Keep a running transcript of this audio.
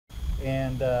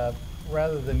And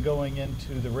rather than going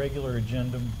into the regular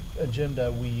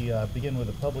agenda, we begin with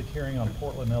a public hearing on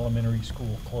Portland Elementary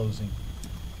School closing.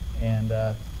 And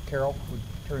Carol, we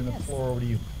turn the floor over to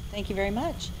you. Thank you very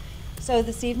much. So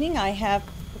this evening I have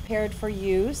prepared for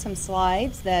you some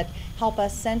slides that help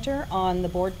us center on the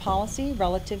board policy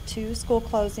relative to school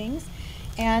closings.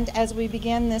 And as we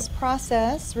begin this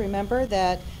process, remember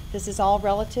that this is all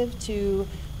relative to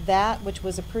that which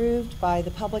was approved by the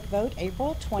public vote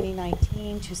April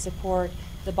 2019 to support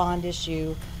the bond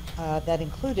issue that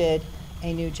included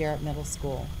a new Jarrett Middle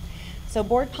School. So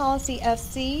Board Policy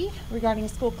FC regarding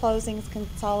school closings,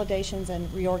 consolidations,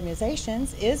 and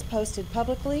reorganizations is posted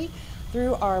publicly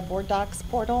through our Board Docs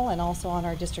portal and also on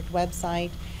our district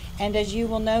website. And as you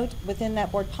will note within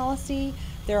that board policy,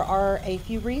 there are a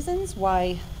few reasons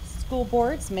why school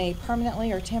boards may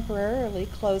permanently or temporarily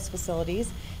close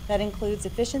facilities. That includes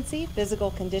efficiency,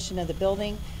 physical condition of the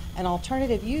building, an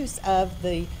alternative use of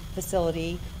the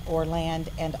facility or land,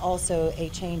 and also a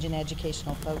change in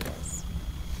educational focus.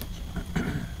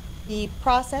 The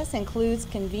process includes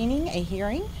convening a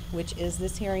hearing, which is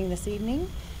this hearing this evening.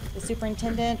 The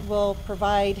superintendent will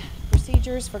provide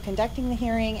procedures for conducting the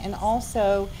hearing and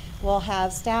also will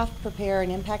have staff prepare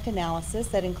an impact analysis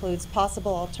that includes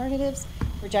possible alternatives,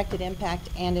 projected impact,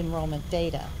 and enrollment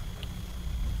data.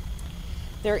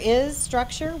 There is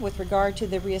structure with regard to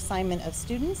the reassignment of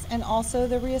students and also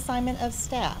the reassignment of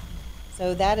staff.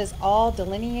 So that is all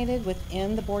delineated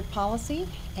within the board policy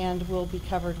and will be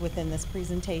covered within this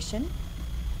presentation.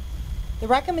 The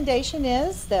recommendation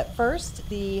is that first,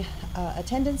 the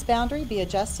attendance boundary be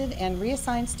adjusted and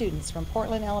reassign students from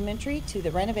Portland Elementary to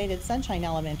the renovated Sunshine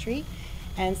Elementary.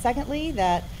 And secondly,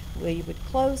 that we would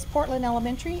close Portland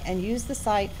Elementary and use the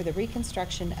site for the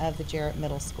reconstruction of the Jarrett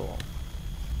Middle School.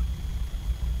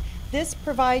 This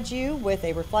provides you with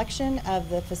a reflection of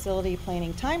the facility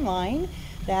planning timeline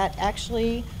that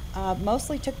actually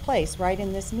mostly took place right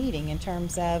in this meeting in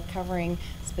terms of covering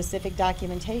specific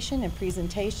documentation and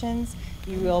presentations.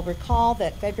 You will recall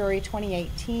that February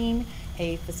 2018,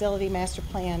 a facility master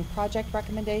plan project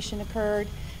recommendation occurred.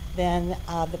 Then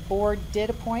the board did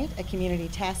appoint a community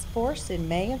task force in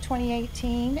May of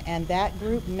 2018, and that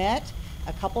group met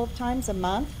a couple of times a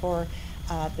month for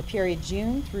the period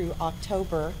June through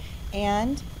October.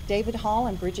 And David Hall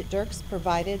and Bridget Dirks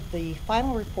provided the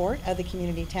final report of the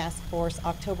Community Task Force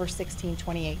October 16,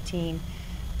 2018,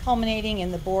 culminating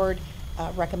in the board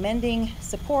recommending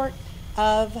support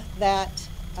of that,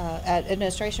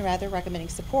 administration rather, recommending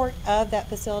support of that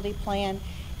facility plan,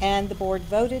 and the board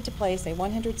voted to place a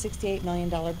 $168 million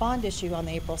bond issue on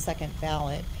the April 2nd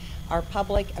ballot. Our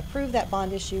public approved that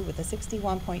bond issue with a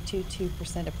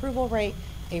 61.22% approval rate,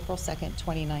 April 2nd,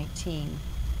 2019.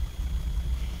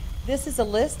 This is a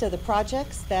list of the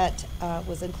projects that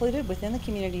was included within the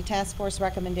Community Task Force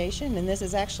recommendation, and this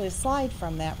is actually a slide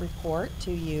from that report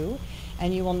to you.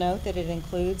 And you will note that it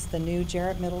includes the new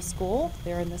Jarrett Middle School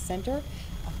there in the center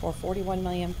for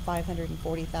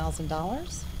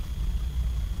 $41,540,000.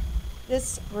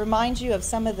 This reminds you of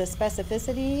some of the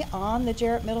specificity on the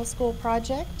Jarrett Middle School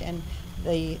project and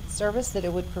the service that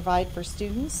it would provide for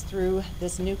students through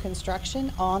this new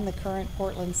construction on the current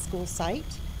Portland school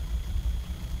site.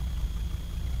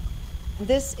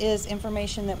 This is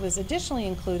information that was additionally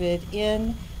included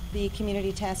in the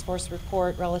Community Task Force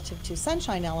report relative to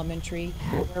Sunshine Elementary,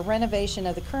 where renovation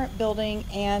of the current building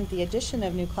and the addition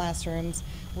of new classrooms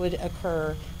would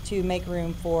occur to make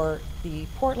room for the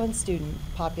Portland student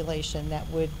population that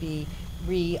would be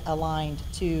realigned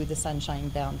to the Sunshine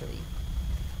boundary.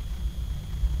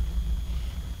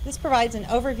 This provides an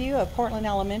overview of Portland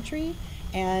Elementary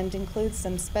and includes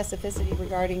some specificity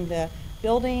regarding the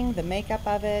building, the makeup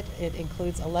of it. It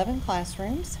includes 11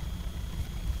 classrooms.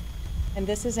 And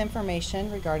this is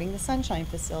information regarding the Sunshine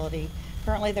facility.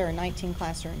 Currently there are 19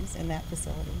 classrooms in that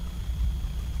facility.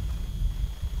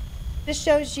 This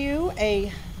shows you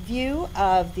a view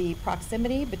of the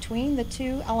proximity between the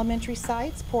two elementary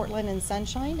sites, Portland and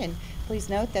Sunshine. And please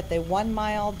note that the 1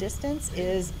 mile distance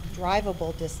is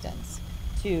drivable distance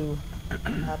to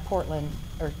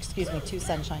to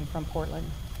Sunshine from Portland.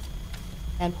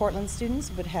 And Portland students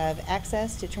would have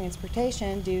access to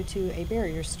transportation due to a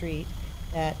barrier street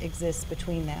that exists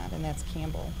between that, and that's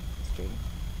Campbell Street.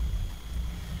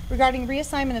 Regarding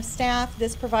reassignment of staff,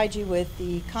 this provides you with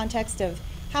the context of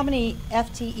how many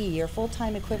FTE or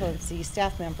full-time equivalency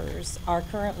staff members are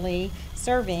currently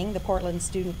serving the Portland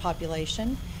student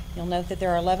population. You'll note that there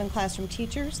are 11 classroom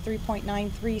teachers,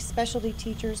 3.93 specialty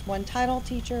teachers, 1 title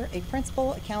teacher, a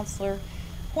principal, a counselor,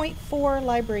 0.4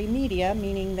 library media,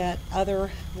 meaning that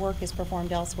other work is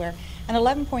performed elsewhere, and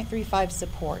 11.35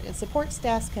 support. And support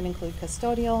staffs can include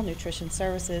custodial, nutrition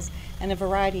services, and a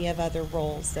variety of other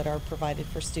roles that are provided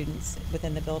for students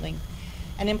within the building.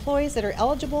 And employees that are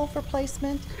eligible for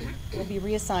placement will be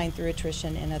reassigned through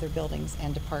attrition in other buildings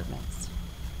and departments.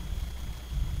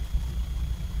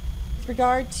 With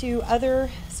regard to other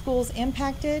schools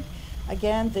impacted,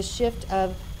 again, the shift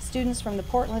of students from the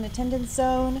Portland attendance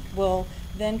zone will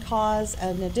then cause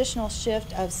an additional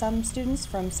shift of some students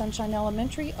from Sunshine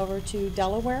Elementary over to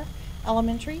Delaware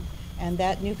Elementary, and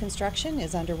that new construction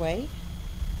is underway.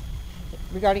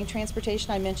 Regarding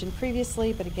transportation, I mentioned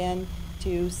previously, but again,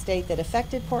 to state that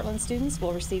affected Portland students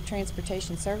will receive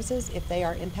transportation services if they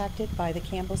are impacted by the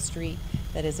Campbell Street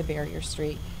that is a barrier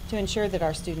street to ensure that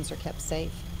our students are kept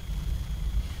safe.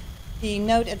 The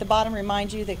note at the bottom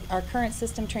reminds you that our current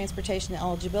system transportation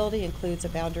eligibility includes a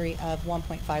boundary of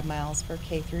 1.5 miles for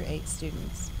K through 8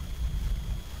 students.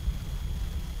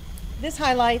 This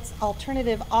highlights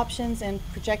alternative options and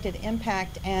projected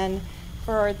impact, and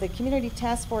for the community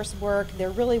task force work,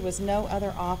 there really was no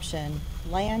other option.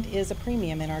 Land is a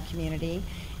premium in our community,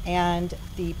 and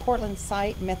the Portland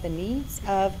site met the needs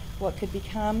of what could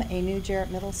become a new Jarrett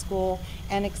Middle School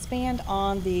and expand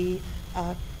on the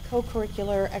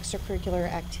co-curricular,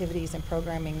 extracurricular activities and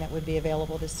programming that would be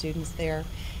available to students there.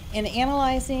 In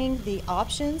analyzing the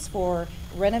options for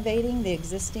renovating the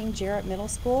existing Jarrett Middle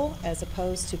School as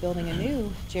opposed to building a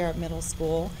new Jarrett Middle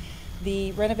School,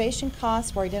 the renovation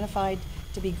costs were identified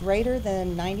to be greater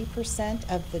than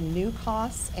 90% of the new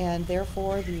costs, and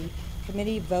therefore the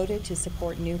committee voted to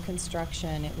support new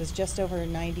construction. It was just over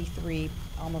 93,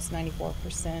 almost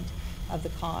 94% of the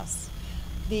costs.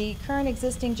 The current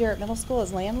existing Jarrett Middle School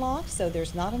is landlocked, so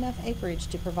there's not enough acreage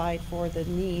to provide for the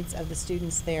needs of the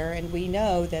students there, and we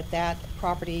know that that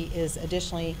property is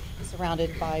additionally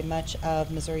surrounded by much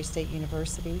of Missouri State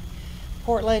University.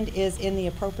 Portland is in the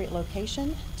appropriate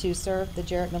location to serve the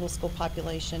Jarrett Middle School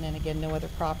population, and again, no other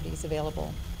properties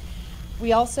available.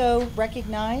 We also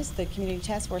recognize, the Community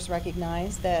Task Force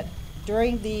recognized, that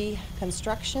during the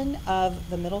construction of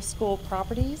the middle school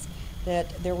properties, that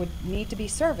there would need to be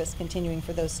service continuing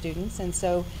for those students. And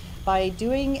so by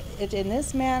doing it in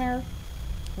this manner,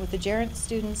 with the Jarrett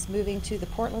students moving to the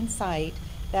Portland site,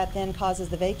 that then causes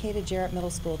the vacated Jarrett Middle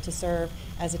School to serve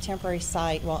as a temporary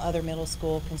site while other middle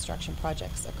school construction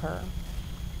projects occur.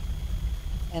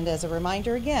 And as a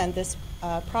reminder again, this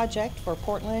project for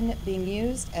Portland being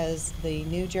used as the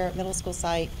new Jarrett Middle School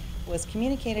site was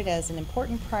communicated as an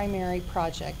important primary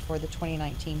project for the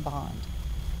 2019 bond.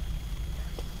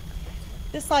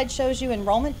 This slide shows you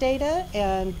enrollment data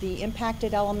and the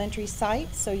impacted elementary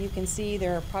sites. So you can see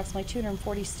there are approximately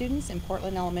 240 students in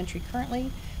Portland Elementary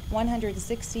currently,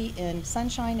 160 in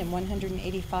Sunshine and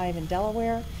 185 in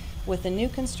Delaware. With the new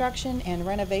construction and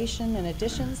renovation and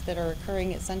additions that are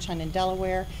occurring at Sunshine and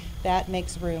Delaware, that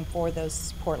makes room for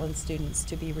those Portland students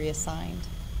to be reassigned.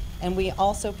 And we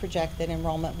also project that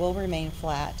enrollment will remain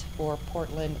flat for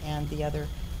Portland and the other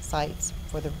sites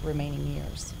for the remaining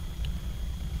years.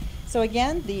 So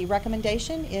again, the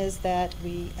recommendation is that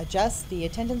we adjust the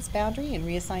attendance boundary and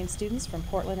reassign students from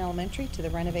Portland Elementary to the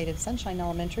renovated Sunshine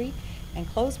Elementary and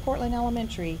close Portland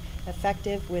Elementary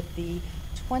effective with the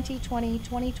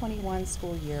 2020-2021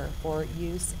 school year for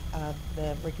use of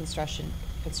the construction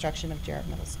of Jarrett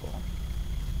Middle School.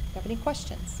 Do you have any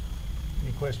questions?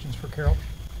 Any questions for Carol?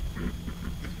 Thank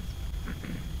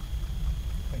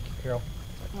you, Carol.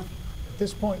 At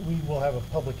this point, we will have a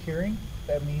public hearing.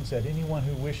 That means that anyone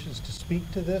who wishes to speak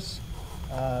to this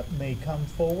may come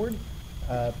forward.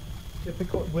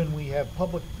 Typically, when we have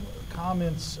public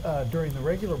comments during the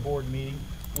regular board meeting,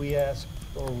 we ask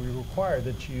or we require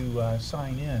that you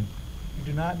sign in. You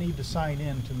do not need to sign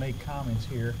in to make comments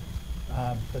here,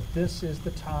 but this is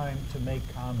the time to make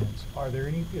comments. Are there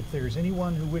any? If there's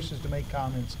anyone who wishes to make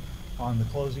comments on the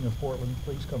closing of Portland,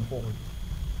 please come forward.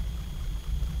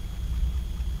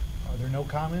 Are there no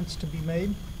comments to be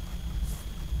made?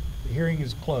 The hearing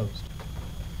is closed.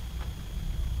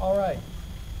 All right.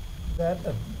 That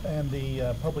and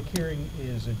the public hearing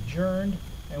is adjourned,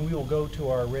 and we will go to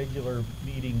our regular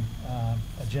meeting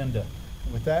agenda.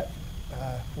 With that,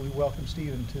 we welcome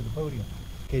Stephen to the podium.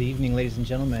 Good evening, ladies and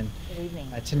gentlemen. Good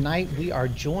evening. Tonight we are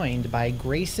joined by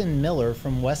Grayson Miller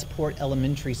from Westport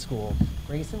Elementary School.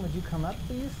 Grayson, would you come up,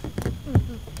 please?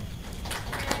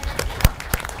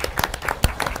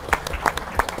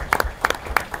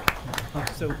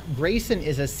 So Grayson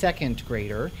is a second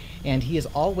grader, and he is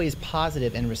always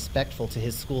positive and respectful to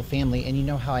his school family. And you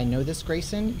know how I know this,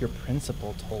 Grayson? Your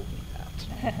principal told me that.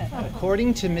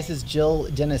 According to Mrs. Jill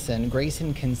Dennison,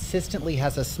 Grayson consistently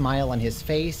has a smile on his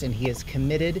face, and he is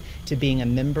committed to being a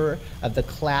member of the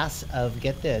class of,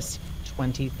 get this,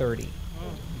 2030.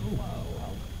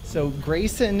 So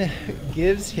Grayson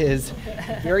gives his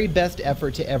very best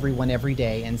effort to everyone every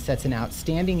day and sets an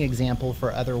outstanding example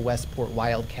for other Westport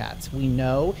Wildcats. We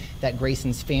know that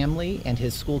Grayson's family and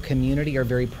his school community are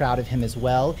very proud of him as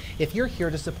well. If you're here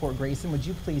to support Grayson, would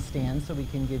you please stand so we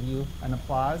can give you an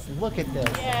applause? Look at this.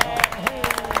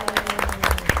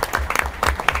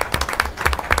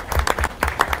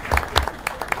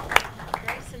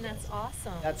 That's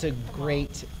awesome. That's a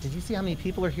great, did you see how many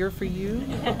people are here for you?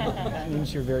 That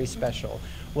means you're very special.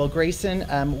 Well, Grayson,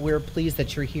 we're pleased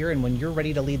that you're here, and when you're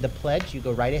ready to lead the pledge, you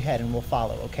go right ahead and we'll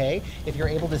follow, okay? If you're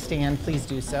able to stand, please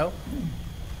do so.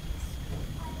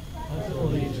 Pledge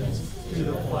allegiance to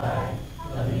the flag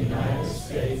of the United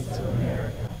States of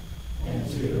America and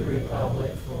to the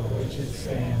republic for which it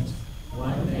stands,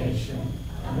 one nation,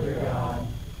 under God,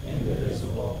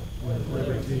 indivisible, with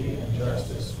liberty and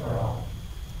justice for all.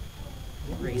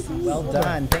 Grayson, well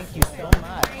done. Thank you so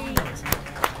much.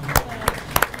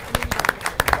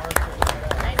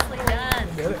 Nicely done.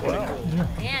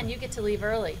 And you get to leave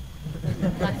early.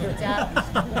 Good job.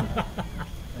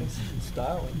 Nice and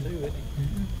styling too, isn't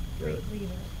he? Great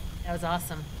leader. That was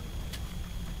awesome.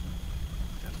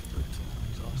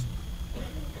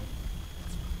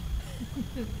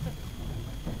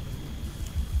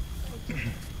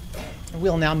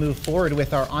 We'll now move forward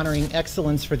with our honoring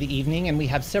excellence for the evening, and we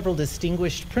have several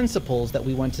distinguished principals that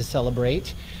we want to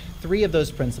celebrate. Three of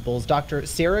those principals, Dr.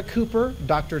 Sarah Cooper,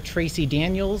 Dr. Tracy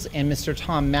Daniels, and Mr.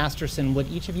 Tom Masterson. Would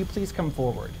each of you please come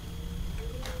forward?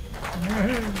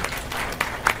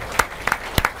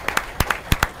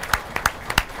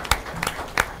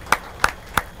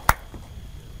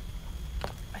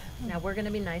 Now we're going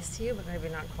to be nice to you, but maybe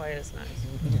not quite as nice.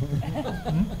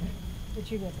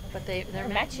 But they're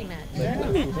matching that.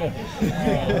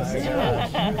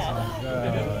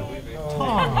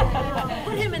 Tom.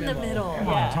 Put him in the middle. Come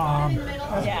on, Tom. You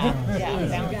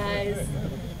guys.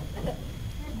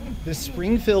 The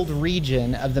Springfield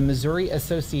region of the Missouri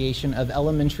Association of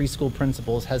Elementary School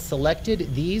Principals has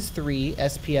selected these three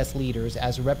SPS leaders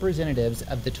as representatives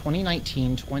of the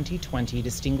 2019-2020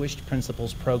 Distinguished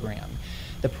Principals Program.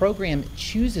 The program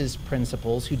chooses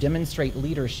principals who demonstrate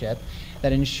leadership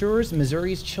that ensures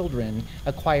Missouri's children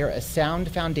acquire a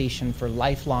sound foundation for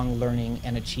lifelong learning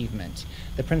and achievement.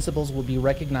 The principals will be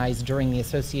recognized during the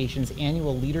association's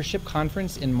annual leadership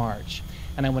conference in March.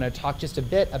 And I want to talk just a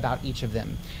bit about each of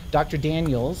them. Dr.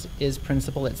 Daniels is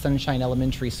principal at Sunshine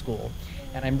Elementary School,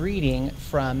 and I'm reading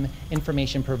from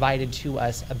information provided to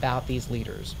us about these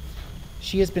leaders.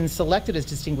 She has been selected as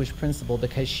distinguished principal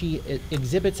because she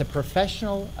exhibits a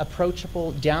professional,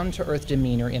 approachable, down-to-earth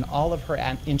demeanor in all of her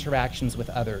interactions with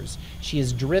others. She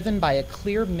is driven by a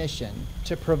clear mission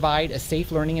to provide a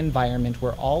safe learning environment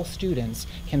where all students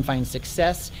can find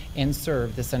success and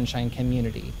serve the Sunshine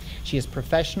community. She is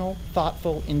professional,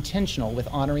 thoughtful, intentional with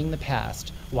honoring the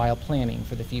past while planning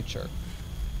for the future.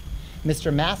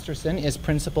 Mr. Masterson is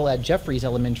principal at Jeffries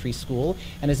Elementary School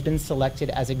and has been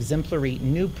selected as exemplary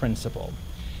new principal.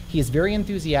 He is very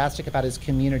enthusiastic about his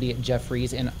community at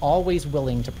Jeffries and always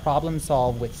willing to problem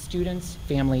solve with students,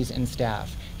 families, and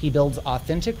staff. He builds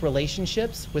authentic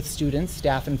relationships with students,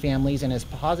 staff, and families, and is a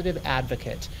positive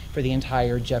advocate for the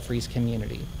entire Jeffries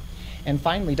community. And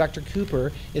finally, Dr.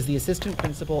 Cooper is the assistant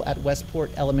principal at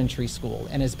Westport Elementary School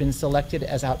and has been selected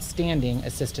as outstanding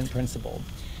assistant principal.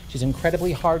 She's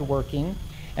incredibly hardworking,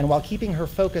 and while keeping her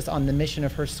focus on the mission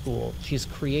of her school, she's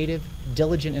creative,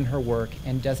 diligent in her work,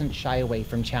 and doesn't shy away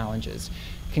from challenges.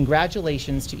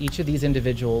 Congratulations to each of these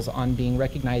individuals on being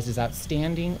recognized as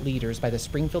outstanding leaders by the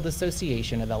Springfield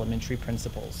Association of Elementary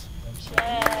Principals.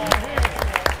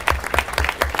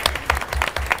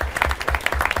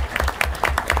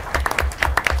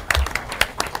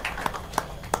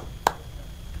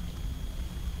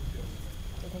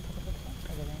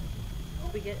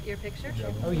 We get your picture?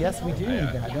 Oh, yes, we do need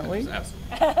that, don't we?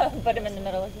 Put him in the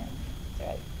middle again.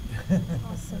 That's right.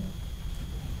 Awesome.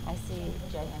 I see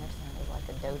Jay Anderson is like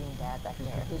a doting dad back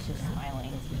there. He's just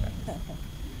smiling.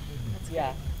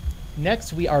 Yeah.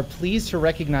 Next, we are pleased to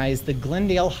recognize the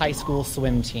Glendale High School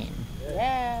swim team.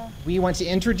 Yeah. We want to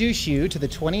introduce you to the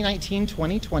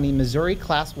 2019-2020 Missouri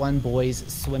Class 1 Boys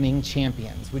Swimming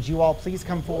Champions. Would you all please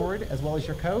come forward, as well as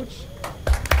your coach?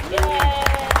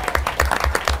 Yay.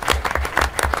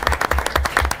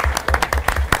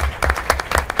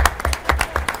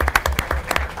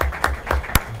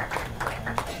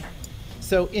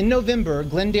 So in November,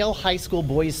 Glendale High School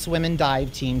boys swim and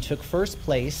dive team took first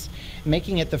place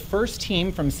making it the first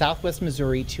team from Southwest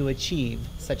Missouri to achieve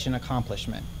such an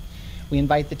accomplishment. We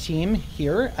invite the team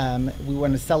here. We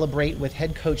want to celebrate with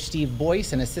head coach Steve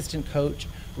Boyce and assistant coach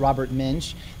Robert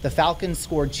Minch. The Falcons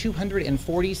scored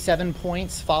 247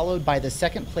 points, followed by the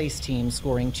second place team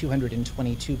scoring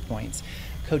 222 points.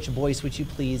 Coach Boyce, would you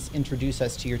please introduce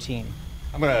us to your team?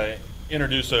 I'm going to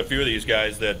introduce a few of these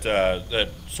guys that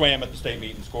swam at the state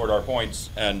meet and scored our points.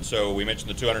 And so we mentioned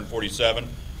the 247.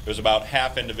 It was about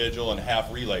half individual and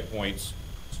half relay points,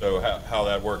 so how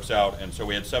that works out. And so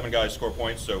we had 7 guys score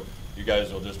points, so you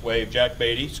guys will just wave. Jack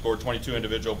Beatty scored 22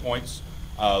 individual points.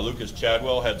 Lucas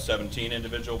Chadwell had 17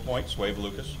 individual points. Wave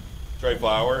Lucas. Trey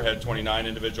Flower had 29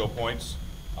 individual points.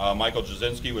 Michael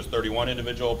Jasinski was 31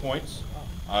 individual points.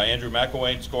 Andrew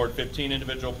McElwain scored 15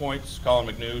 individual points. Colin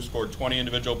McNew scored 20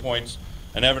 individual points.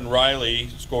 And Evan Riley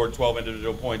scored 12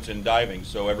 individual points in diving,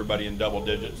 so everybody in double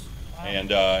digits.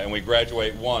 And we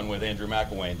graduate 1 with Andrew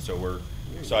McElwain, so we're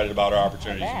excited about our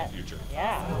opportunities in the future.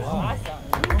 Yeah, awesome.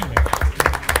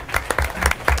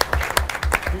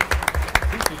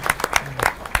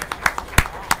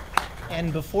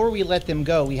 And before we let them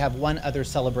go, we have one other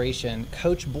celebration.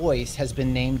 Coach Boyce has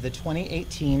been named the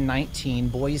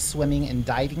 2018-19 Boys Swimming and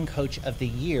Diving Coach of the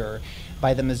Year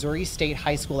by the Missouri State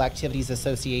High School Activities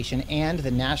Association and the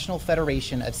National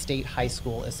Federation of State High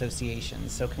School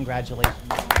Associations. So congratulations.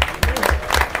 Very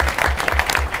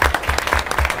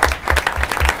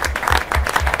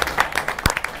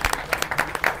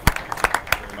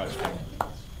much.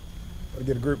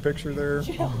 Get a group picture there.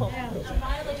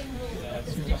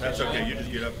 That's okay. You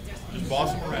just get up, just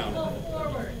boss them around.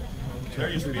 There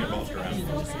used to be a boss around.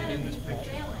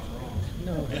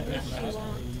 No.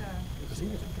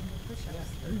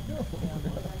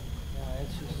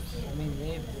 I mean,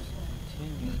 they've just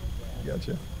continued.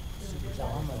 Gotcha.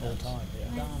 Phenomenal time.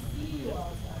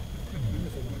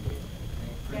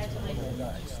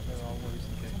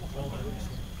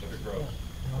 Look at Groves.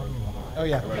 Oh,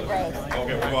 yeah.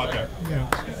 Okay, we'll go out there.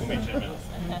 We'll meet you in a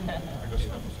minute.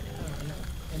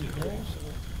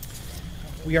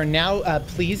 We are now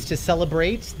pleased to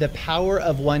celebrate the Power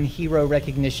of One Hero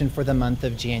recognition for the month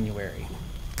of January.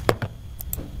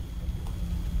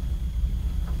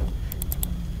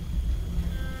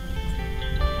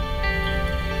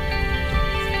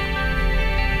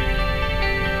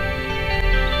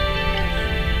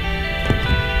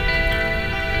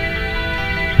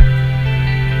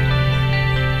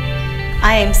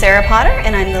 I am Sarah Potter,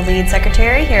 and I'm the lead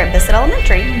secretary here at Bissett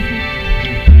Elementary.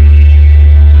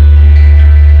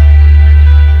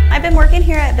 I've been working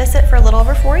here at Bissett for a little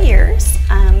over 4 years.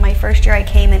 My first year I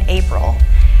came in April,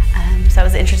 so it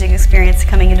was an interesting experience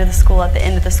coming into the school at the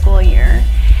end of the school year.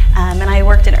 And I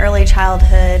worked in early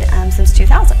childhood since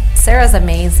 2000. Sarah's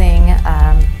amazing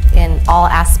in all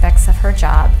aspects of her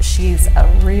job. She's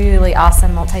a really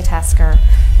awesome multitasker.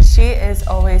 She is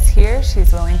always here.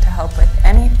 She's willing to help with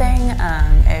anything.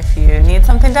 If you need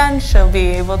something done, she'll be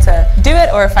able to do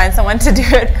it or find someone to do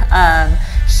it.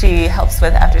 She helps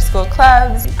with after-school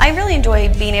clubs. I really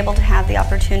enjoy being able to have the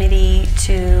opportunity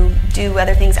to do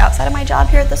other things outside of my job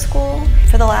here at the school.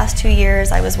 For the last 2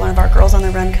 years, I was one of our Girls on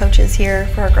the Run coaches here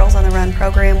for our Girls on the Run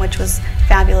program, which was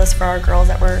fabulous for our girls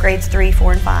that were grades 3,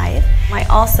 4, and 5. I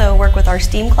also work with our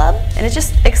STEAM club, and it's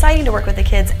just exciting to work with the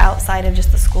kids outside of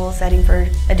just the school setting for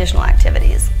additional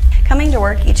activities. Coming to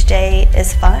work each day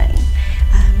is fun.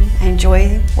 I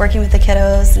enjoy working with the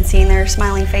kiddos and seeing their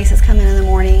smiling faces come in the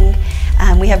morning.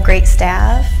 We have great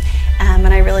staff, and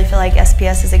I really feel like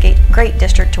SPS is a great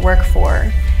district to work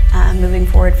for moving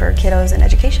forward for kiddos and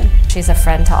education. She's a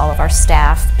friend to all of our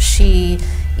staff. She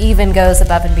even goes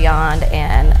above and beyond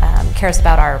and cares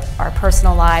about our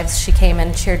personal lives. She came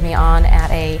and cheered me on at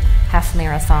a half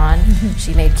marathon.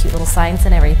 She made cute little signs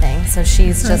and everything, so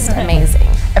she's just amazing.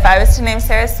 If I was to name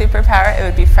Sarah's superpower, it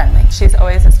would be friendly. She's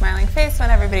always a smiling face when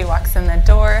everybody walks in the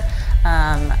door,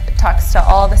 talks to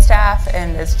all the staff,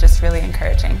 and is just really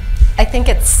encouraging. I think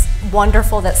it's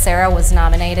wonderful that Sarah was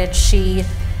nominated. She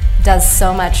does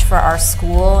so much for our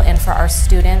school and for our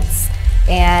students,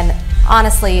 and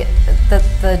honestly,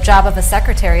 the job of a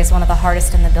secretary is one of the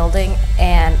hardest in the building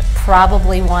and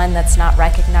probably one that's not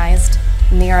recognized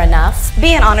near enough.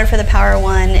 Being honored for the Power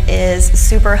One is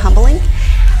super humbling.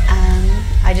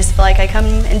 I just feel like I come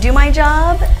and do my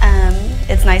job.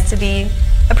 It's nice to be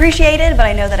appreciated, but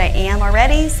I know that I am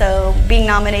already, so being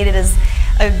nominated is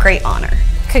a great honor.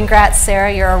 Congrats,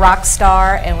 Sarah, you're a rock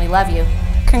star and we love you.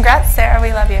 Congrats, Sarah,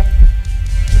 we love you.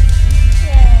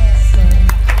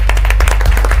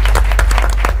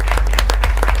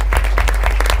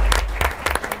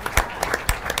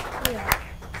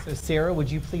 So Sarah, would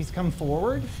you please come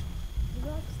forward?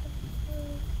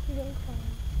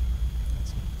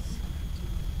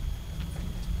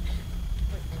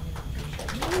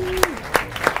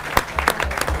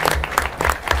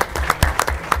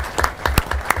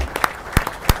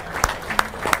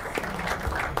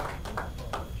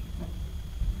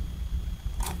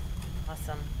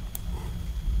 Awesome.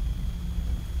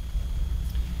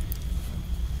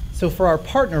 So for our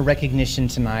partner recognition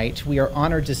tonight, we are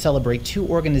honored to celebrate two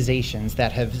organizations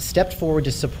that have stepped forward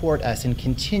to support us in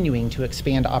continuing to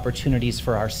expand opportunities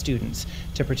for our students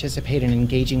to participate in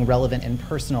engaging, relevant, and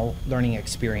personal learning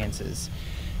experiences.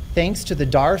 Thanks to the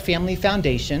Dar Family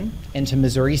Foundation and to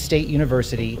Missouri State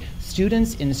University,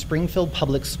 students in Springfield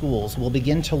Public Schools will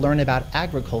begin to learn about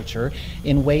agriculture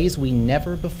in ways we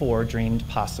never before dreamed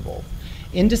possible.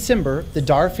 In December, the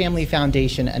Dar Family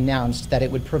Foundation announced that it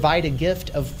would provide a gift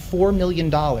of $4 million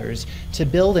to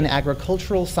build an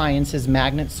agricultural sciences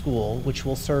magnet school, which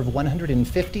will serve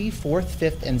 150 4th,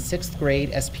 5th, and 6th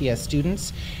grade SPS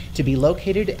students to be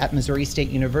located at Missouri State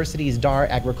University's Dar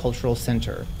Agricultural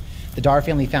Center. The Dar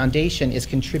Family Foundation is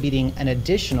contributing an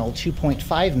additional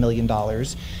 $2.5 million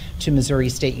to Missouri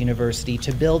State University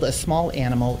to build a small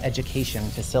animal education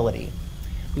facility.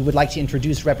 We would like to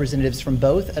introduce representatives from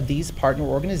both of these partner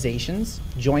organizations.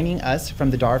 Joining us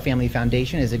from the Dar Family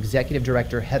Foundation is Executive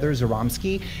Director Heather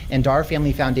Zaromsky and Dar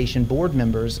Family Foundation board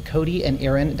members Cody and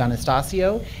Aaron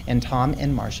D'Anastasio and Tom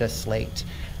and Marcia Slate.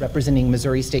 Representing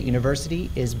Missouri State University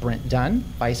is Brent Dunn,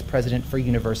 Vice President for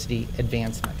University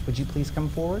Advancement. Would you please come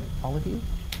forward, all of you?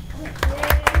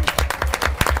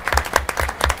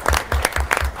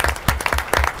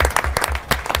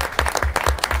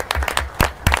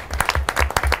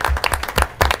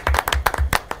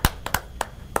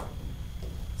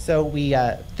 So we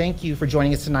thank you for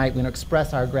joining us tonight. We want to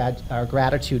express our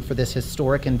gratitude for this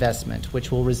historic investment,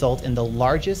 which will result in the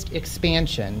largest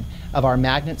expansion of our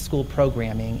magnet school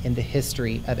programming in the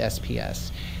history of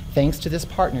SPS. Thanks to this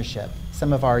partnership,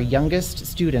 some of our youngest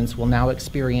students will now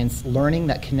experience learning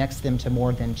that connects them to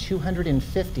more than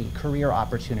 250 career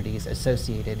opportunities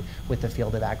associated with the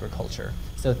field of agriculture.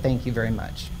 So thank you very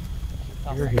much.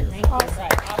 Awesome. You're here. Thank you. Awesome.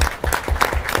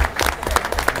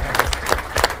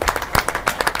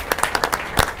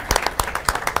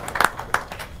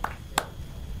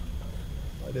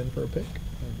 In for a pic.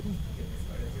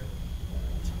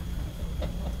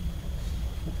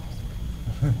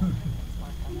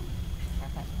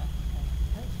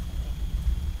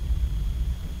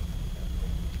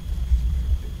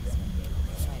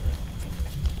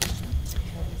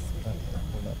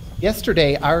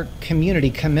 Yesterday, our community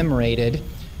commemorated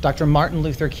Dr. Martin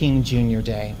Luther King Jr.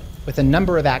 Day with a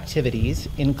number of activities,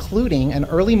 including an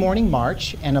early morning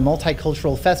march and a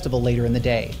multicultural festival later in the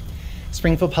day.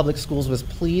 Springfield Public Schools was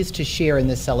pleased to share in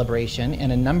this celebration,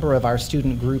 and a number of our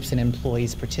student groups and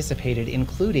employees participated,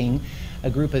 including a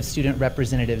group of student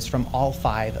representatives from all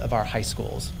 5 of our high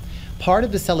schools. Part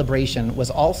of the celebration was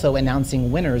also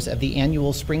announcing winners of the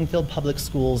annual Springfield Public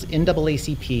Schools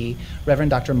NAACP Reverend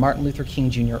Dr. Martin Luther King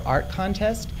Jr. Art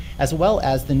Contest, as well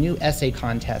as the new essay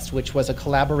contest, which was a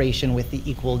collaboration with the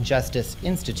Equal Justice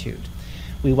Institute.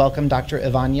 We welcome Dr.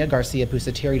 Ivania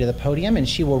Garcia-Pusateri to the podium, and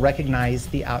she will recognize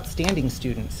the outstanding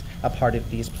students a part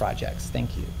of these projects.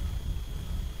 Thank you.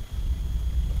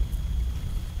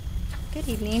 Good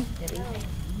evening. Good evening.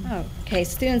 Okay,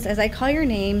 students, as I call your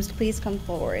names, please come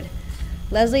forward.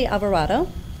 Leslie Alvarado.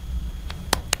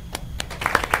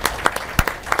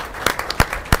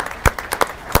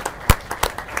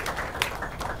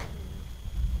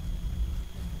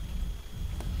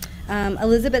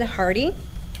 Elizabeth Hardy.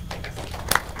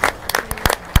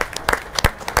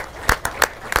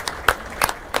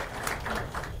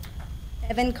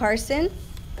 Evan Carson.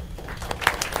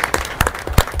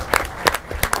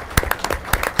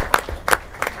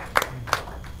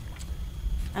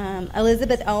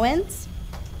 Elizabeth Owens.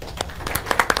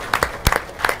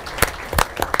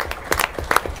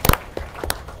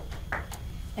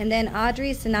 And then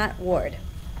Audrey Sanat Ward.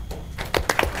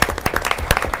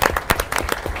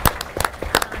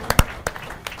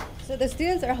 So the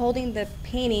students are holding the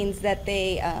paintings that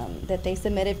they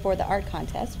submitted for the art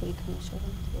contest. Will you come show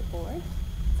them to the board?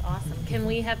 Awesome. Can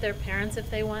we have their parents, if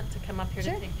they want, to come up here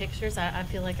Sure. to take pictures? I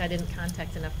feel like I didn't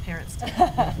contact enough parents.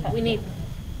 We need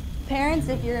Parents,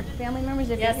 if you're family members,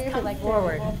 if Yes, you're here, if come you'd like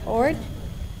forward. to come forward.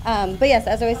 But yes,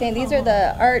 as I was saying, these are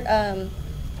the art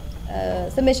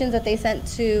submissions that they sent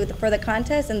for the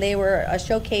contest, and they were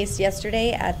showcased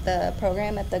yesterday at the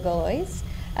program at the Galois.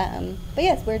 But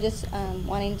yes, we're just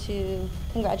wanting to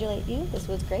congratulate you. This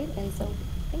was great, and so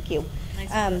thank you. Nice.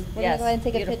 We're going to go ahead and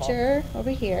take beautiful. a picture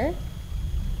over here.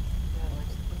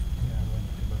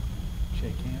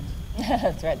 Shake hands.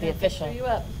 That's right, the official. Picture you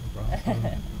up.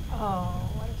 Oh,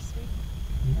 what a sweet.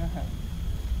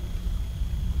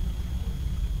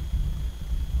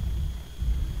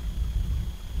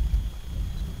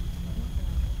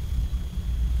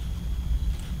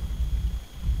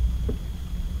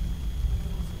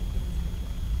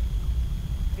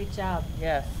 Great job.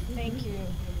 Yes. Thank you.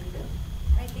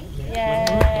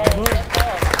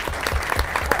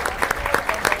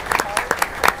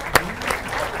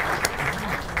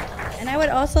 And I would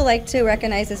also like to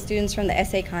recognize the students from the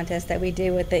essay contest that we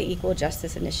did with the Equal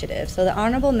Justice Initiative. So the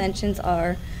honorable mentions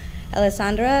are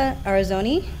Alessandra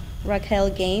Arizoni, Raquel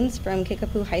Gaines from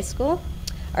Kickapoo High School.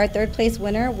 Our third place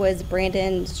winner was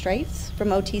Brandon Stripes from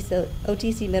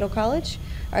OTC Middle College.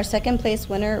 Our second place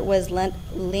winner was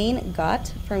Lane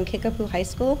Gott from Kickapoo High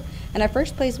School. And our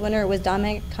first place winner was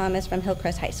Dominic Thomas from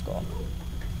Hillcrest High School.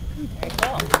 Very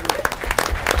cool.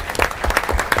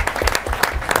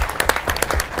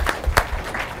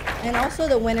 And also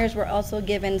the winners were also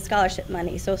given scholarship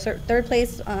money. So third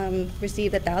place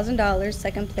received $1,000,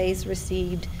 second place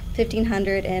received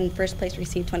 $1,500, and first place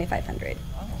received $2,500.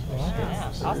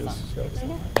 Yeah, awesome.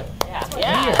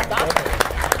 Yeah, that's awesome.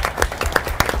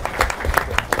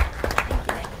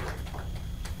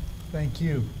 Thank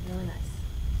you. Really nice.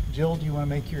 Jill, do you want to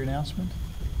make your announcement?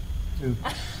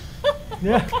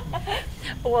 Yeah.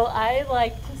 Well, I'd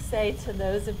like to say to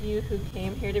those of you who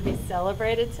came here to be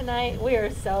celebrated tonight, we are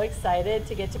so excited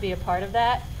to get to be a part of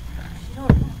that. You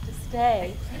don't have to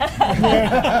stay. Have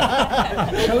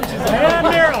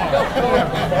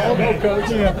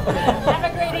a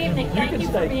great evening. Thank you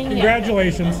for being here.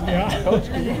 Congratulations. Yeah.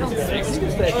 See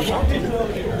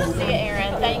you,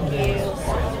 Aaron. Thank you.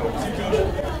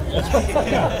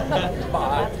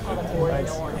 Bye.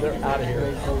 They're out of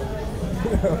here.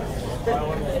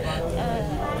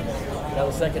 Got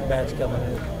a second batch coming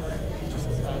in.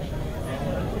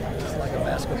 It's like a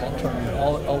basketball tournament.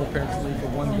 All the parents leave for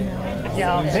one game.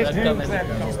 Yeah,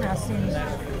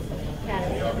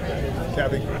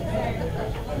 Kathy,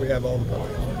 we have all the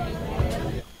public.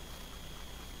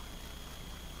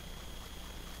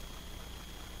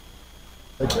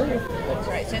 That's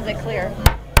right, as soon as they clear.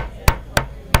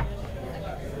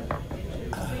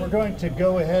 We're going to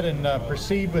go ahead and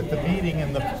proceed with the meeting,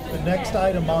 and the next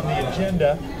item on the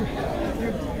agenda.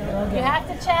 You have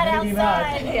to chat Maybe not.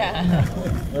 outside. Yeah.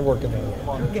 They're working on it.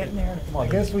 We're getting there. I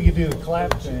guess we could do the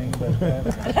clap thing, but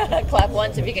Clap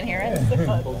once if you can hear us.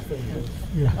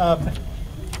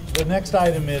 the next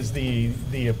item is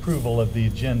the approval of the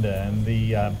agenda, and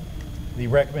the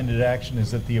recommended action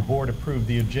is that the board approve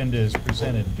the agenda as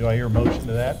presented. Do I hear a motion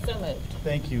to that? So moved.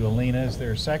 Thank you, Alina. Is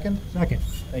there a second? Second.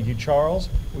 Thank you, Charles.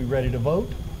 We ready to vote?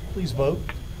 Please vote.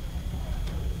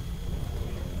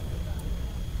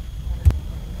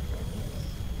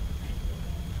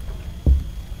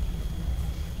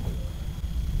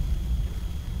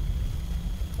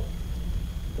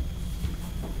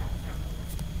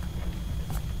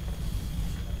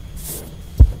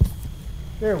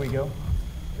 There we go.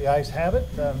 The ayes have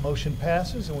it. The motion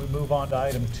passes, and we move on to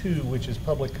item 2, which is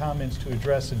public comments to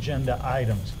address agenda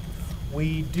items.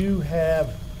 We do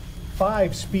have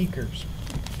 5 speakers.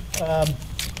 Let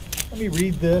me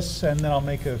read this, and then I'll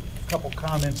make a couple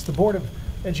comments. The Board of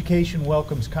Education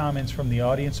welcomes comments from the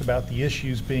audience about the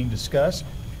issues being discussed.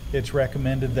 It's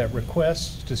recommended that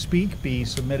requests to speak be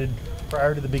submitted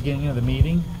prior to the beginning of the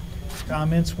meeting.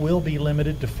 Comments will be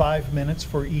limited to 5 minutes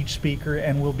for each speaker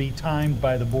and will be timed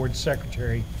by the board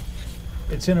secretary.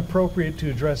 It's inappropriate to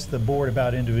address the board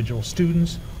about individual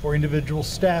students or individual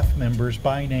staff members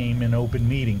by name in open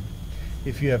meeting.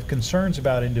 If you have concerns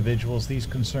about individuals, these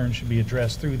concerns should be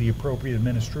addressed through the appropriate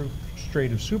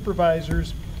administrative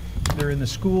supervisors, either in the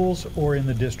schools or in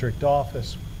the district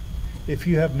office. If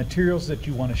you have materials that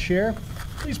you want to share,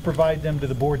 please provide them to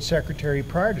the board secretary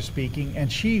prior to speaking,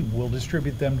 and she will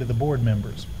distribute them to the board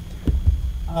members.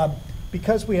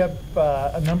 Because we have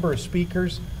a number of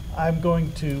speakers, I'm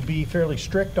going to be fairly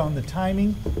strict on the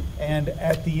timing, and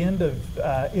at the end of,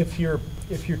 if your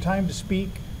time to speak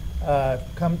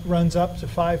runs up to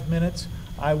 5 minutes,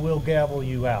 I will gavel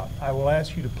you out. I will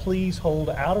ask you to please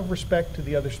hold, out of respect to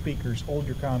the other speakers, hold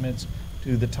your comments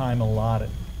to the time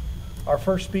allotted. Our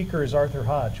first speaker is Arthur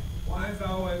Hodge. Why is it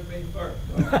always me first?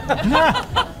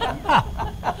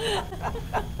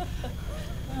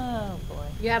 Oh, boy.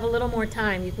 You have a little more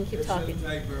time. You can keep talking. It shouldn't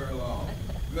take very long.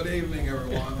 Good evening,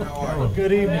 everyone. How are you?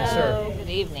 Good evening, sir. Good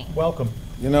evening. Welcome.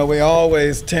 You know, we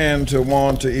always tend to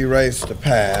want to erase the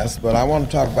past, but I want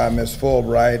to talk about Ms.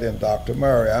 Fulbright and Dr.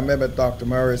 Murray. I remember Dr.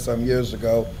 Murray some years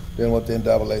ago dealing with the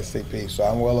NAACP, so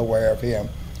I'm well aware of him.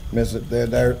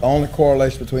 The only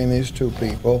correlation between these two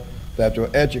people that were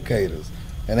educators.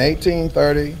 In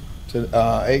 1830 to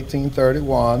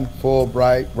 1831,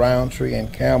 Fulbright, Roundtree,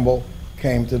 and Campbell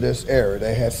came to this area.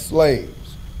 They had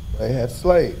slaves.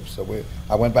 So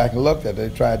I went back and looked at it. They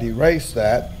tried to erase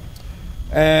that.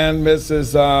 And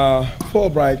Mrs.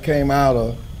 Fulbright came out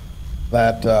of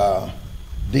that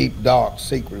deep, dark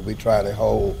secret we try to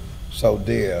hold so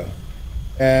dear.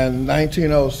 And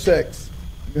 1906,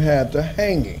 you had the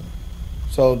hanging.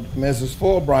 So Mrs.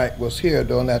 Fulbright was here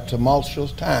during that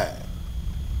tumultuous time.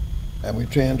 And we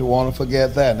tend to want to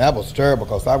forget that. And that was terrible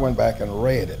because I went back and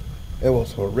read it. It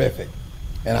was horrific.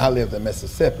 And I lived in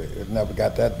Mississippi. It never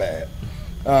got that bad.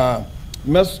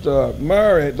 Mr.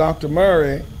 Murray, Dr.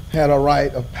 Murray, had a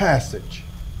rite of passage.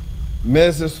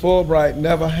 Mrs. Fulbright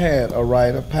never had a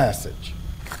rite of passage.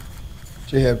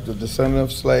 She had the descendant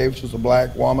of slaves. She was a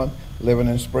black woman living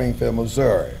in Springfield,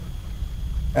 Missouri.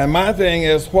 And my thing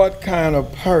is, what kind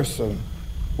of person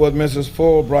would Mrs.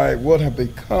 Fulbright would have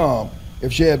become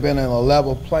if she had been in a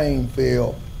level playing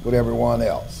field with everyone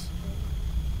else?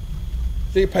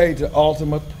 She paid the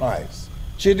ultimate price.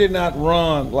 She did not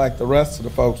run like the rest of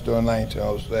the folks during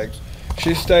 1906.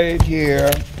 She stayed here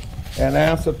and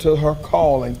answered to her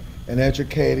calling in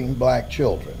educating black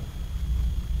children.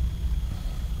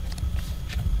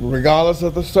 Regardless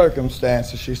of the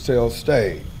circumstances, she still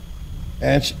stayed.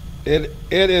 And it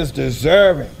is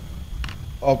deserving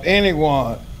of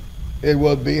anyone, it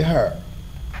would be her.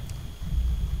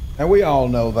 And we all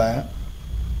know that.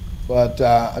 But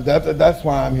that's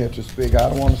why I'm here to speak. I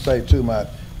don't want to say too much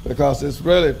because it's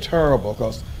really terrible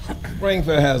because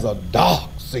Springfield has a dark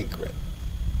secret.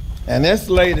 And this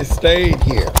lady stayed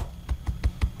here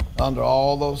under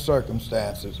all those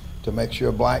circumstances to make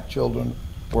sure black children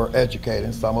were educated.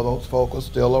 And some of those folk are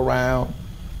still around.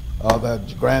 Their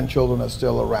grandchildren are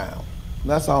still around. And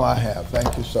that's all I have.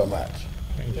 Thank you so much.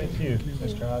 Thank you,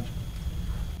 Mr. Hodge.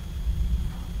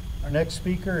 Our next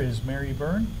speaker is Mary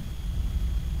Byrne.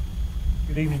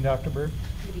 Good evening, Dr. Byrne.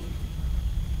 Good evening.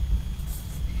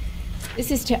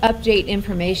 This is to update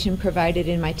information provided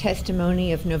in my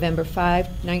testimony of November 5,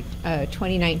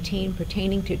 2019,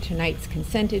 pertaining to tonight's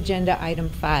consent agenda, item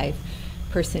 5,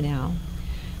 personnel.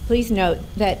 Please note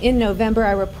that in November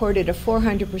I reported a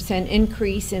 400%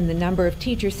 increase in the number of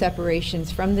teacher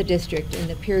separations from the district in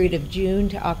the period of June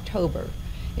to October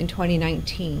in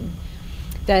 2019.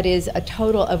 That is, a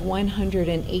total of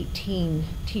 118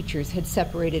 teachers had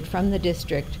separated from the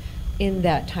district in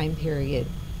that time period.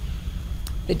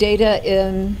 The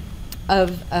data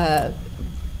of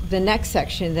the next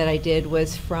section that I did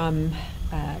was from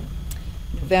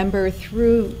November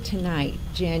through tonight,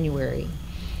 January.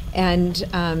 And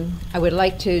I would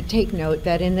like to take note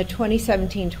that in the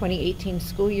 2017-2018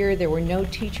 school year, there were no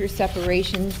teacher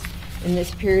separations in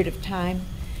this period of time.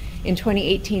 In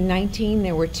 2018-19,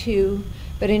 there were 2.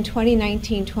 But in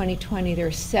 2019-2020, there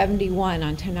are 71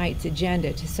 on tonight's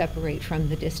agenda to separate from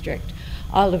the district,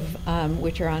 all of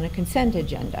which are on a consent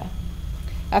agenda.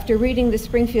 After reading the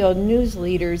Springfield News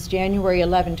Leader's January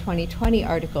 11, 2020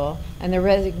 article and the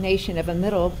resignation of a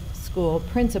middle school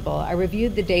principal, I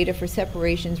reviewed the data for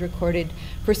separations recorded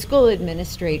for school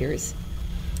administrators.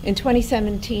 In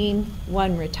 2017,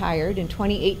 1 retired. In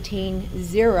 2018,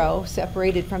 0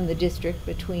 separated from the district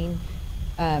between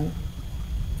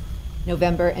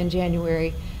November and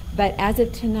January, but as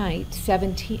of tonight,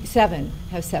 7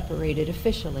 have separated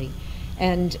officially,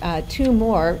 and 2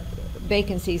 more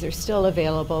vacancies are still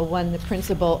available, one the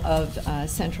principal of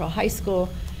Central High School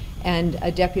and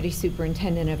a deputy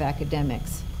superintendent of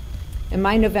academics. In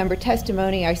my November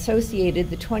testimony, I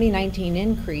associated the 2019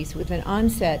 increase with an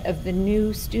onset of the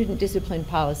new student discipline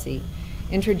policy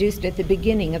introduced at the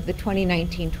beginning of the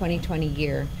 2019-2020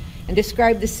 year, and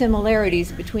describe the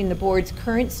similarities between the board's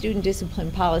current student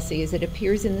discipline policy as it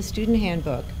appears in the student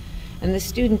handbook and the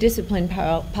student discipline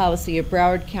policy of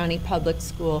Broward County Public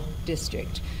School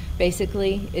District.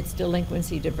 Basically, it's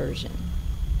delinquency diversion.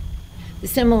 The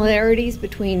similarities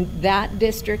between that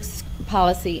district's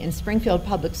policy and Springfield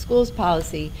Public Schools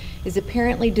policy is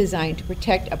apparently designed to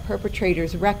protect a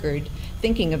perpetrator's record,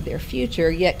 thinking of their future,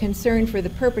 yet concern for the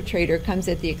perpetrator comes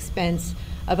at the expense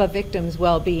of a victim's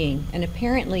well-being, and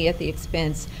apparently at the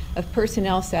expense of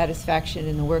personnel satisfaction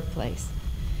in the workplace.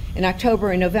 In October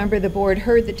and November, the board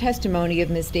heard the testimony of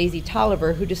Ms. Daisy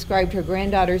Tolliver, who described her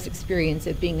granddaughter's experience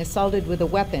of being assaulted with a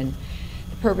weapon.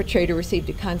 The perpetrator received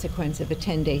a consequence of a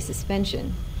 10-day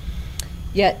suspension.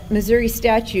 Yet, Missouri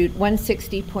Statute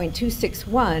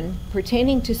 160.261,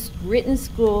 pertaining to written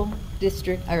school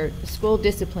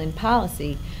discipline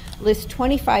policy, lists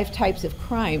 25 types of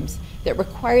crimes that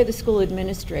require the school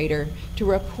administrator to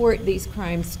report these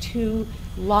crimes to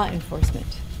law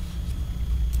enforcement.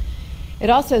 It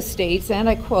also states, and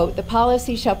I quote, "The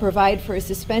policy shall provide for a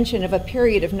suspension of a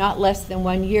period of not less than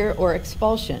 1 year or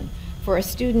expulsion for a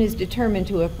student is determined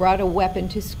to have brought a weapon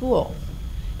to school,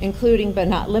 including but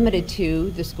not limited to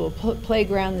the school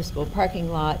playground, the school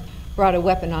parking lot, brought a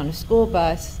weapon on a school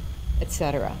bus,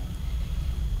 etc."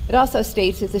 It also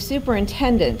states that the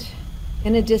superintendent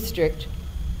in a district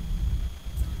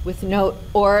with no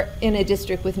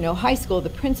high school, the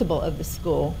principal of the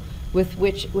school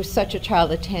with such a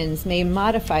child attends may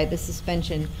modify the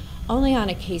suspension only on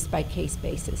a case-by-case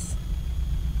basis.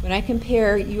 When I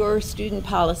compare your student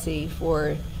policy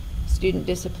for student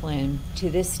discipline to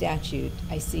this statute,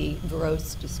 I see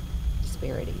gross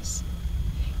disparities.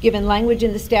 Given language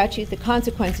in the statute, the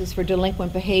consequences for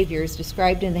delinquent behaviors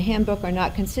described in the handbook are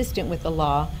not consistent with the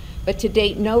law, but to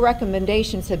date, no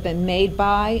recommendations have been made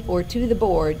by or to the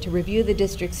board to review the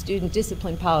district's student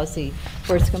discipline policy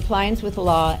for its compliance with the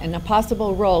law and a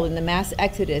possible role in the mass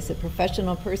exodus of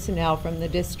professional personnel from the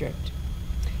district.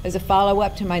 As a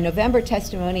follow-up to my November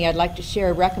testimony, I'd like to share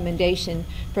a recommendation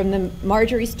from the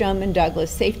Marjorie Stoneman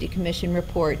Douglas Safety Commission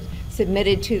report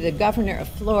submitted to the Governor of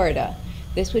Florida.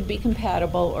 This would be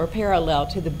compatible or parallel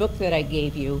to the book that I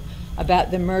gave you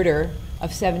about the murder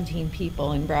of 17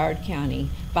 people in Broward County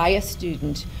by a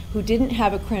student who didn't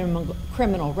have a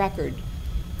criminal record,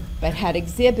 but had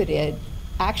exhibited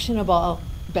actionable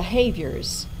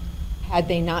behaviors had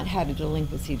they not had a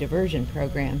delinquency diversion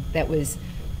program that was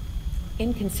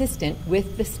inconsistent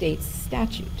with the state's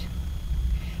statute.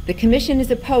 The Commission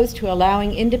is opposed to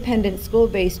allowing independent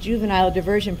school-based juvenile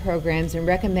diversion programs and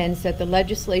recommends that the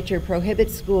legislature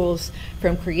prohibit schools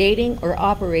from creating or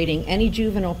operating any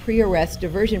juvenile pre-arrest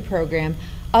diversion program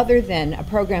other than a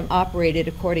program operated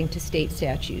according to state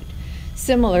statute.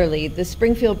 Similarly, the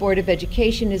Springfield Board of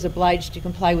Education is obliged to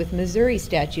comply with Missouri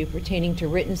statute pertaining to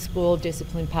written school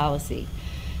discipline policy.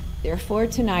 Therefore,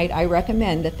 tonight, I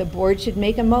recommend that the board should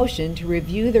make a motion to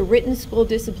review the written school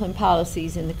discipline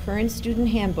policies in the current student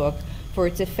handbook for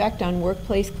its effect on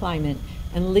workplace climate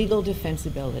and legal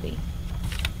defensibility.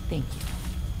 Thank you.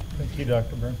 Thank you,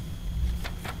 Dr. Byrne.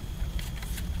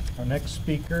 Our next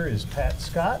speaker is Pat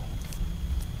Scott.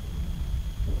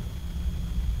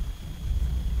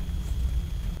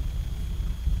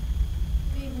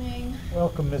 Good evening.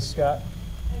 Welcome, Ms. Scott.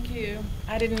 Thank you.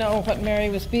 I didn't know what Mary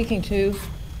was speaking to.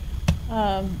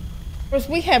 Of course,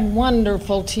 we have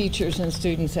wonderful teachers and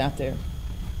students out there.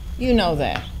 You know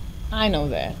that. I know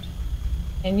that.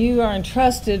 And you are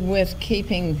entrusted with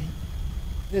keeping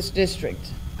this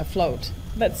district afloat.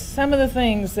 But some of the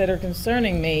things that are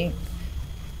concerning me,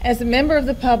 as a member of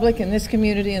the public in this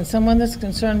community and someone that's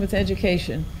concerned with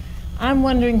education, I'm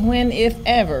wondering when, if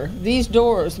ever, these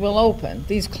doors will open,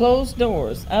 these closed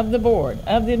doors of the board,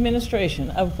 of the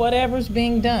administration, of whatever's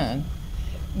being done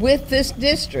with this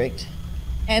district,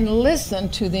 and listen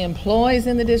to the employees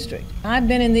in the district. I've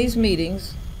been in these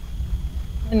meetings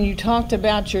and you talked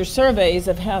about your surveys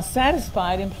of how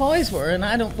satisfied employees were, and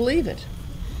I don't believe it.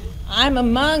 I'm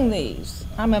among these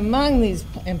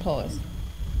employees.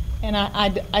 And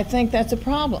I think that's a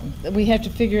problem, that we have to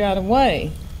figure out a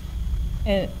way.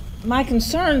 And my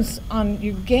concerns on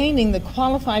you gaining the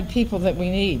qualified people that we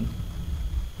need.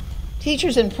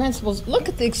 Teachers and principals, look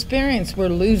at the experience we're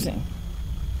losing.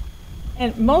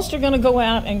 And most are going to go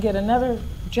out and get another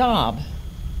job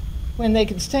when they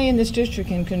can stay in this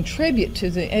district and contribute to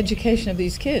the education of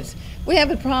these kids. We have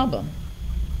a problem.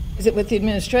 Is it with the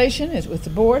administration? Is it with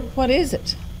the board? What is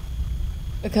it?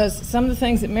 Because some of the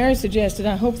things that Mary suggested,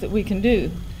 I hope that we can do.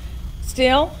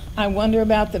 Still, I wonder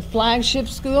about the flagship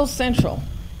school, Central.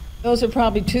 Those are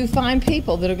probably two fine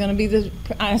people that are going to be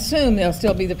I assume they'll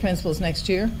still be the principals next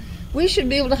year. We should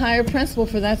be able to hire a principal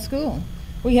for that school.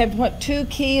 We have, two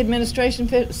key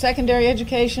administration, secondary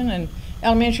education and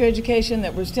elementary education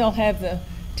that we still have the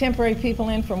temporary people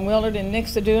in from Willard and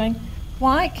Nixa doing.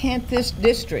 Why can't this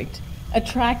district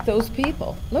attract those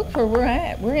people? Look where we're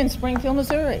at. We're in Springfield,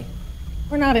 Missouri.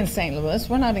 We're not in St. Louis.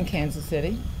 We're not in Kansas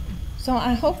City. So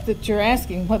I hope that you're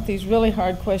asking what these really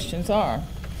hard questions are.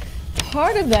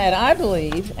 Part of that, I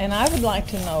believe, and I would like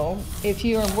to know if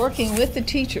you are working with the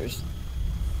teachers.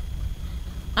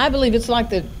 I believe it's like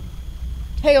the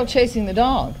tail chasing the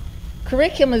dog.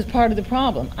 Curriculum is part of the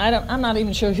problem. I'm not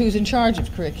even sure who's in charge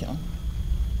of curriculum.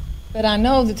 But I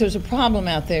know that there's a problem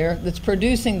out there that's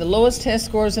producing the lowest test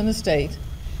scores in the state,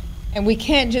 and we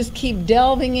can't just keep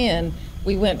delving in.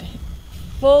 We went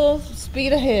full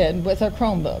speed ahead with our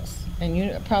Chromebooks, and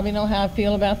you probably know how I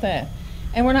feel about that.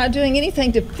 And we're not doing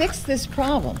anything to fix this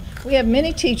problem. We have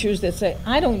many teachers that say,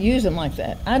 I don't use them like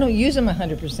that. I don't use them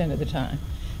 100% of the time.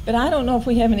 But I don't know if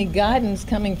we have any guidance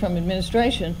coming from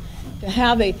administration to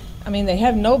how they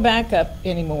have no backup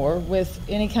anymore with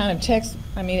any kind of text.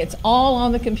 It's all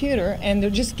on the computer, and they're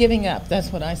just giving up.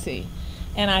 That's what I see.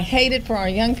 And I hate it for our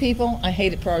young people. I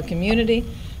hate it for our community,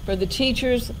 for the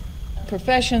teachers, a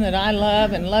profession that I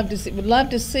love and would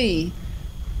love to see.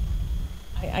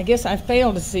 I guess I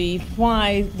fail to see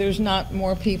why there's not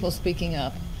more people speaking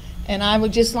up. And I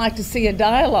would just like to see a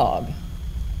dialogue.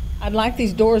 I'd like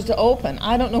these doors to open.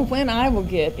 I don't know when I will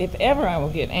get, if ever I will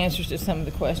get, answers to some of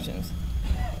the questions.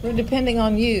 We're depending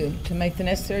on you to make the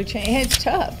necessary change. It's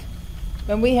tough,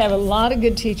 but we have a lot of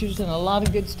good teachers and a lot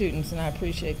of good students, and I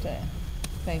appreciate that.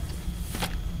 Thank you.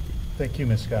 Thank you,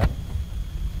 Ms. Scott.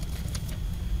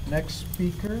 Next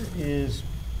speaker is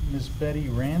Ms. Betty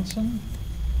Ransom.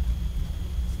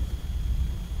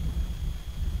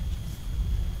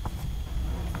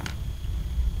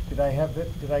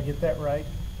 Did I get that right?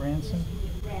 Ransom?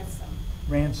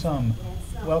 Ransom.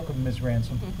 Welcome, Ms.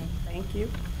 Ransom. Thank you.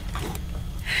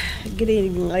 Good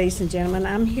evening, ladies and gentlemen.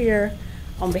 I'm here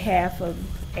on behalf of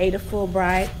Ada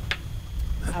Fulbright.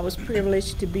 I was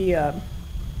privileged to be a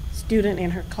student in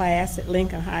her class at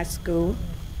Lincoln High School.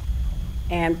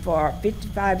 And for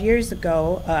 55 years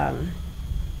ago,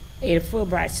 Ada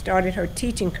Fulbright started her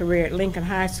teaching career at Lincoln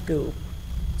High School.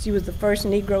 She was the first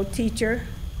Negro teacher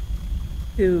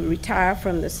to retire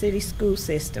from the city school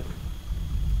system.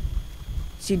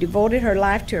 She devoted her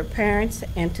life to her parents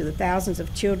and to the thousands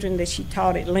of children that she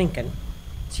taught at Lincoln.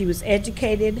 She was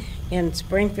educated in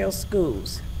Springfield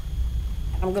schools.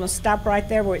 I'm going to stop right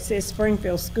there where it says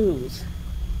Springfield schools,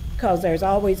 because there's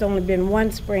always only been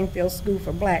one Springfield school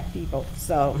for black people.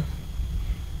 So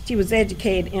she was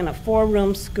educated in a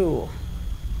 4-room school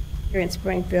here in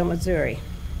Springfield, Missouri.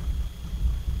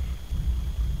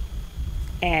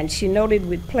 And she noted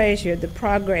with pleasure the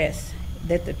progress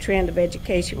that the trend of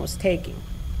education was taking.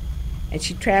 And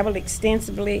she traveled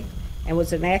extensively and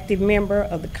was an active member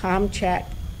of the Comchat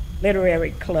Literary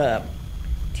Club,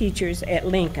 teachers at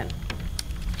Lincoln.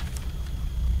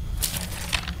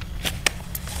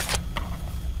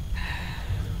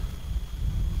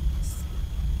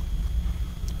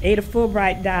 Ada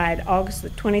Fulbright died August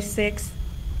the 26th,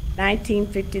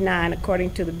 1959, according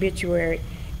to the obituary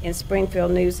in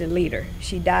Springfield News and Leader.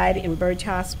 She died in Burge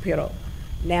Hospital,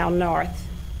 now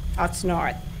Ox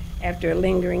North, after a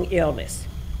lingering illness.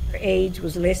 Her age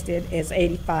was listed as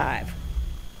 85.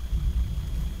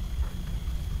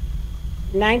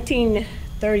 In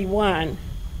 1931,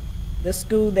 the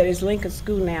school that is Lincoln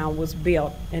School now was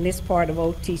built, and it's part of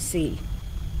OTC.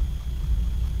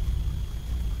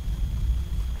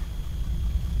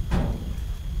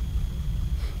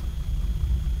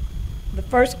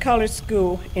 The first colored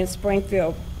school in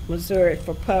Springfield, Missouri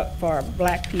for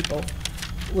black people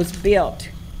was built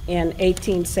in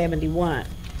 1871.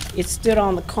 It stood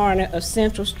on the corner of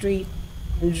Central Street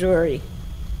and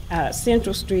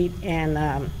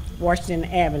Washington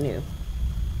Avenue.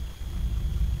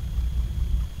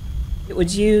 It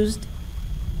was used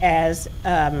as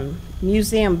a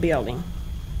museum building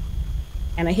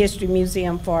and a history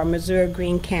museum for Missouri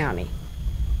Greene County.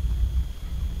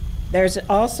 There's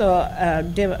also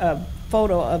a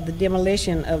photo of the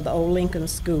demolition of the old Lincoln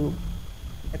School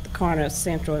at the corner of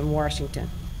Central and Washington.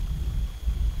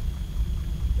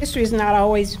 History has not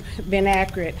always been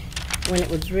accurate when it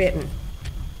was written,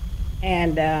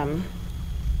 and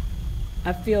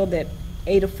I feel that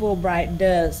Ada Fulbright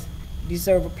does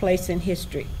deserve a place in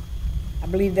history. I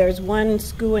believe there's one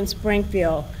school in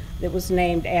Springfield that was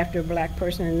named after a black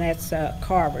person, and that's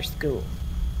Carver School.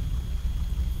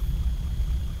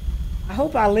 I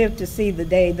hope I live to see the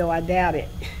day, though I doubt it,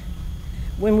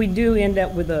 when we do end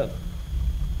up with a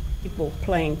equal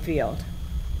playing field.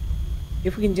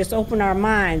 If we can just open our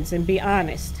minds and be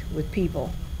honest with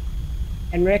people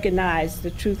and recognize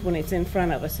the truth when it's in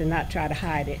front of us and not try to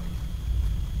hide it.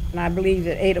 And I believe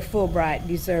that Ada Fulbright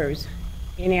deserves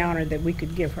any honor that we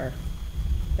could give her.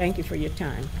 Thank you for your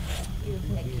time.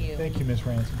 Thank you. Thank you, Ms.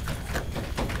 Ransom.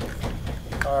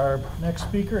 Our next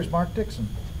speaker is Mark Dixon.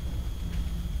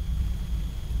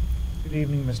 Good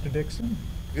evening, Mr. Dixon.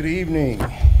 Good evening,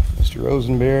 Mr.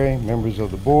 Rosenberry, members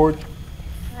of the board,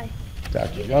 Hi.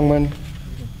 Dr. Youngman,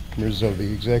 members of the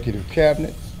executive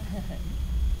cabinet.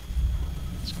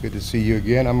 It's good to see you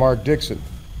again. I'm Mark Dixon,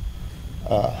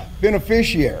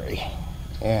 beneficiary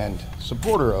and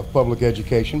supporter of public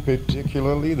education,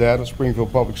 particularly that of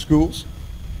Springfield Public Schools,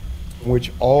 in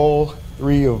which all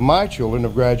 3 of my children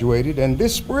have graduated, and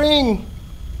this spring,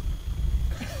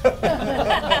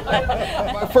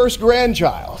 my first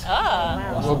grandchild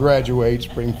will graduate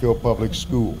Springfield Public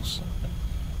Schools.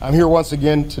 I'm here once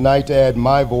again tonight to add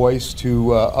my voice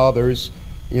to others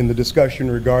in the discussion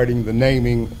regarding the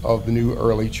naming of the new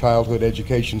Early Childhood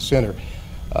Education Center.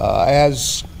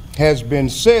 As has been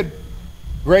said,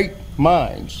 great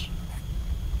minds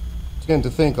tend to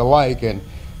think alike, and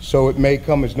so it may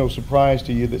come as no surprise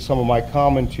to you that some of my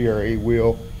commentary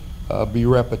will be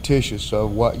repetitious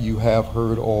of what you have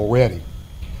heard already.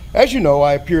 As you know,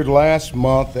 I appeared last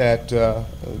month at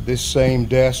this same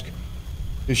desk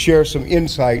to share some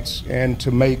insights and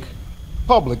to make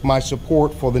public my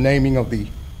support for the naming of the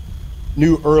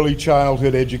new Early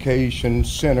Childhood Education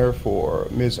Center for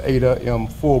Ms. Ada M.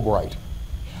 Fulbright.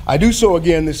 I do so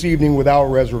again this evening without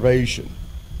reservation,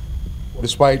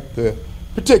 despite the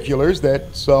particulars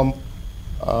that some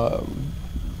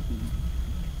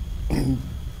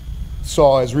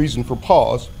saw as reason for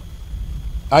pause.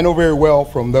 I know very well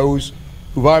from those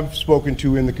who I've spoken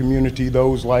to in the community,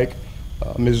 those like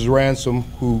Mrs. Ransom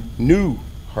who knew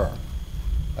her,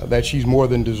 that she's more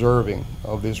than deserving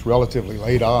of this relatively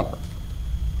late honor.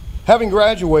 Having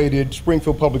graduated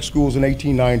Springfield Public Schools in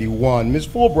 1891, Ms.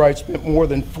 Fulbright spent more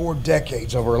than 4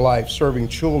 decades of her life serving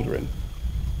children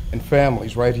and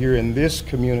families right here in this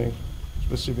community,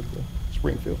 specifically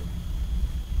Springfield.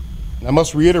 And I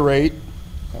must reiterate,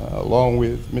 along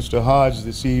with Mr. Hodge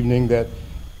this evening, that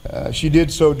she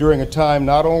did so during a time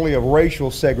not only of racial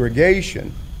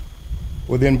segregation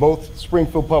within both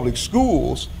Springfield Public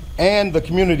Schools and the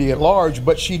community at large,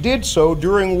 but she did so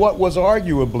during what was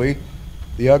arguably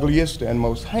the ugliest and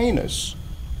most heinous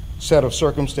set of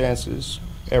circumstances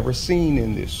ever seen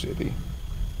in this city.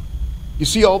 You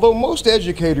see, although most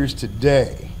educators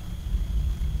today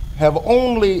have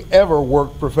only ever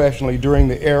worked professionally during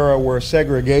the era where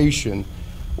segregation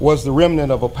was the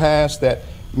remnant of a past that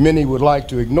many would like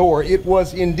to ignore, it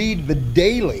was indeed the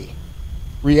daily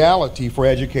reality for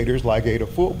educators like Ada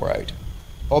Fulbright.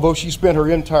 Although she spent her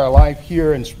entire life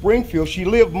here in Springfield, she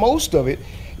lived most of it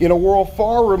in a world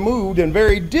far removed and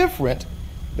very different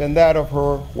than that of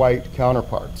her white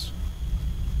counterparts.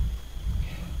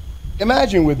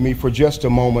 Imagine with me for just a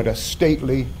moment a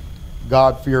stately,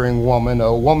 God-fearing woman,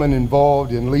 a woman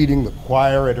involved in leading the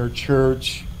choir at her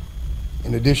church,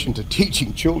 in addition to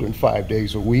teaching children 5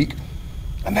 days a week.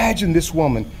 Imagine this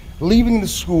woman leaving the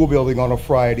school building on a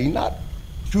Friday, not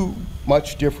too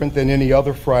much different than any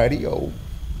other Friday,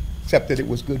 except that it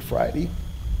was Good Friday.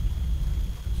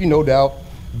 She no doubt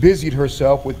busied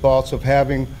herself with thoughts of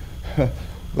having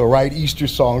the right Easter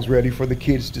songs ready for the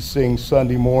kids to sing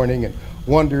Sunday morning and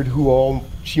wondered who all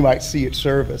she might see at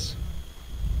service.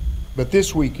 But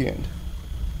this weekend,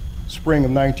 spring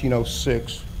of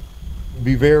 1906, would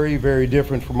be very, very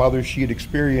different from others she had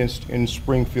experienced in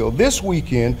Springfield. This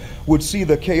weekend would see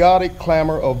the chaotic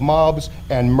clamor of mobs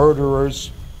and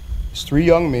murderers as 3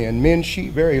 young men she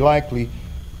very likely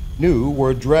knew,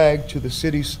 were dragged to the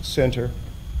city's center,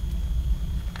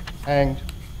 hanged,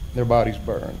 their bodies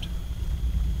burned.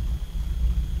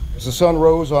 As the sun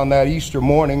rose on that Easter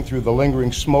morning through the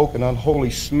lingering smoke and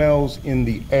unholy smells in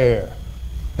the air,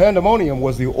 pandemonium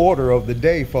was the order of the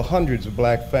day for hundreds of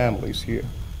black families here.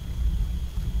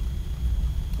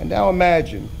 And now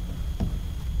imagine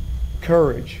the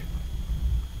courage,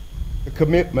 the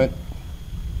commitment,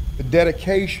 the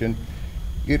dedication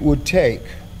it would take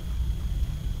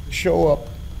to show up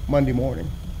Monday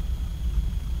morning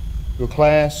to a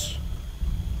class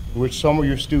in which some of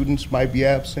your students might be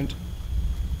absent,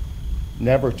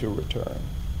 never to return,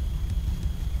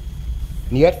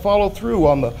 and yet follow through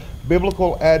on the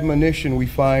biblical admonition we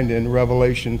find in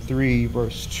Revelation 3,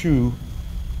 verse 2,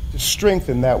 to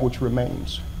strengthen that which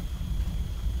remains.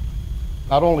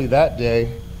 Not only that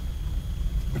day,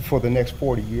 but for the next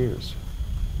 40 years.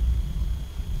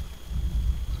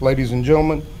 Ladies and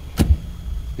gentlemen,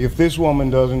 if this woman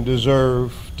doesn't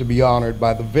deserve to be honored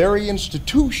by the very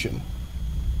institution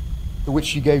to which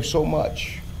she gave so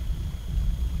much,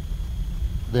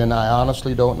 then I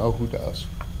honestly don't know who does.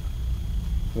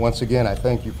 Once again, I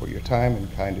thank you for your time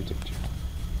and kind attention.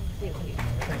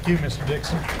 Thank you, Mr.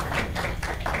 Dixon.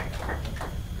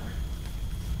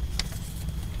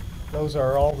 Those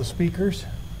are all the speakers.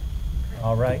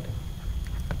 All right.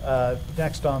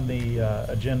 Next on the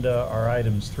agenda are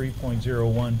items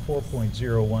 3.01,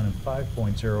 4.01, and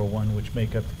 5.01, which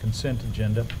make up the consent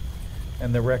agenda.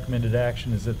 And the recommended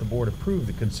action is that the board approve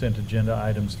the consent agenda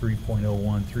items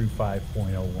 3.01 through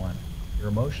 5.01.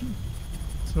 Your motion?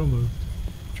 So moved.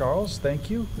 Charles, thank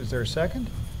you. Is there a second?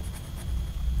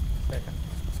 Second.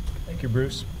 Thank you,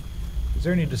 Bruce. Is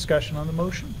there any discussion on the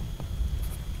motion?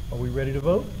 Are we ready to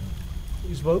vote?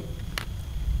 Please vote.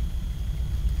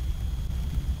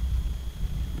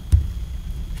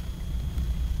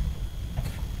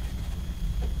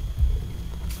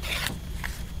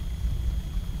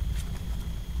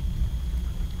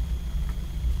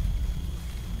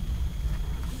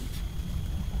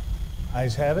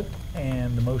 Ayes have it,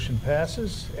 and the motion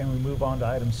passes. And we move on to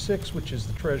item 6, which is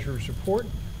the treasurer's report.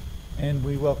 And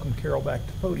we welcome Carol back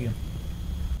to the podium.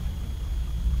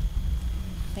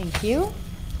 Thank you.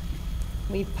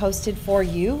 We've posted for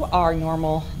you our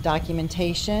normal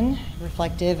documentation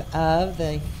reflective of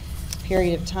the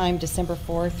period of time December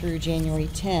 4 through January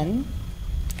 10.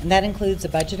 And that includes a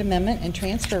budget amendment and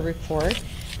transfer report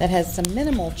that has some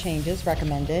minimal changes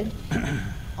recommended.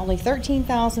 Only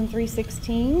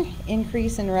 $13,316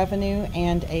 increase in revenue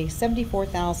and a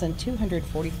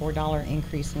 $74,244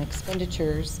 increase in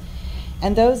expenditures.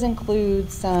 And those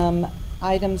include some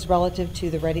items relative to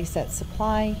the Ready, Set,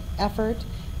 Supply effort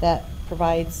that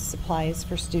provides supplies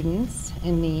for students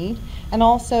in need, and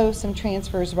also some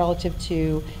transfers relative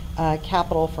to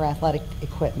capital for athletic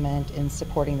equipment in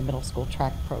supporting the middle school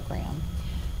track program.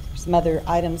 Some other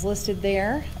items listed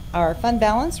there. Our fund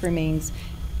balance remains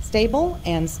stable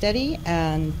and steady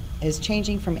and is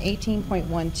changing from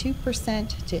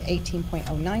 18.12% to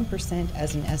 18.09%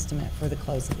 as an estimate for the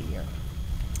close of the year.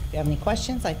 If you have any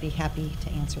questions, I'd be happy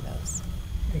to answer those.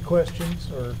 Any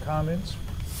questions or comments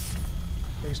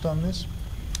based on this?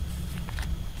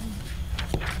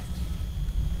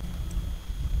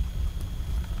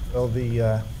 Well,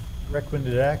 the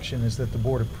recommended action is that the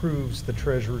board approves the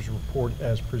treasurer's report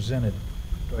as presented.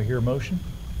 Do I hear a motion?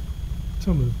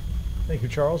 So moved. Thank you,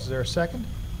 Charles. Is there a second?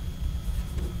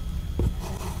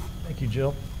 Thank you,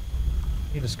 Jill.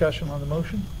 Any discussion on the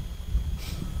motion?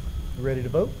 You ready to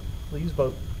vote? Please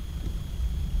vote.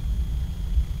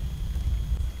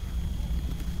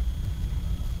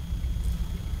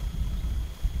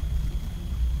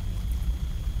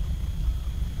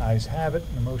 Ayes have it,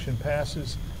 and the motion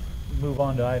passes. We move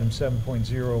on to item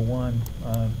 7.01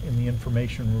 in the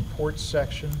information reports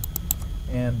section,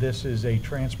 and this is a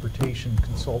transportation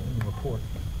consultant report.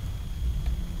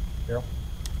 Carol?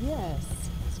 Yes,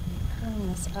 so I'm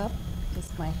pulling this up is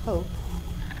my hope.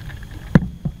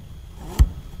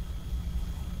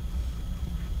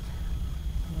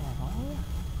 Now,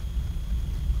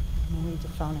 I need to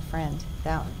phone a friend.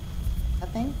 That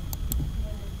thing?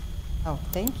 Oh,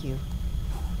 thank you.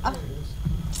 Ah,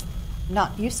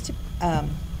 not used to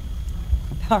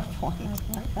PowerPoint.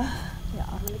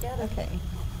 Yeah. Okay.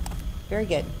 Very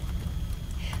good.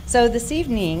 So this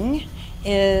evening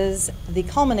is the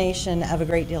culmination of a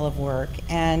great deal of work,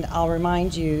 and I'll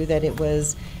remind you that it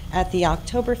was at the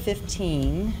October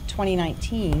 15,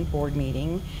 2019 board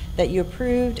meeting that you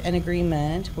approved an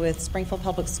agreement with Springfield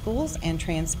Public Schools and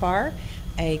Transpar,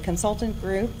 a consultant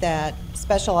group that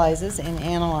specializes in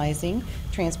analyzing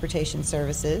transportation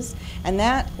services, and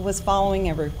that was following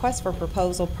a request for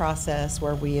proposal process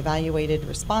where we evaluated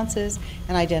responses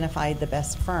and identified the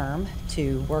best firm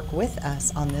to work with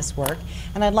us on this work.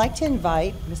 And I'd like to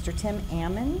invite Mr. Tim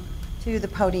Ammon to the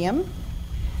podium.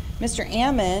 Mr.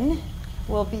 Ammon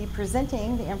will be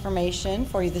presenting the information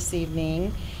for you this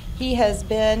evening. He has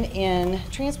been in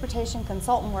transportation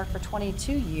consultant work for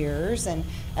 22 years, and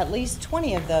at least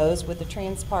 20 of those with the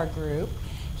Transpar Group.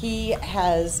 He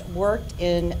has worked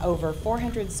in over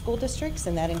 400 school districts,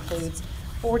 and that includes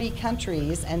 40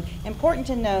 countries. And important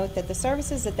to note that the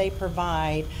services that they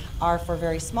provide are for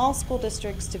very small school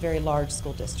districts to very large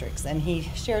school districts. And he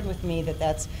shared with me that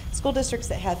that's school districts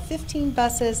that have 15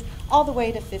 buses all the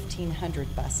way to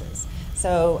 1,500 buses.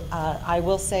 So I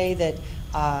will say that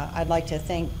I'd like to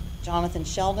thank Jonathan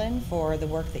Sheldon for the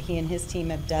work that he and his team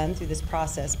have done through this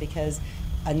process, because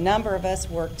a number of us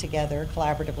work together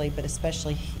collaboratively, but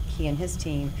especially he and his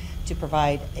team, to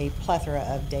provide a plethora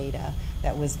of data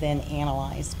that was then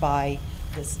analyzed by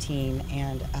this team,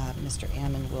 and Mr.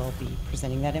 Ammon will be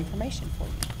presenting that information for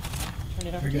you. Turn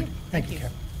it over Very to good. you. Thank you,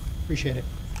 Carol. Appreciate it.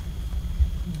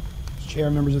 Mr. Chair,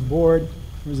 members of the board,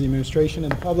 members of the administration,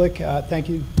 and the public, thank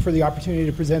you for the opportunity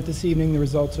to present this evening the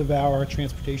results of our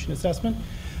transportation assessment.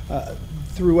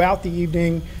 Throughout the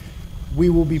evening, we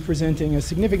will be presenting a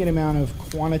significant amount of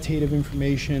quantitative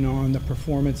information on the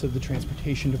performance of the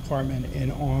transportation department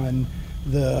and on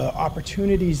the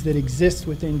opportunities that exist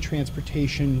within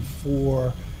transportation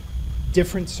for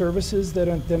different services that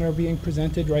are being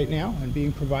presented right now and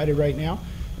being provided right now.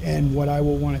 And what I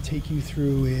will want to take you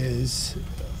through is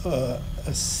a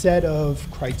set of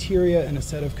criteria and a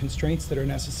set of constraints that are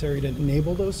necessary to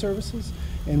enable those services,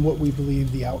 and what we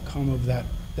believe the outcome of that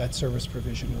service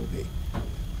provision will be.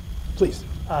 Please.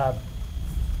 To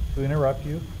interrupt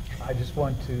you, I just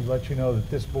want to let you know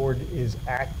that this board is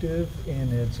active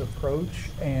in its approach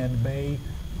and may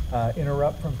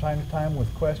interrupt from time to time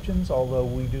with questions, although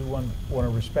we do want to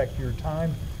respect your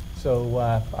time. So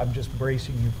I'm just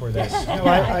bracing you for this. No,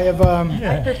 I have.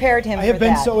 I prepared him. I have for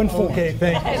been that. so informed. Okay,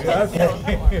 thank you.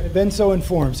 Okay. I've been so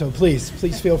informed. So please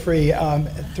feel free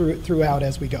throughout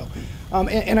as we go.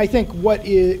 And I think what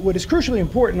is crucially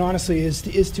important, honestly,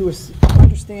 is to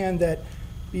understand that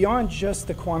beyond just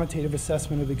the quantitative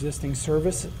assessment of existing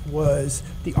service was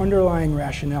the underlying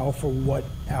rationale for what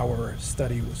our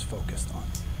study was focused on.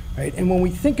 right? And when we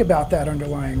think about that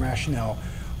underlying rationale,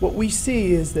 what we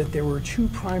see is that there were two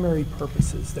primary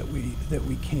purposes that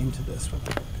we came to this with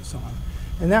the focus on.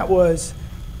 And that was,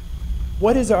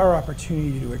 what is our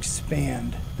opportunity to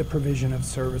expand the provision of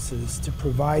services to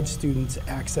provide students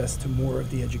access to more of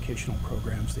the educational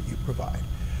programs that you provide?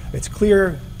 It's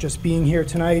clear, just being here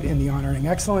tonight in the Honoring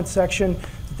Excellence section,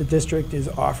 that the district is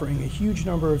offering a huge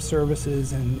number of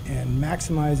services and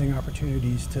maximizing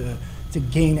opportunities to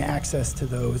gain access to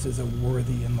those is a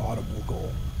worthy and laudable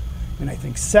goal. And I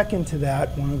think second to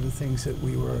that, one of the things that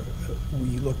we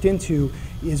looked into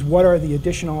is what are the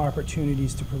additional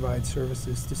opportunities to provide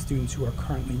services to students who are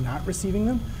currently not receiving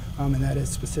them, and that is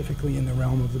specifically in the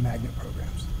realm of the magnet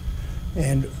programs.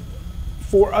 And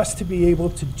for us to be able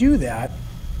to do that,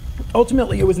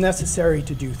 ultimately it was necessary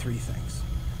to do three things.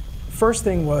 First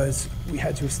thing was we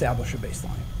had to establish a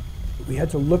baseline. We had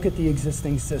to look at the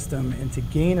existing system and to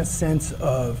gain a sense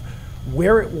of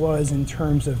where it was in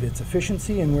terms of its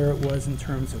efficiency and where it was in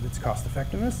terms of its cost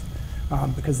effectiveness,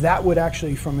 because that would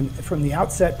actually from the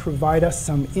outset provide us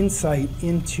some insight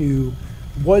into,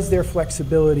 was there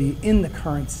flexibility in the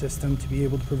current system to be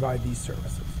able to provide these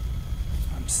services.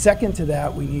 Second to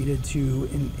that, we needed to,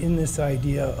 in this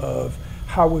idea of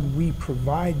how would we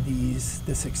provide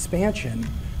this expansion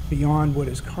beyond what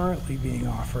is currently being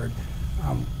offered,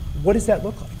 what does that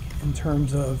look like in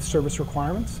terms of service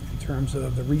requirements, in terms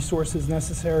of the resources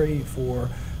necessary for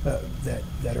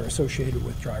that are associated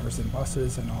with drivers and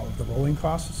buses and all of the rolling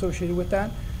costs associated with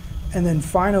that. And then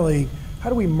finally, how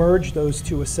do we merge those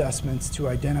two assessments to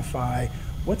identify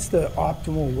what's the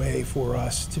optimal way for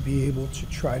us to be able to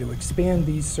try to expand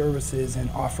these services and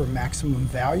offer maximum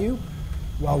value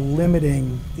while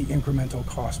limiting the incremental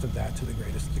cost of that to the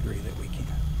greatest degree that we can.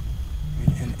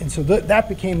 And so that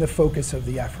became the focus of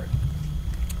the effort.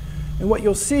 And what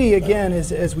you'll see, again,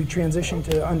 is as we transition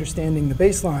to understanding the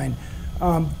baseline,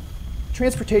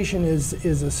 transportation is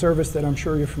a service that I'm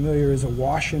sure you're familiar is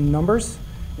awash in numbers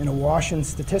and awash in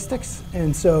statistics.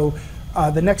 And so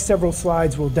the next several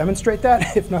slides will demonstrate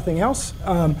that, if nothing else.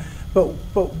 But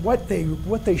what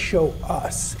they show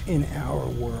us in our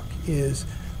work is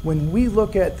when we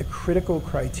look at the critical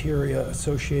criteria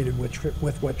associated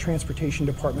with what transportation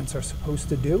departments are supposed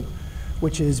to do,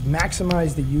 which is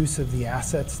maximize the use of the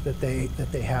assets that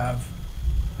they have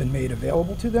been made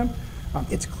available to them,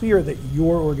 it's clear that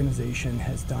your organization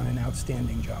has done an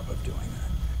outstanding job of doing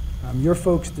that. Your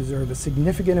folks deserve a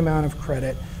significant amount of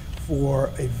credit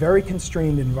for a very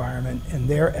constrained environment and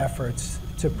their efforts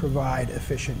to provide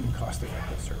efficient and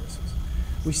cost-effective services.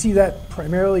 We see that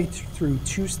primarily through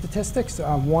two statistics,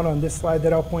 one on this slide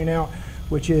that I'll point out,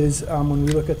 which is when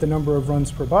we look at the number of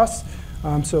runs per bus.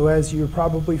 So as you're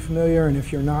probably familiar, and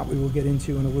if you're not, we will get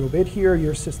into in a little bit here,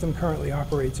 your system currently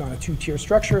operates on a two-tier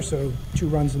structure, so 2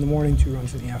 runs in the morning, 2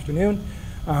 runs in the afternoon.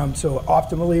 So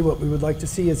optimally, what we would like to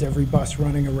see is every bus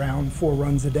running around 4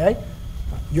 runs a day.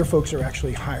 Your folks are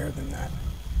actually higher than that.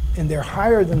 And they're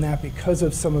higher than that because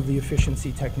of some of the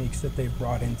efficiency techniques that they've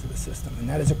brought into the system. And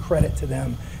that is a credit to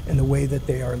them in the way that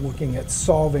they are looking at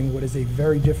solving what is a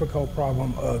very difficult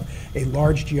problem of a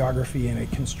large geography and a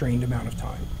constrained amount of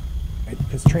time. Right?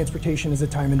 Because transportation is a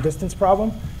time and distance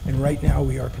problem, and right now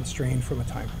we are constrained from a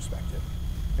time perspective.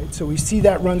 Right? So we see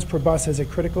that runs per bus as a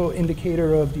critical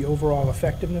indicator of the overall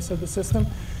effectiveness of the system.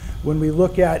 When we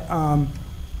look at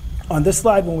on this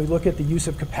slide, when we look at the use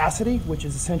of capacity, which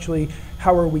is essentially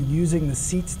how are we using the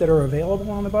seats that are available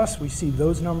on the bus, we see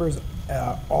those numbers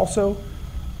also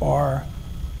are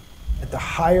at the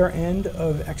higher end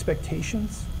of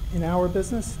expectations in our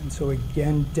business. And so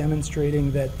again,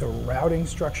 demonstrating that the routing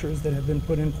structures that have been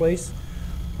put in place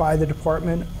by the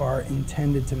department are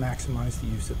intended to maximize the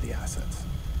use of the assets.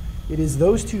 It is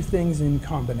those two things in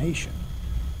combination,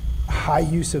 high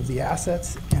use of the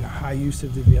assets and a high use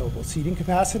of the available seating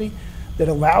capacity, that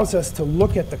allows us to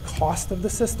look at the cost of the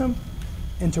system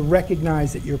and to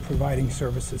recognize that you're providing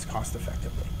services cost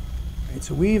effectively. Right?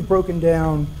 So we've broken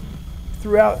down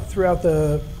throughout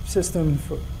the system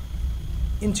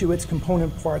into its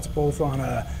component parts, both on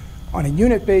a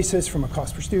unit basis from a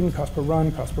cost per student, cost per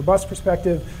run, cost per bus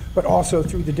perspective, but also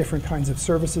through the different kinds of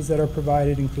services that are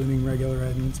provided, including regular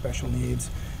ed and special needs,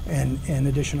 and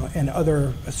additional and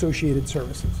other associated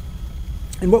services.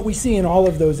 And what we see in all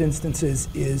of those instances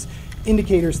is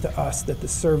indicators to us that the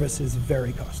service is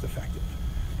very cost effective.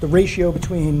 The ratio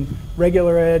between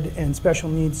regular ed and special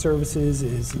needs services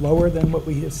is lower than what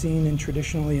we have seen in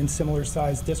traditionally in similar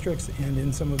sized districts and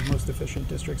in some of the most efficient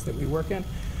districts that we work in.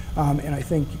 And I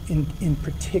think in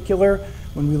particular,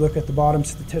 when we look at the bottom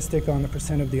statistic on the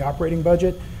percent of the operating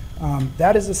budget,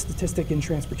 That is a statistic in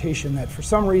transportation that for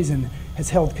some reason has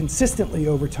held consistently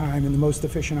over time in the most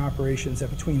efficient operations at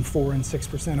between 4 and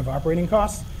 6% of operating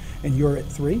costs, and you're at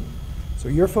 3. So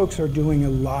your folks are doing a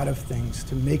lot of things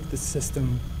to make the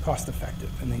system cost effective,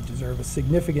 and they deserve a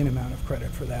significant amount of credit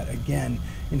for that, again,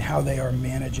 in how they are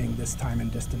managing this time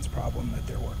and distance problem that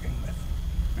they're working with.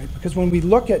 Right? Because when we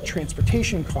look at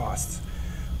transportation costs,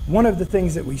 one of the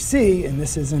things that we see, and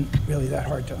this isn't really that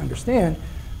hard to understand,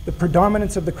 the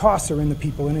predominance of the costs are in the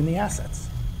people and in the assets.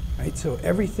 Right? So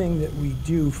everything that we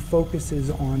do focuses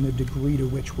on the degree to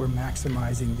which we're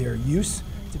maximizing their use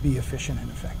to be efficient and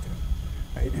effective.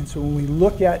 Right? And so when we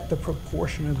look at the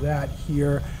proportion of that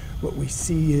here, what we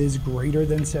see is greater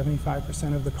than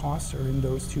 75% of the costs are in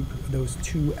those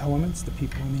two elements, the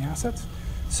people and the assets.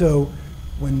 So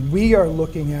when we are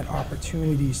looking at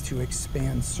opportunities to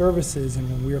expand services, and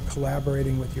when we are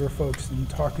collaborating with your folks and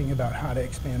talking about how to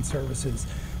expand services,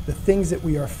 the things that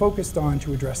we are focused on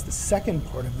to address the second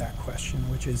part of that question,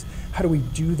 which is how do we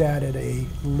do that at a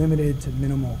limited to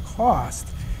minimal cost,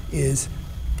 is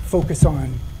focus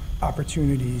on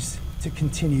opportunities to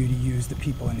continue to use the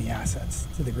people and the assets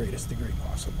to the greatest degree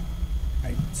possible.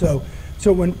 Right?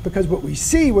 Because what we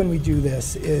see when we do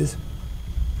this is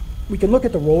we can look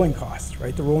at the rolling cost,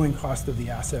 right? The rolling cost of the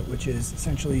asset, which is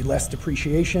essentially less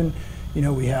depreciation. You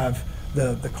know, we have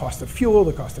the cost of fuel,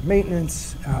 the cost of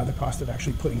maintenance, the cost of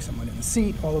actually putting someone in the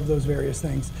seat, all of those various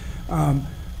things.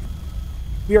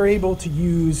 We are able to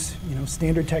use, you know,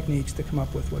 standard techniques to come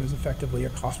up with what is effectively a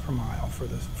cost per mile for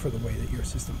the way that your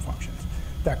system functions.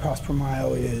 That cost per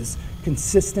mile is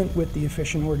consistent with the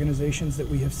efficient organizations that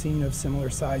we have seen of similar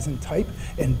size and type,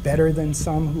 and better than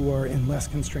some who are in less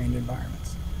constrained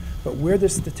environments. But where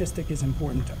this statistic is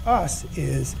important to us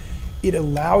is it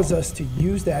allows us to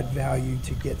use that value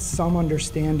to get some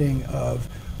understanding of,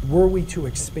 were we to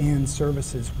expand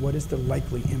services, what is the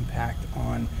likely impact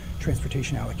on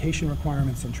transportation allocation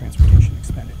requirements and transportation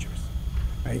expenditures,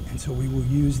 right? And so we will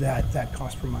use that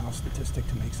cost per mile statistic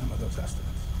to make some of those estimates.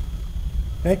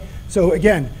 Okay, so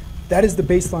again, that is the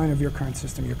baseline of your current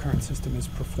system. Your current system is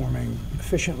performing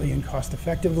efficiently and cost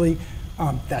effectively.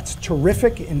 That's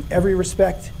terrific in every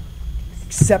respect,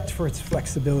 except for its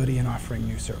flexibility in offering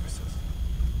new services.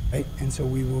 Right? And so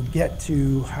we will get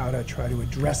to how to try to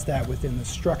address that within the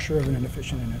structure of an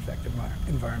efficient and effective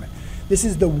environment. This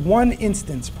is the one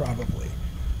instance probably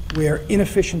where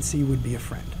inefficiency would be a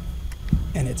friend,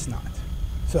 and it's not.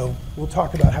 So we'll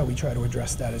talk about how we try to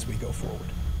address that as we go forward.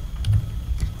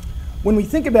 When we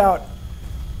think about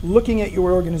looking at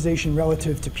your organization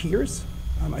relative to peers,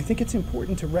 I think it's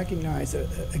important to recognize,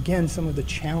 again, some of the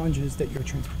challenges that your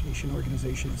transportation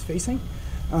organization is facing.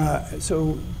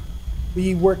 So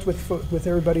we worked with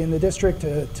everybody in the district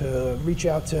to reach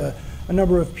out to a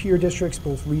number of peer districts,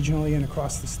 both regionally and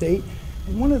across the state.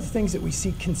 And one of the things that we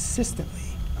see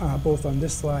consistently, both on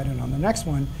this slide and on the next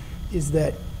one, is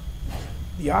that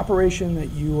the operation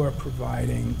that you are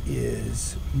providing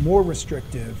is more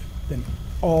restrictive than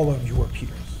all of your peers.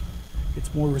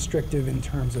 It's more restrictive in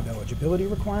terms of eligibility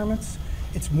requirements.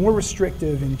 It's more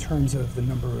restrictive in terms of the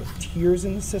number of tiers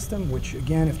in the system, which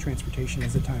again, if transportation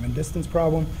is a time and distance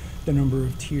problem, the number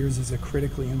of tiers is a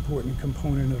critically important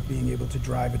component of being able to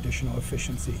drive additional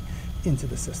efficiency into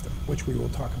the system, which we will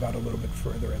talk about a little bit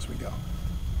further as we go.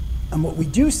 And what we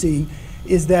do see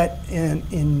is that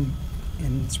in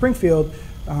Springfield,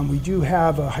 we do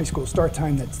have a high school start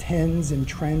time that tends and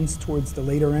trends towards the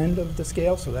later end of the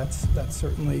scale, so that's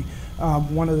certainly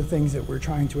one of the things that we're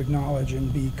trying to acknowledge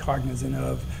and be cognizant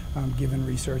of, given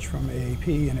research from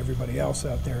AAP and everybody else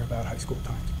out there about high school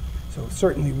times. So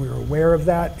certainly we're aware of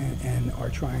that and are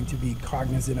trying to be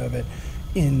cognizant of it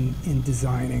in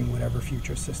designing whatever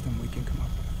future system we can come up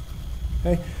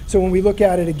with. Okay? So when we look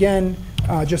at it again,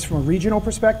 just from a regional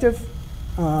perspective,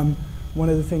 one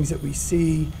of the things that we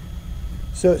see,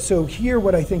 so here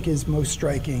what I think is most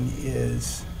striking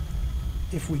is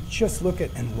if we just look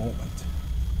at enrollment,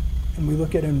 and we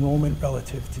look at enrollment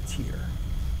relative to tier,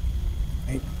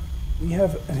 right? We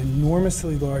have an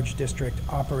enormously large district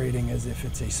operating as if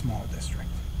it's a small district.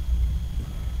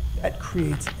 That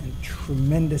creates a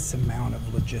tremendous amount of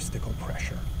logistical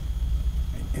pressure.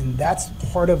 Right? And that's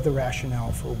part of the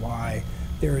rationale for why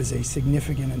there is a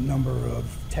significant number of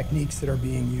techniques that are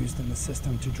being used in the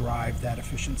system to drive that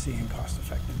efficiency and cost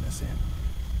effectiveness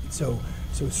in. So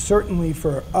certainly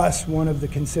for us, one of the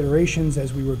considerations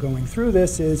as we were going through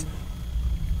this is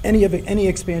any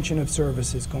expansion of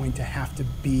service is going to have to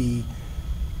be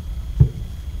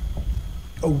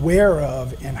aware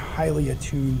of and highly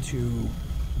attuned to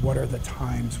what are the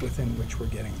times within which we're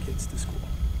getting kids to school.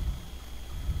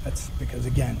 That's because,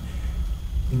 again,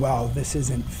 While this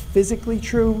isn't physically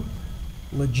true,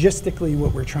 logistically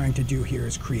what we're trying to do here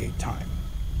is create time.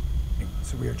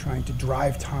 So we are trying to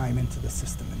drive time into the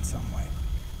system in some way.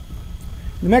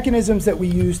 The mechanisms that we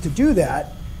use to do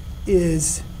that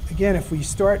is, again, if we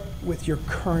start with your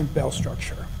current bell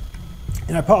structure.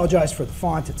 And I apologize for the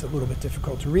font, it's a little bit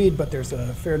difficult to read, but there's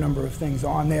a fair number of things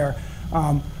on there.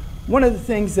 One of the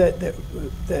things that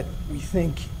we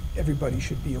think everybody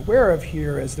should be aware of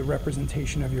here as the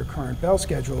representation of your current bell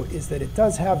schedule is that it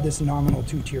does have this nominal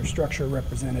two-tier structure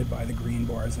represented by the green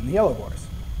bars and the yellow bars,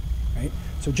 right?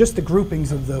 So just the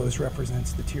groupings of those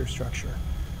represents the tier structure.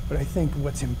 But I think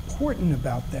what's important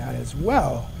about that as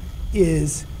well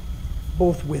is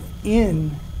both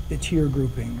within the tier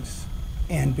groupings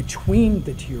and between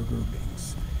the tier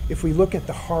groupings, if we look at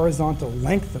the horizontal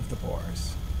length of the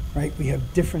bars, right, we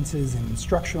have differences in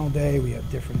instructional day, we have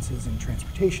differences in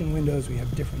transportation windows, we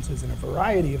have differences in a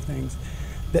variety of things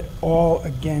that all,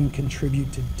 again,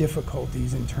 contribute to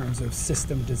difficulties in terms of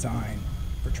system design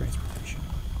for transportation.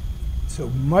 So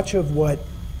much of what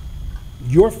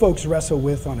your folks wrestle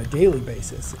with on a daily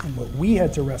basis and what we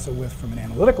had to wrestle with from an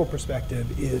analytical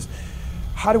perspective is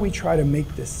how do we try to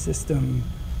make this system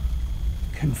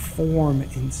conform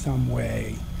in some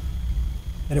way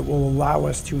that it will allow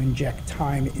us to inject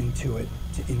time into it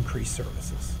to increase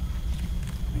services.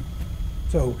 Right?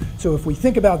 So if we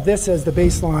think about this as the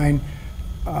baseline,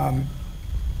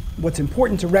 what's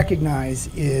important to recognize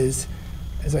is,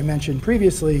 as I mentioned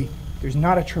previously, there's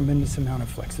not a tremendous amount of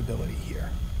flexibility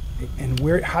here. And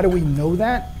how do we know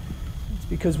that? It's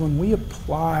because when we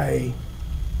apply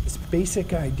this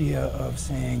basic idea of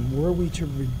saying, were we to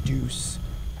reduce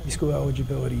high school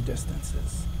eligibility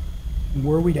distances, and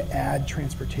were we to add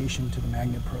transportation to the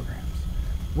magnet programs,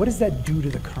 what does that do to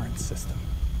the current system?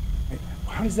 Right?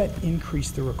 How does that increase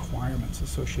the requirements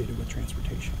associated with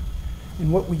transportation?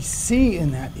 And what we see in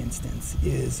that instance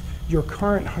is your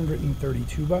current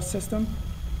 132 bus system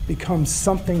becomes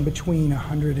something between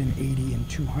 180 and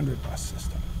 200 bus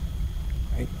system.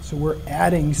 Right? So we're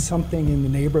adding something in the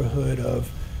neighborhood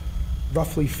of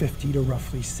roughly 50 to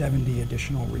roughly 70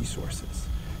 additional resources.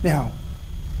 Now,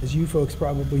 as you folks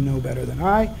probably know better than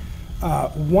I,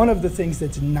 one of the things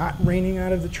that's not raining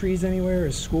out of the trees anywhere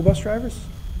is school bus drivers.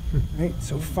 Right?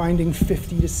 So finding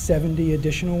 50 to 70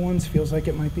 additional ones feels like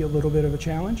it might be a little bit of a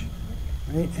challenge.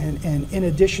 Right? And in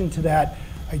addition to that,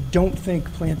 I don't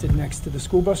think planted next to the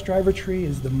school bus driver tree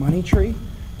is the money tree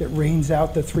that rains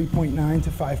out the 3.9 to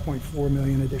 5.4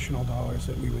 million additional dollars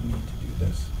that we would need to do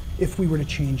this if we were to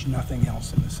change nothing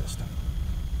else in the system.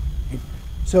 Right?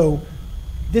 So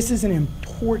this is an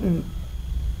important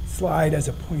slide as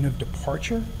a point of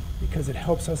departure because it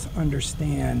helps us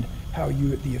understand how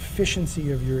the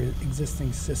efficiency of your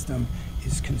existing system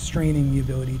is constraining the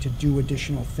ability to do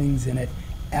additional things in it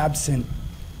absent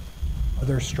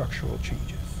other structural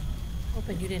changes.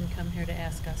 Hoping you didn't come here to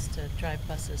ask us to drive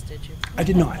buses, did you? I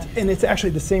did not, and it's actually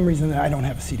the same reason that I don't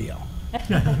have a CDL.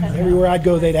 Everywhere I'd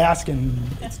go, they'd ask, and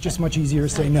it's just much easier to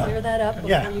say no. Clear that up before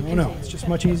Yeah, you well, continue. no, it's just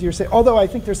much easier to say. Although I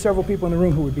think there's several people in the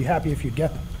room who would be happy if you'd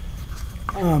get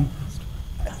them.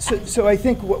 So I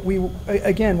think what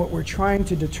we're trying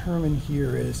to determine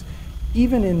here is,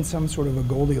 even in some sort of a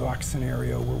Goldilocks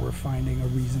scenario where we're finding a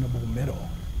reasonable middle,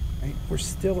 right, we're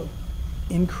still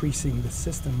increasing the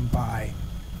system by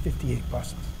 58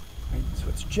 buses, right? So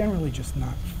it's generally just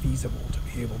not feasible to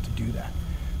be able to do that.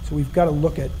 So we've got to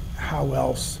look at how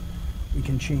else we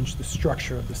can change the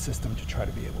structure of the system to try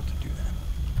to be able to do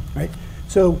that, right?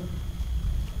 So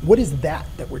what is that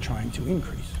we're trying to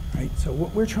increase, right? So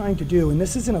what we're trying to do, and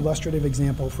this is an illustrative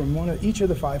example from each of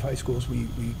the 5 high schools, we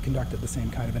conducted the same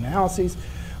kind of analyses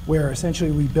where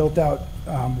essentially we built out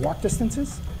walk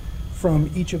distances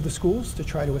from each of the schools to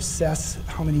try to assess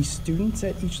how many students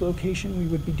at each location we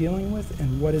would be dealing with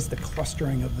and what is the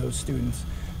clustering of those students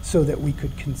so that we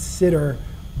could consider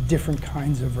different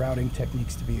kinds of routing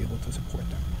techniques to be able to support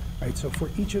them, right? So for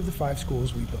each of the 5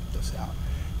 schools, we built this out.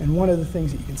 And one of the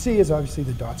things that you can see is obviously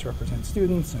the dots represent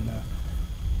students and the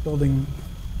building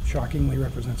shockingly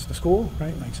represents the school,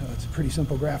 right? Like, so it's a pretty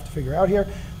simple graph to figure out here.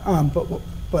 But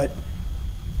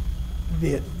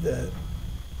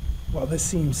while this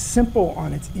seems simple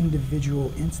on its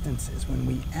individual instances, when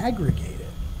we aggregate it,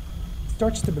 it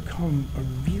starts to become a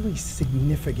really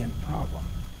significant problem,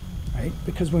 right?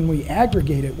 Because when we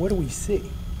aggregate it, what do we see?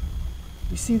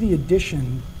 We see the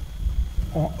addition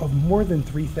of more than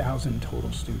 3,000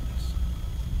 total students.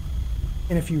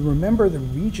 And if you remember the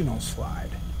regional slide,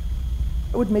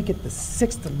 it would make it the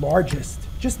 6th largest,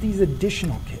 just these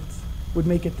additional kids would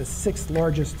make it the 6th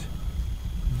largest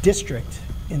district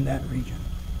in that region.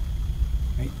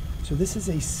 Right? So this is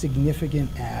a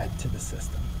significant add to the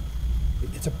system.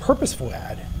 it's a purposeful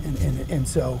ad, and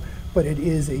so, but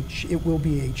it will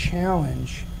be a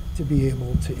challenge to be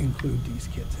able to include these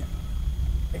kids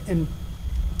in. And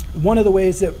one of the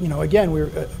ways that, again,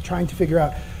 we're trying to figure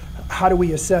out how do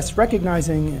we assess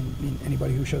recognizing, and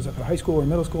anybody who shows up at high school or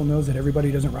middle school knows that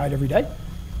everybody doesn't ride every day.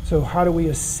 So how do we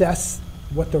assess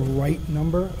what the right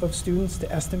number of students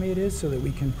to estimate is so that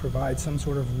we can provide some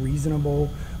sort of reasonable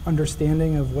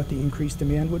understanding of what the increased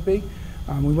demand would be?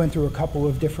 We went through a couple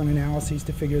of different analyses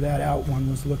to figure that out. One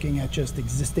was looking at just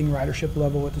existing ridership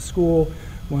level at the school.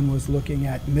 One was looking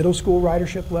at middle school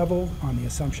ridership level on the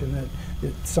assumption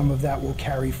that some of that will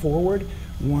carry forward.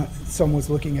 Some was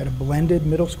looking at a blended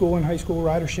middle school and high school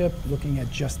ridership, looking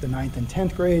at just the 9th and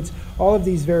 10th grades, all of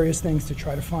these various things to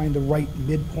try to find the right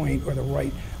midpoint or the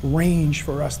right range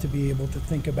for us to be able to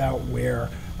think about where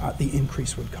the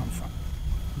increase would come from.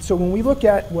 So when we look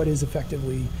at what is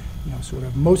effectively sort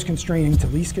of most constraining to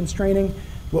least constraining,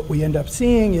 what we end up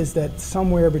seeing is that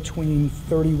somewhere between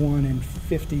 31 and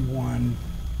 51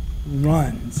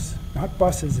 runs, not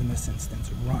buses in this instance,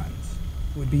 runs,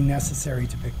 would be necessary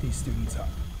to pick these students up.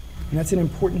 And that's an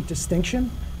important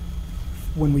distinction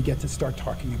when we get to start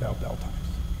talking about bell times.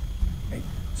 Okay?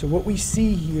 So what we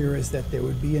see here is that there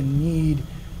would be a need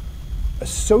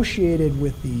associated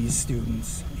with these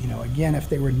students. Again, if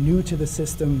they were new to the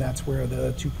system, that's where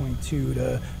the $2.2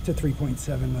 to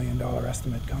 $3.7 million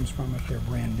estimate comes from if they're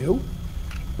brand new.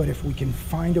 But if we can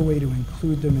find a way to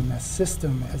include them in the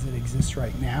system as it exists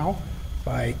right now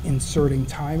by inserting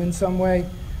time in some way,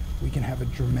 we can have a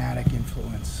dramatic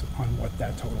influence on what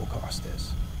that total cost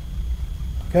is.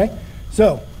 Okay?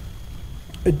 So,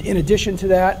 in addition to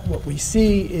that, what we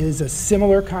see is a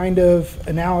similar kind of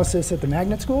analysis at the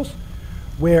magnet schools,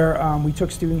 where we took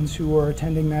students who were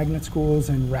attending magnet schools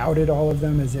and routed all of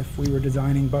them as if we were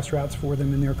designing bus routes for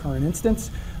them in their current instance,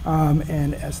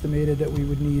 and estimated that we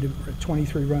would need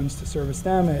 23 runs to service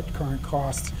them at current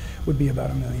costs would be about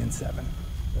 $1.7 million.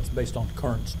 That's based on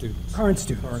current students. Current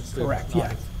students, correct,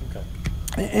 yeah.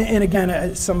 Okay. And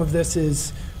again, some of this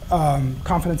is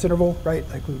confidence interval, right?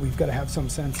 Like we've got to have some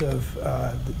sense of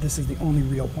this is the only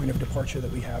real point of departure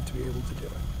that we have to be able to do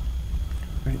it.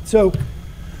 Right? So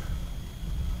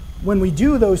when we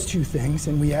do those two things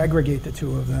and we aggregate the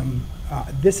two of them,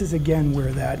 this is again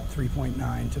where that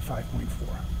 $3.9 to $5.4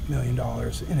 million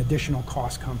in additional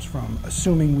cost comes from,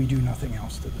 assuming we do nothing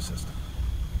else to the system.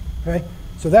 Okay?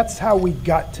 So that's how we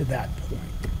got to that point.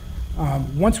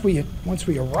 Once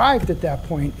we arrived at that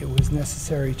point, it was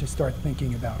necessary to start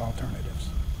thinking about alternatives.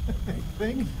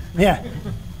 Thing? Yeah.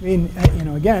 I mean,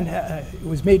 again, it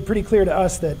was made pretty clear to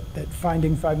us that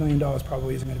finding $5 million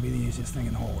probably isn't going to be the easiest thing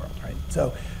in the whole world, right?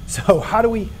 So how do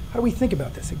we think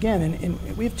about this? Again,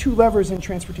 and we have two levers in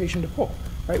transportation to pull,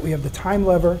 right? We have the time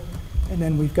lever, and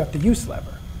then we've got the use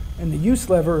lever. And the use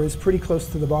lever is pretty close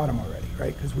to the bottom already,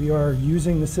 right? Because we are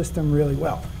using the system really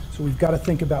well. So we've got to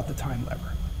think about the time lever.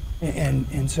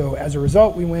 And so as a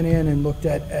result, we went in and looked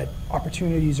at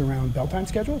opportunities around bell time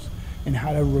schedules and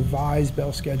how to revise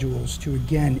bell schedules to,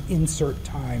 again, insert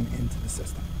time into the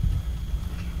system.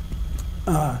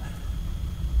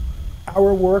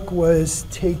 Our work was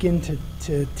taken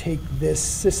to take this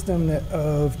system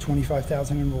of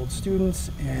 25,000 enrolled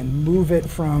students and move it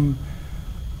from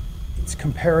its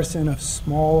comparison of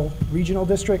small regional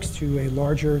districts to a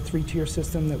larger three-tier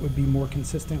system that would be more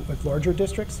consistent with larger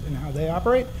districts and how they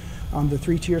operate. The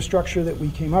three-tier structure that we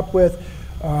came up with,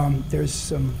 there's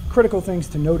some critical things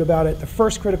to note about it. The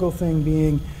first critical thing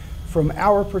being, from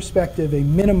our perspective, a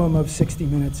minimum of 60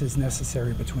 minutes is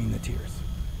necessary between the tiers.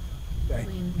 Okay?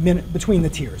 Between the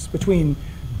tiers, between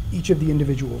each of the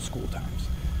individual school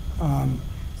times.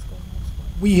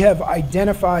 We have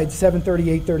identified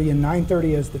 7:30, 8:30, and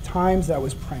 9:30 as the times. That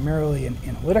was primarily an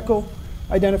analytical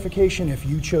identification. If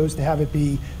you chose to have it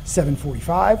be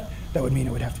 7:45, that would mean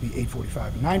it would have to be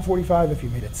 8:45 and 9:45. If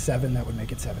you made it 7, that would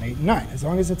make it 7, 8, and 9. As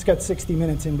long as it's got 60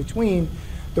 minutes in between,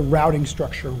 the routing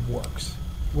structure works,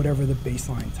 whatever the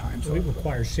baseline times are. So it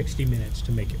requires 60 minutes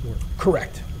to make it work.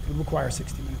 Correct. It would require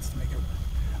 60 minutes to make it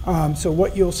work. So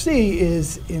what you'll see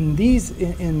is in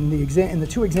the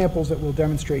two examples that we'll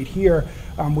demonstrate here,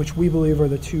 which we believe are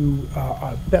the two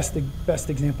best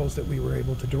examples that we were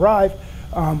able to derive.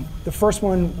 The first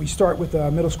one, we start with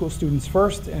middle school students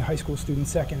first, and high school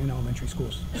students second, and elementary school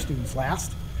students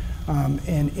last.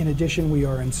 And in addition, we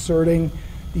are inserting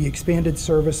the expanded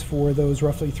service for those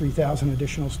roughly 3,000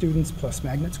 additional students plus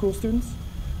magnet school students.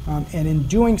 And in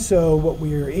doing so, what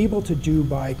we are able to do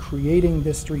by creating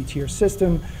this three-tier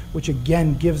system, which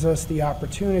again gives us the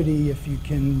opportunity, if you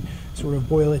can sort of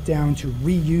boil it down, to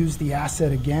reuse the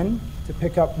asset again to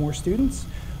pick up more students.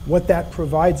 What that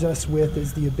provides us with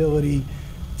is the ability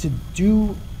to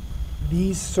do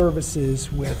these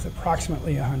services with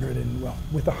approximately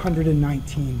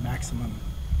 119 maximum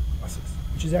buses,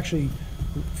 which is actually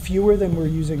fewer than we're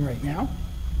using right now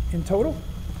in total.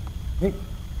 Right?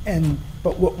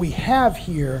 But what we have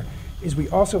here is we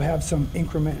also have some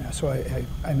increment. So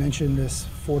I mentioned this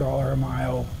 $4 a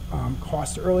mile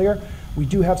cost earlier. We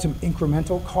do have some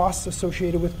incremental costs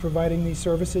associated with providing these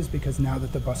services because now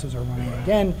that the buses are running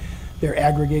again, they're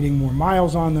aggregating more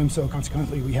miles on them, so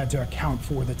consequently we had to account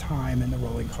for the time and the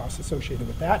rolling costs associated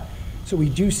with that. So we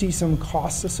do see some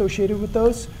costs associated with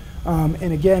those.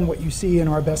 And again, what you see in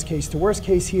our best case to worst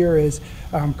case here is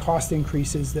cost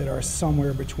increases that are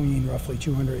somewhere between roughly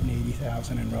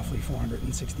 $280,000 and roughly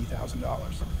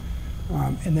 $460,000.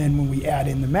 And then when we add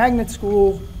in the magnet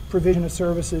school provision of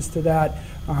services to that,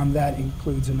 that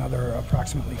includes another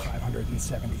approximately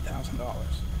 $570,000.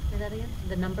 Say that again,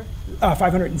 the number?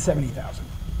 570,000.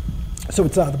 So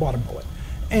it's the bottom bullet.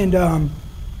 And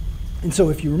so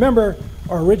if you remember,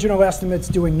 our original estimates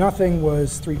doing nothing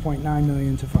was 3.9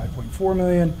 million to 5.4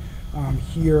 million.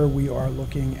 Here we are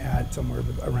looking at somewhere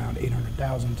around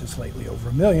 800,000 to slightly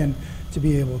over $1 million to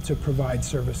be able to provide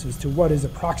services to what is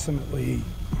approximately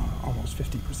almost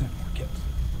 50% more kids,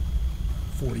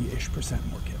 40-ish%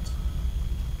 more kids.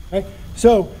 Okay?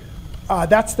 So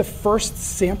that's the first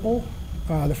sample.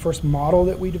 The first model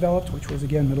that we developed, which was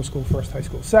again middle school first, high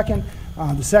school second.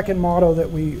 The second model that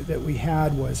we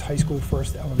had was high school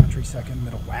first, elementary second,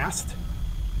 middle last.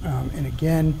 And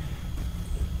again,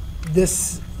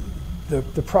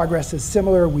 the progress is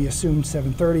similar. We assumed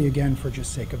 7:30 again for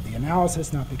just sake of the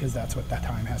analysis, not because that's what that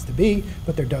time has to be,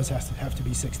 but there does have to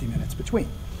be 60 minutes between.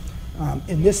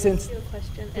 In this sense, Can I ask you a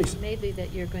question? And maybe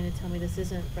that you're going to tell me this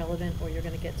isn't relevant, or you're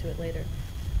going to get to it later.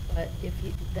 But if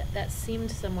you, that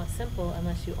seemed somewhat simple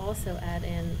unless you also add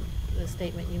in the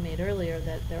statement you made earlier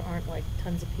that there aren't like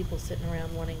tons of people sitting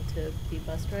around wanting to be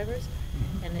bus drivers.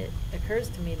 Mm-hmm. And it occurs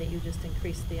to me that you just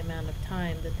increased the amount of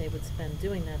time that they would spend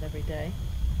doing that every day.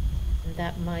 And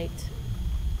that might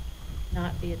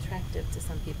not be attractive to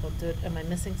some people. Am I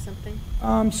missing something?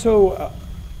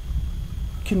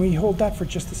 Can we hold that for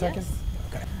just a second?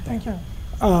 Yes. Okay, thank you.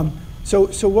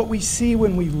 So what we see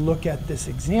when we look at this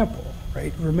example,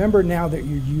 right? Remember now that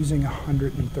you're using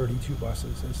 132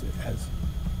 buses as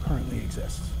currently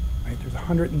exists, right? There's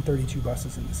 132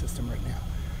 buses in the system right now.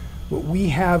 What we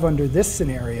have under this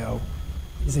scenario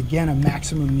is again a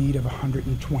maximum need of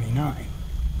 129.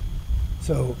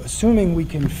 So assuming we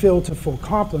can fill to full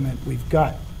complement, we've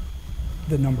got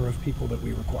the number of people that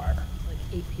we require. Like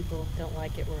 8 people don't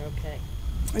like it, we're okay.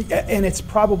 And it's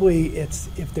probably,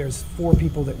 if there's 4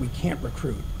 people that we can't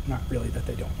recruit, not really that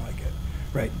they don't like it,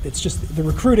 right? It's just the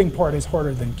recruiting part is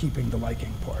harder than keeping the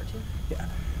liking part. Yeah.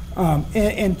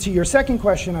 And to your second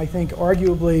question, I think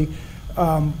arguably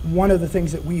one of the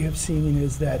things that we have seen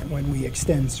is that when we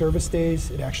extend service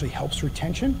days, it actually helps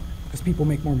retention because people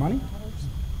make more money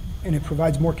and it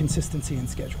provides more consistency in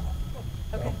schedule.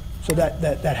 Okay. So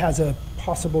that has a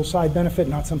possible side benefit,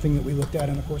 not something that we looked at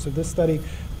in the course of this study,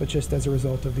 but just as a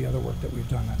result of the other work that we've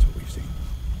done, that's what we've seen.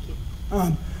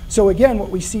 Thank you. So again, what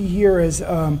we see here is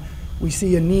we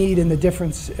see a need in the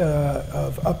difference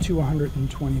of up to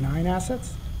 129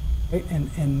 assets. Right?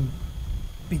 And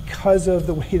because of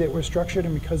the way that we're structured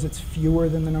and because it's fewer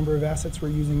than the number of assets we're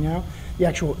using now, the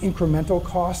actual incremental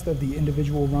cost of the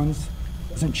individual runs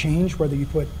doesn't change whether you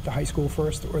put the high school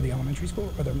first or the elementary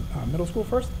school or the middle school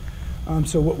first.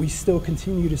 So what we still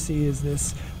continue to see is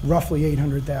this roughly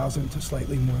 800,000 to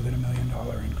slightly more than $1 million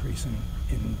increase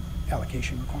in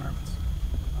allocation requirements.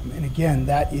 And again,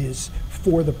 that is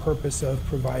for the purpose of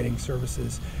providing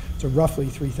services to roughly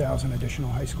 3,000 additional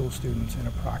high school students and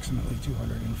approximately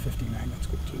 250 magnet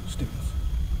school students.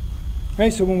 Okay,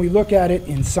 so when we look at it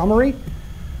in summary,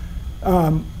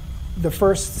 the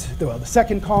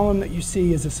second column that you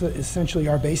see is essentially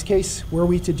our base case. Were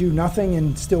we to do nothing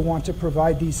and still want to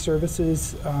provide these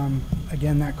services,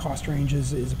 again, that cost range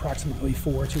is approximately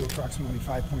 4 to approximately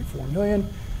 5.4 million.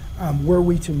 Were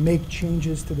we to make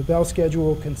changes to the bell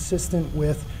schedule consistent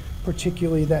with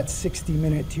particularly that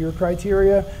 60-minute tier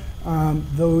criteria,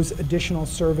 those additional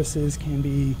services can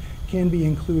be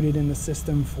included in the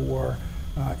system for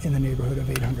in the neighborhood of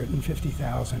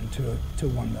 850,000 to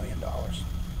 $1 million.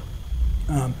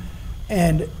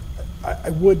 And I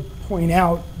would point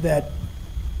out that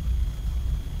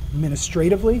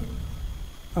administratively,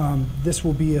 this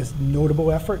will be a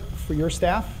notable effort for your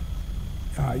staff.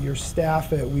 Your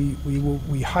staff,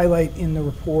 we highlight in the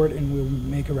report, and we'll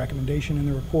make a recommendation in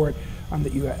the report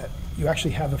that you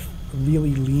actually have a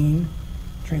really lean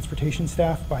transportation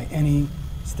staff by any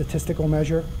statistical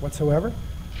measure whatsoever.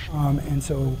 And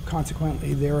so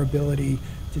consequently, their ability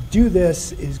To do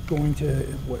this is going to,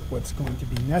 what's going to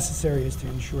be necessary is to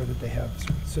ensure that they have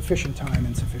sufficient time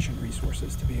and sufficient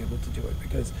resources to be able to do it,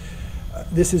 because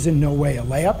this is in no way a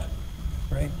layup,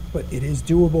 right? But it is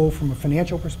doable from a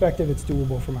financial perspective, it's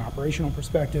doable from an operational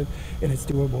perspective, and it's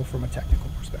doable from a technical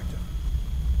perspective.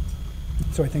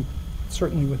 So I think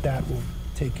certainly with that, we'll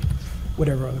take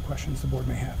whatever other questions the board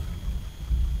may have.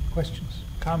 Questions,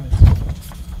 comments?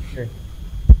 Gary.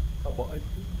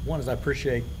 One is I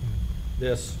appreciate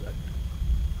this.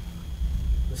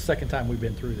 The second time we've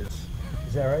been through this.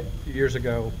 Is that right? A few years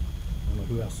ago, I don't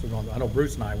know who else was on. I know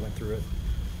Bruce and I went through it,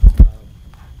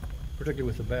 particularly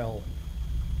with the bell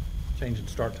change in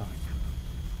start time.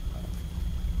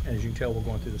 And as you can tell, we're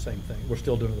going through the same thing. We're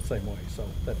still doing it the same way, so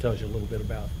that tells you a little bit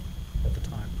about at the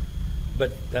time.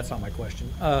 But that's not my question.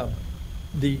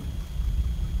 The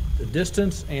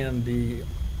distance and the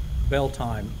bell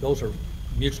time, those are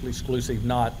mutually exclusive,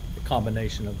 not a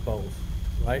combination of both,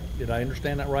 right? Did I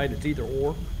understand that right? It's either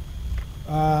or?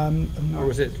 Or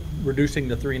was it reducing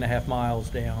the 3.5 miles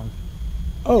down?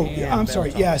 Oh, yeah, I'm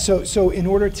sorry. Yeah, so in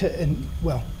order to,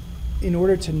 in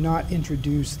order to not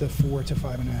introduce the $4 to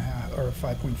 $5.5 or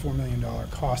 $5.4 million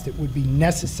cost, it would be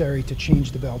necessary to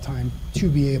change the bell time to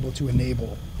be able to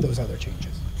enable those other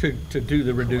changes. To do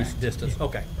the reduced distance. Yeah.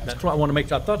 Okay, that's what I want to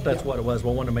make. I thought that's what it was, but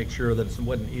I want to make sure that it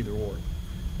wasn't either or.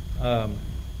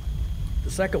 The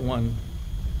second one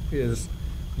is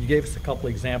you gave us a couple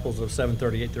examples of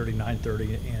 7:30, 8:30,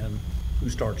 9:30, and who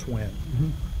starts when. Mm-hmm.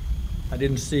 I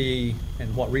didn't see,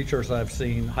 and what research I've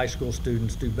seen, high school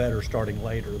students do better starting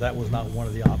later. That was not one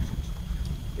of the options.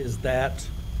 Is that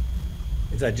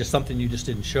just something you just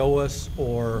didn't show us,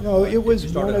 or no? It was you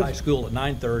started high school at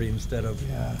 9:30 instead of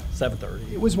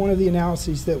 7:30. It was one of the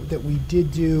analyses that we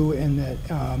did do, and that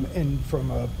and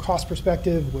from a cost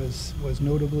perspective was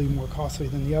notably more costly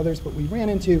than the others. But we ran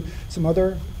into some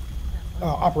other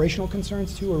operational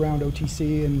concerns too around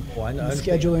OTC and, and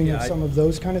scheduling and some of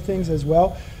those kind of things as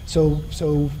well.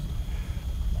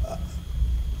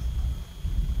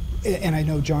 And I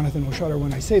know Jonathan will shudder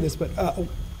when I say this, but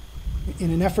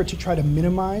in an effort to try to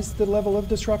minimize the level of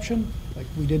disruption, like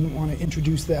we didn't want to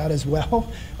introduce that as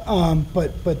well.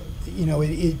 But you know,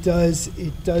 it does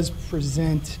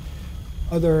present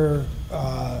other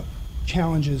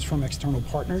challenges from external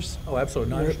partners. Oh,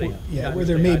 absolutely, I understand. Where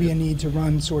there may be a need to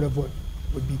run sort of what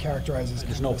would be characterized as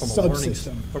kind of a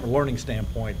subsystem. From a learning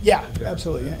standpoint. Yeah,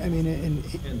 absolutely. I mean,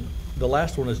 and the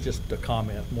last one is just a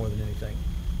comment more than anything.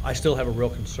 I still have a real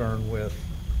concern with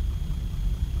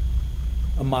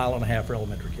 1.5 miles for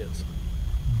elementary kids.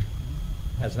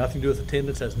 Has nothing to do with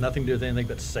attendance, has nothing to do with anything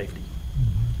but safety.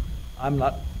 I don't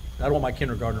want my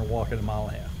kindergartner walking 1.5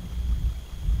 miles.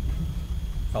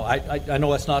 So I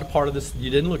know that's not a part of this. You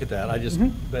didn't look at that.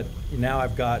 But now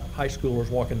I've got high schoolers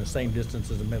walking the same distance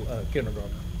as a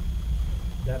kindergartner.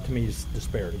 That to me is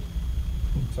disparity.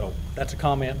 So that's a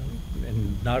comment,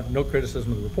 and no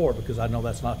criticism of the report, because I know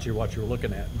that's not what you were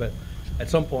looking at. But at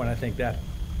some point, I think that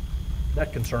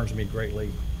concerns me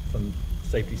greatly from the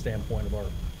safety standpoint of our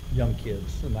young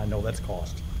kids, and I know that's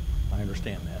cost. I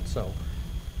understand that. So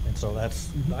that's,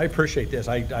 I appreciate this.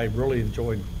 I really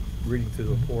enjoyed reading through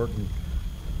the report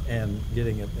and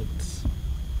getting it. Its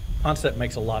concept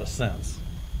makes a lot of sense,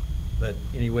 but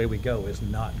any way we go is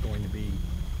not going to be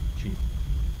cheap.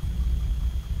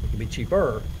 It can be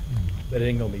cheaper, but it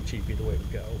ain't going to be cheap either way we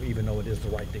go, even though it is the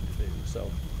right thing to do.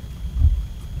 So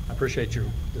I appreciate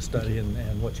the study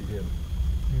and what you did.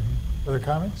 Other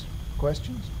comments,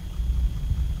 questions?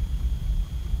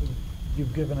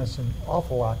 You've given us an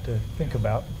awful lot to think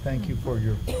about. Thank you for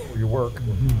your work.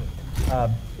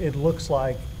 It looks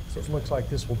like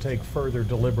this will take further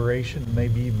deliberation,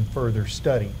 maybe even further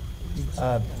study.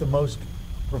 The most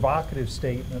provocative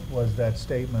statement was that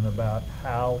statement about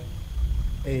how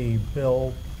a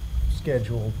bill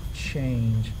schedule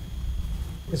change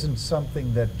isn't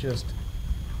something that just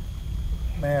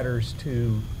matters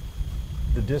to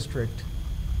the district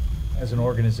as an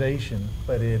organization,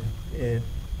 but it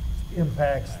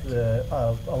impacts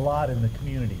a lot in the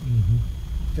community,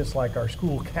 just like our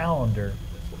school calendar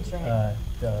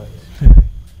does.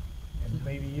 And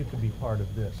maybe you could be part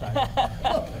of this.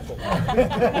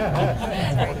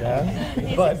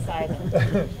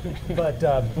 But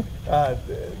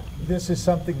this is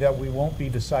something that we won't be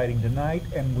deciding tonight,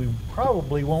 and we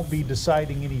probably won't be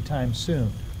deciding anytime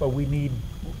soon. But we need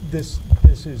this.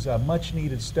 This is a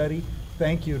much-needed study.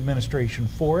 Thank you, administration,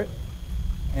 for it.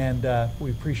 And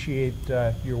we appreciate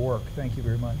your work. Thank you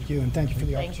very much. Thank you, and thank you for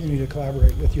the opportunity to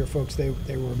collaborate with your folks. They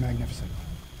were magnificent.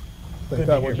 I think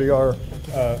that would be our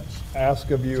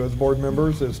ask of you as board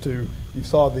members, is to You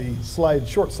saw the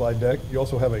short slide deck. You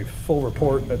also have a full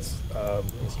report that's a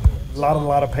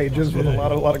lot of pages with a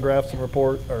lot of graphs and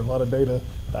report, or a lot of data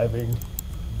diving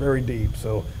very deep.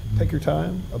 So take your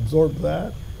time, absorb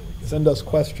that, send us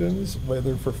questions,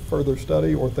 whether for further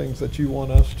study or things that you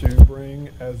want us to bring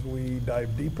as we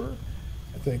dive deeper.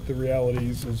 I think the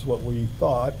realities is what we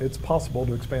thought. It's possible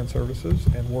to expand services,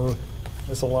 and we're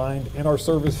misaligned in our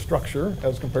service structure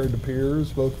as compared to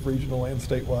peers, both regional and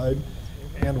statewide.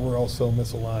 And we're also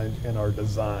misaligned in our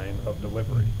design of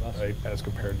delivery, right, as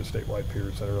compared to statewide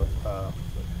peers that are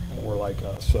more like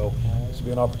us. So this will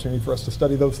be an opportunity for us to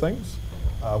study those things.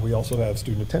 We also have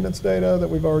student attendance data that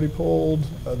we've already pulled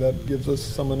that gives us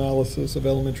some analysis of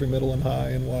elementary, middle, and high,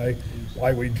 and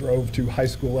why we drove to high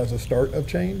school as a start of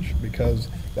change, because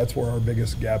that's where our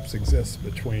biggest gaps exist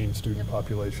between student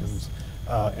populations,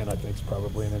 and I think it's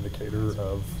probably an indicator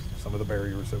of some of the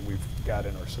barriers that we've got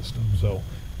in our system. So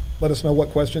let us know what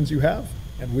questions you have,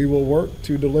 and we will work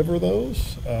to deliver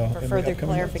those. For further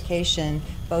clarification,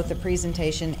 both the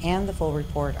presentation and the full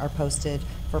report are posted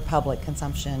for public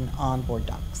consumption on board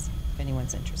docs, if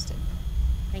anyone's interested.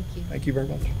 Thank you. Thank you very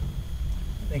much.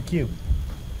 Thank you.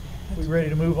 We ready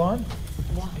to move on?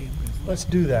 Yeah. Let's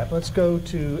do that. Let's go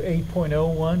to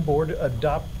 8.01, board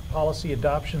policy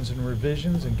adoptions and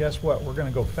revisions. And guess what? We're going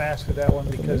to go fast with that one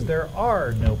because there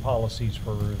are no policies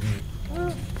for review.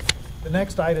 The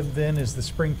next item then is the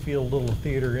Springfield Little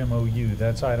Theater MOU.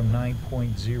 That's item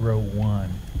 9.01.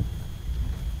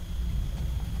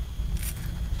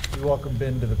 You're welcome,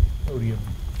 Ben, to the podium.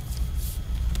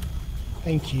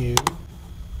 Thank you.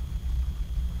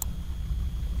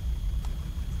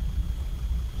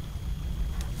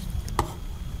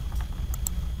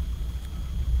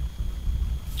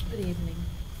 Good evening.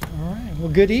 All right. Well,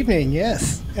 good evening.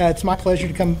 Yes. It's my pleasure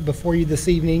to come before you this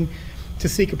evening to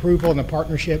seek approval on a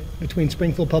partnership between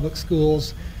Springfield Public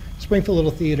Schools, Springfield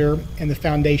Little Theater, and the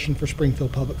Foundation for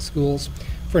Springfield Public Schools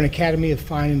for an Academy of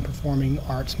Fine and Performing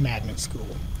Arts magnet school.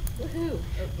 Woohoo.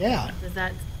 Yeah. Does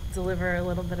that deliver a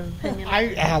little bit of opinion?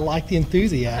 I like the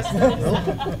enthusiasm.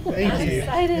 Thank you.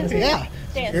 Excited. Yeah.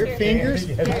 Your fingers,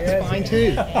 that's fine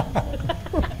too.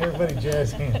 Everybody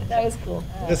jazz hands. That was cool.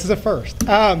 This is a first.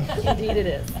 Indeed it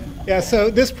is. Yeah, so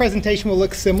this presentation will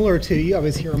look similar to you. I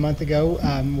was here a month ago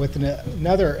with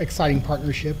another exciting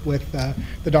partnership with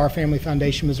the Dar Family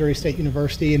Foundation, Missouri State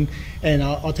University, and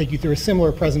I'll take you through a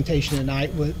similar presentation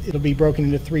tonight. It'll be broken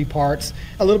into 3 parts.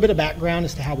 A little bit of background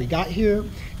as to how we got here,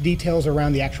 details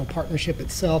around the actual partnership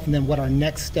itself, and then what our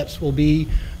next steps will be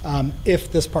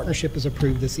if this partnership is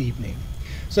approved this evening.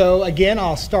 So again,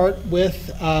 I'll start with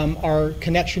our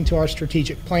connection to our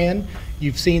strategic plan.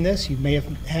 You've seen this, you may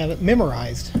have it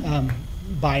memorized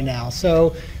by now.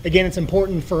 So again, it's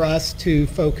important for us to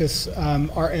focus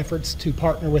our efforts to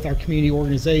partner with our community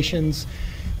organizations,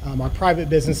 our private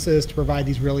businesses, to provide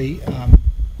these really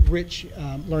rich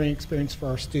learning experience for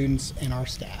our students and our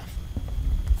staff.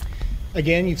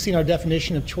 Again, you've seen our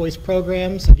definition of choice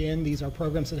programs. Again, these are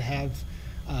programs that have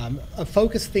a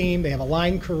focus theme, they have a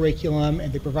aligned curriculum,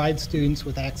 and they provide students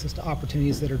with access to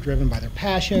opportunities that are driven by their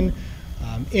passion,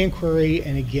 inquiry,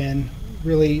 and again,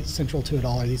 really central to it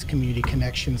all are these community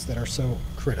connections that are so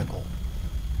critical.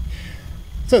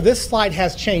 So this slide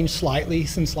has changed slightly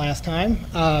since last time.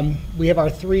 We have our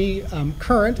 3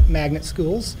 current magnet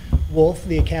schools, Wolf,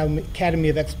 the Academy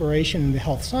of Exploration, and the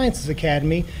Health Sciences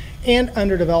Academy, and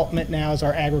under development now is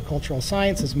our Agricultural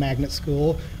Sciences Magnet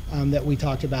School that we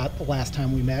talked about the last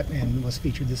time we met and was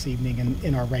featured this evening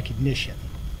in our recognition.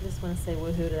 I just want to say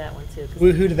woohoo to that one too.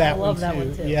 Woohoo to that one too. I love that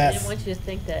one too. Yes. I didn't want you to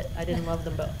think that I didn't love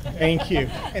them both. Thank you.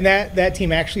 And that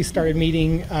team actually started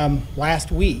meeting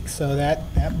last week, so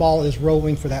that ball is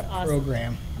rolling for that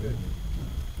program. Good.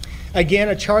 Again,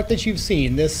 a chart that you've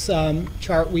seen. This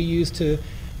chart we use to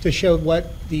show what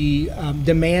the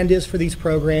demand is for these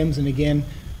programs, and again,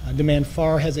 demand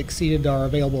far has exceeded our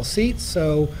available seats,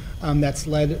 so that's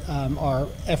led our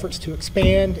efforts to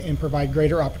expand and provide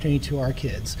greater opportunity to our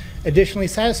kids. Additionally,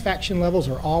 satisfaction levels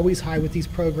are always high with these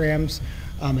programs.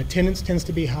 Attendance tends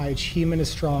to be high, achievement is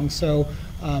strong, so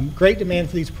great demand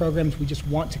for these programs. We just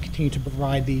want to continue to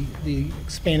provide the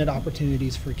expanded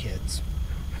opportunities for kids.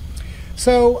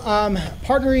 So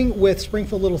partnering with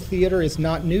Springfield Little Theater is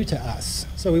not new to us.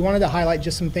 So we wanted to highlight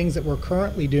just some things that we're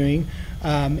currently doing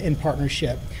in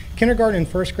partnership. Kindergarten and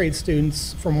first grade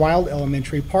students from Wild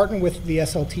Elementary partner with the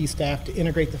SLT staff to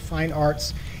integrate the fine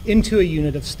arts into a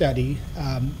unit of study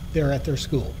there at their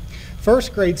school.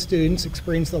 First grade students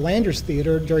experience the Landers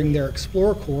Theater during their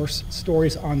Explore course,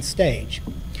 Stories on Stage.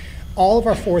 All of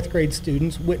our fourth grade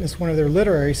students witness one of their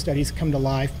literary studies come to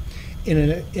life in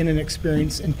an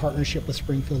experience in partnership with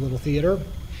Springfield Little Theater.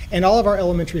 And all of our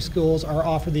elementary schools are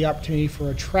offered the opportunity for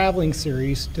a traveling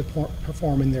series to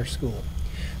perform in their school.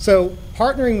 So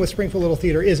partnering with Springfield Little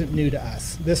Theater isn't new to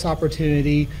us. This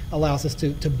opportunity allows us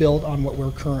to build on what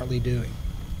we're currently doing.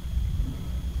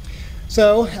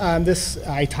 So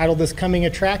I titled this Coming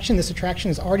Attraction. This attraction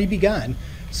has already begun.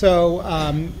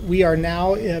 So we are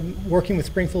now working with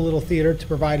Springfield Little Theater to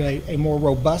provide a more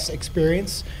robust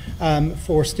experience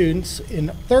for students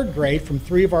in 3rd grade from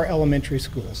 3 of our elementary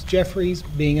schools, Jeffries,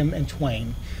 Bingham, and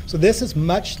Twain. So this is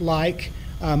much like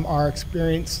our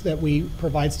experience that we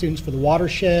provide students for the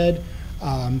Watershed,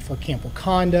 for Camp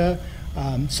Wakanda.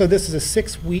 So this is a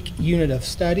 6-week unit of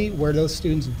study where those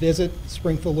students visit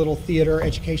Springfield Little Theater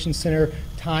Education Center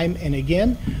time and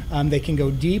again. They can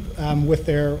go deep with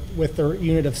their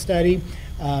unit of study,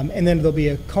 and then there'll be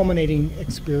a culminating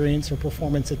experience or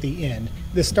performance at the end.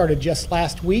 This started just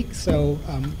last week, so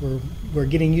we're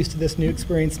getting used to this new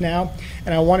experience now.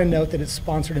 And I want to note that it's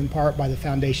sponsored in part by the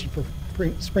Foundation for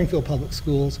Springfield Public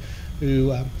Schools,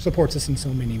 who supports us in so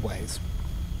many ways.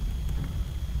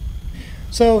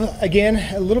 So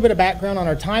again, a little bit of background on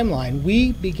our timeline.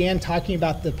 We began talking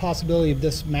about the possibility of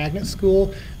this magnet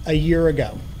school a year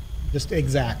ago, just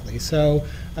exactly. So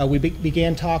we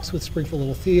began talks with Springfield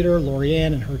Little Theater,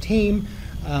 Lorianne and her team.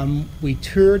 We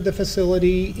toured the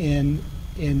facility in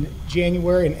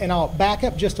January, and I'll back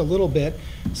up just a little bit.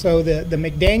 So the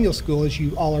McDaniel School, as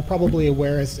you all are probably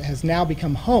aware, has now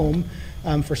become home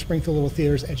for Springfield Little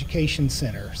Theater's Education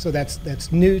Center. So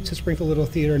that's new to Springfield Little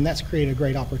Theater, and that's created a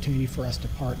great opportunity for us to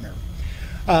partner.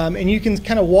 And you can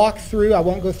kind of walk through, I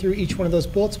won't go through each one of those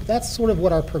bullets, but that's sort of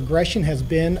what our progression has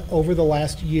been over the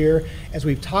last year as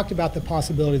we've talked about the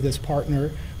possibility of this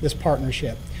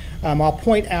partnership. I'll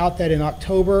point out that in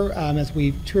October, as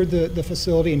we toured the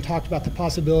facility and talked about the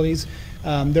possibilities,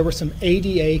 there were some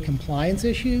ADA compliance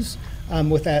issues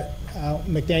with that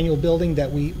McDaniel building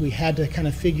that we had to kind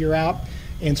of figure out,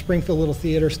 and Springfield Little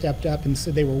Theater stepped up and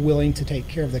said they were willing to take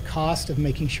care of the cost of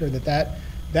making sure that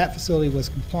facility was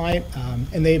compliant,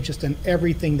 and they've just done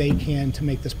everything they can to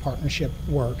make this partnership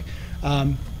work.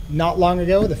 Not long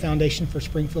ago, the Foundation for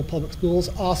Springfield Public Schools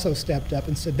also stepped up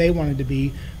and said they wanted to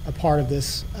be a part of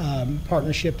this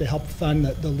partnership to help fund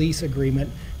the lease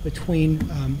agreement between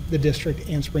the district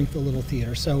and Springfield Little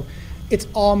Theater. So it's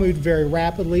all moved very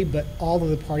rapidly, but all of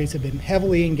the parties have been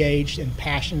heavily engaged and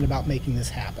passionate about making this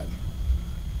happen.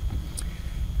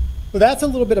 So that's a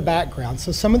little bit of background.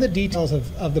 So some of the details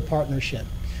of the partnership.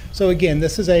 So again,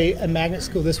 this is a magnet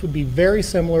school. This would be very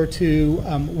similar to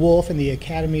Wolf and the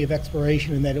Academy of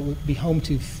Exploration in that it would be home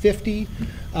to 50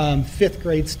 5th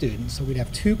grade students. So we'd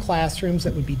have 2 classrooms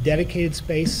that would be dedicated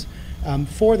space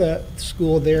for the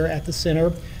school there at the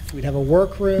center. We'd have a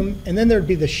workroom, and then there'd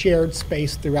be the shared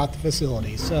space throughout the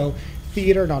facility. So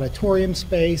theater and auditorium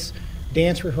space,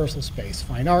 dance rehearsal space,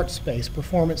 fine arts space,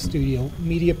 performance studio,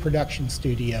 media production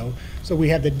studio. So we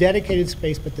have the dedicated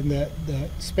space, but then the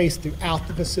space throughout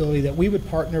the facility that we would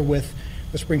partner with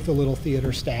the Springfield Little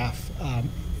Theater staff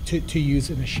to use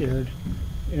in a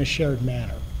shared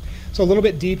manner. So a little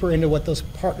bit deeper into what those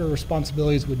partner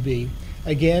responsibilities would be.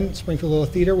 Again, Springfield Little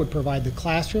Theater would provide the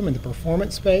classroom and the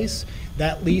performance space.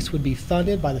 That lease would be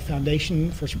funded by the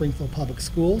Foundation for Springfield Public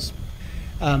Schools.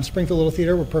 Springfield Little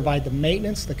Theater would provide the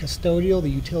maintenance, the custodial, the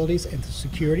utilities, and the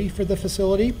security for the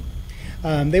facility.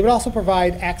 They would also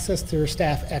provide access to their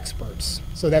staff experts.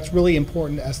 So that's really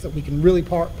important to us that we can really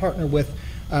partner with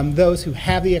those who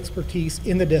have the expertise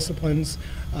in the disciplines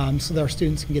so that our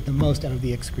students can get the most out of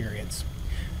the experience.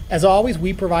 As always,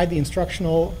 we provide the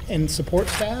instructional and support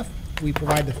staff. We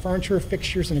provide the furniture,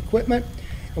 fixtures, and equipment,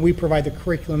 and we provide the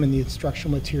curriculum and the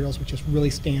instructional materials, which is really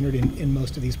standard in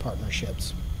most of these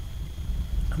partnerships.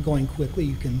 I'm going quickly.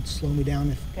 You can slow me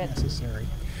down if necessary.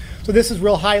 So this is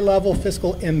real high-level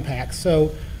fiscal impact.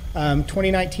 So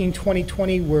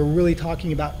 2019-2020, we're really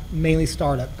talking about mainly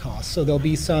startup costs. So there'll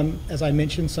be some, as I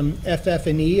mentioned, some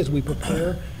FF&E as we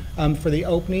prepare for the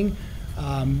opening.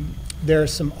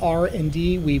 There's some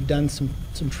R&D. We've done some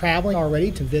traveling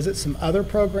already to visit some other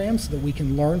programs so that we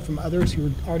can learn from others who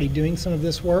are already doing some of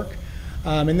this work.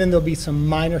 And then there'll be some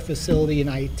minor facility and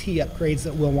IT upgrades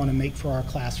that we'll want to make for our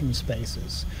classroom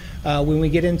spaces. When we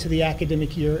get into the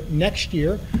academic year next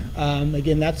year,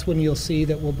 again, that's when you'll see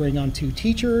that we'll bring on 2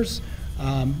 teachers.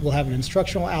 We'll have an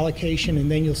instructional allocation,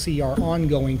 and then you'll see our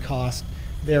ongoing cost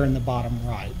there in the bottom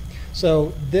right.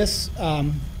 So this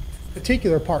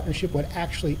particular partnership would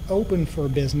actually open for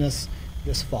business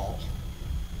this fall.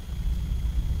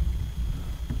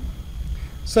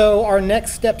 So our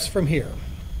next steps from here.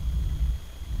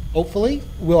 Hopefully,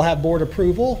 we'll have board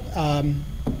approval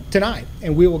tonight,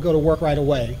 and we will go to work right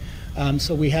away.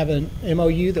 So we have an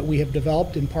MOU that we have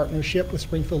developed in partnership with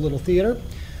Springfield Little Theater.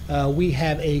 We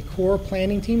have a core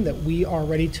planning team that we are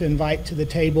ready to invite to the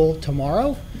table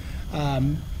tomorrow.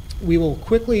 We will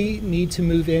quickly need to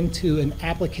move into an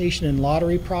application and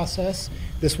lottery process.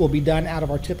 This will be done out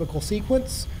of our typical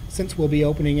sequence. Since we'll be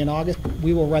opening in August,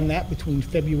 we will run that between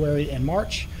February and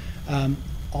March.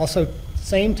 Also,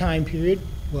 same time period,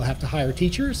 we'll have to hire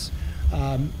teachers.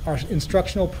 Our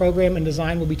instructional program and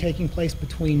design will be taking place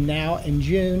between now and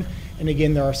June. And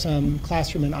again, there are some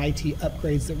classroom and IT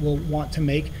upgrades that we'll want to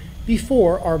make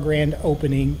before our grand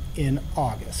opening in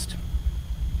August.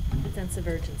 A sense of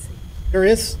urgency. There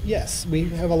is, yes, we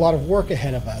have a lot of work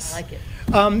ahead of us. I like it.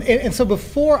 And so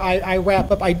before I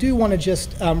wrap up, I do want to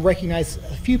just recognize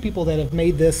a few people that have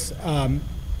made this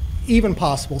even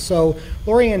possible. So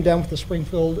Lori Ann Dunn with the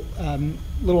Springfield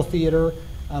Little Theater,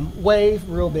 wave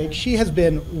real big. She has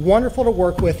been wonderful to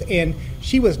work with, and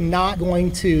she was not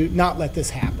going to not let this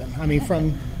happen. I mean,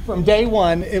 from day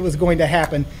one, it was going to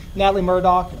happen. Natalie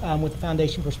Murdoch with the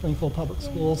Foundation for Springfield Public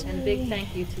Schools. And a big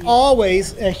thank you to you.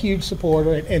 Always a huge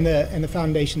supporter, and the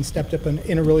foundation stepped up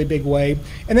in a really big way.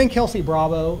 And then Kelsey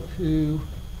Bravo, who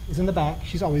is in the back.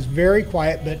 She's always very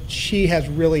quiet, but she has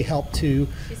really helped too.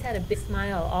 She's had a big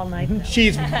smile all night, though.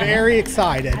 She's very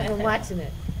excited. I've been watching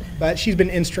it. But she's been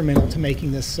instrumental to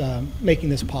making this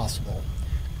possible.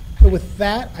 So with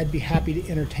that, I'd be happy to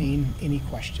entertain any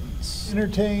questions.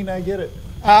 Entertain, I get it.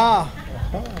 Ah.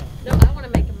 No, I want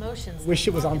to make a motion. Wish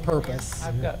it was on purpose.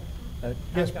 I've got. Yes,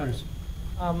 I've got- Bruce.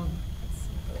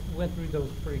 Went through those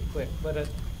pretty quick, but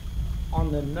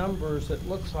on the numbers, it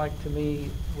looks like to me,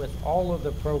 with all of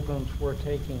the programs, we're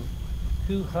taking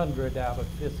 200 out of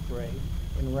 5th grade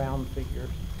in round figures,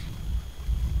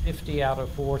 50 out of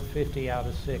 4th, 50 out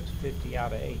of 6th, 50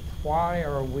 out of 8th. Why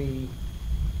are we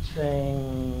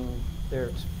saying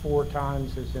there's 4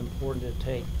 times as important to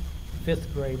take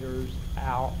 5th graders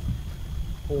out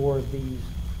for these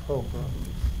programs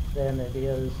than it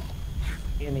is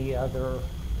any other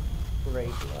grade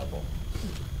level?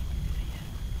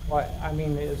 Why, I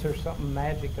mean, is there something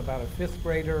magic about a 5th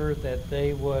grader that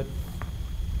they would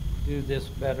do this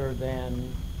better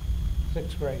than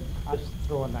 6th grade? I'm just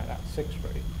throwing that out, 6th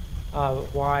grade.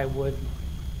 Why would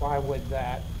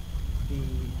that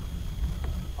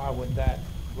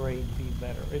grade be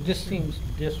better? It just seems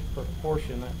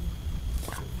disproportionate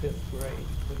to 5th grade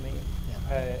to me.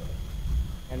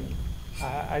 And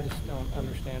I just don't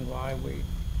understand why we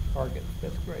target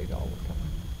 5th grade all the time.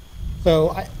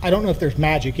 So I don't know if there's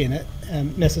magic in it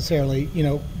necessarily,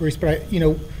 Bruce, but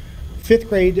 5th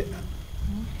grade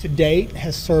to date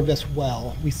has served us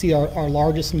well. We see our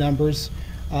largest numbers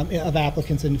of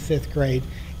applicants in 5th grade.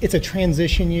 It's a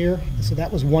transition year, so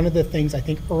that was one of the things I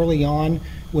think early on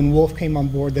when Wolf came on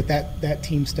board that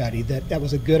team studied, that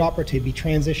was a good opportunity,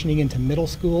 transitioning into middle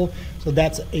school, so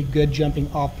that's a good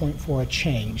jumping off point for a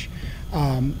change.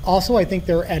 Also, I think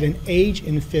they're at an age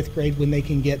in 5th grade when they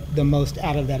can get the most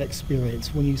out of that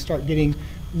experience. When you start getting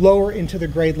lower into the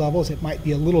grade levels, it might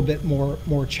be a little bit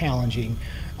more challenging.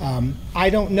 I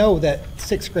don't know that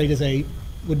 6th grade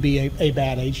would be a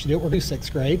bad age to do it. We're going to do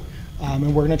 6th grade,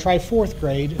 and we're going to try 4th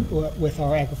grade with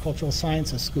our agricultural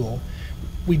sciences school.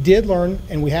 We did learn,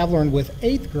 and we have learned with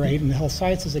 8th grade in the Health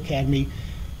Sciences Academy,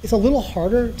 it's a little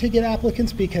harder to get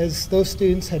applicants because those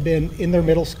students have been in their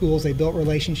middle schools, they built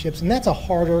relationships, and that's a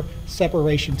harder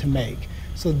separation to make.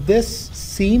 So this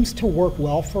seems to work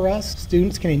well for us.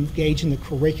 Students can engage in the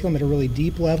curriculum at a really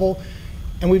deep level,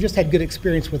 and we've just had good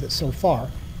experience with it so far.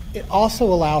 It also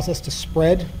allows us to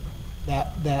spread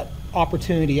that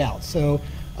opportunity out. So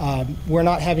we're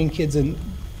not having kids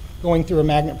going through a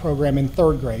magnet program in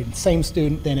 3rd grade, same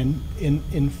student then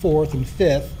in 4th and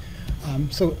 5th.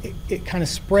 So it kind of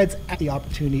spreads out the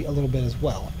opportunity a little bit as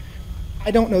well.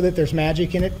 I don't know that there's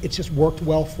magic in it. It's just worked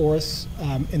well for us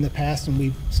in the past, and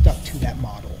we've stuck to that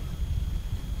model.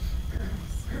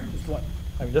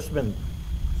 I mean, this has been,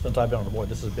 since I've been on the board,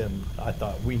 this has been, I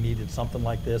thought we needed something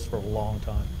like this for a long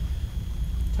time.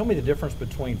 Tell me the difference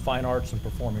between fine arts and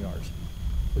performing arts.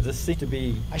 Does this seem to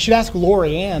be... I should ask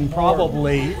Lori Ann,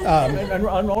 probably. And the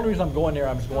only reason I'm going there,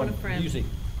 I'm just going music,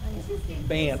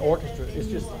 band, orchestra. It's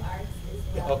just...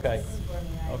 Okay.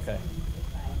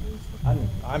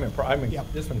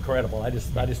 This is incredible. I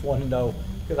just want to know,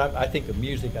 because I think of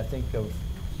music, I think of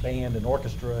band and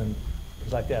orchestra and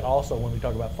things like that. Also, when we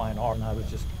talk about fine art, and I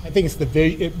think it's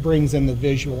it brings in the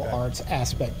visual arts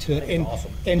aspect to it. And,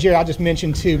 awesome. And Jerry, I'll just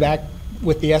mention too, back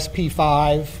with the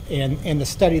SP5 and the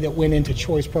study that went into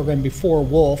choice program before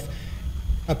Wolf,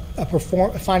 a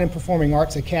Fine and Performing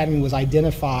Arts Academy was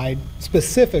identified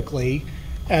specifically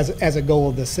as a goal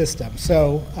of the system.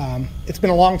 So it's been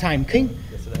a long time coming,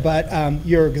 but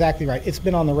you're exactly right. It's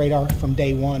been on the radar from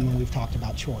day one when we've talked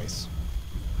about choice.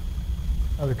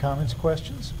 Other comments,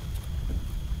 questions?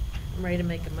 I'm ready to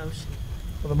make a motion.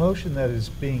 Well, the motion that is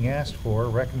being asked for,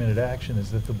 recommended action,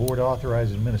 is that the board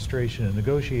authorize administration to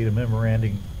negotiate a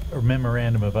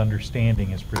memorandum of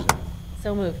understanding as presented.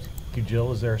 So moved. Thank you,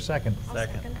 Jill. Is there a second?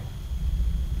 Second.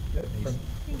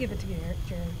 You give it to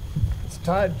Jerry. It's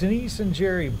Todd, Denise and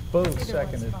Jerry both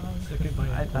seconded.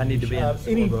 I need to be in the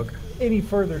scorebook. Any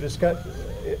further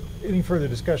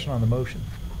discussion on the motion?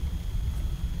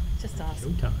 Just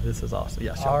awesome. Showtime. This is awesome.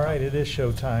 Yeah, All right, it is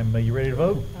showtime. Are you ready to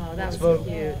vote? Oh, that Let's was vote.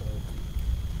 cute.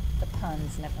 The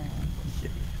puns never end.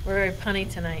 We're very punny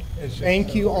tonight.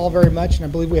 Thank you all very much, and I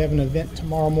believe we have an event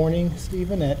tomorrow morning,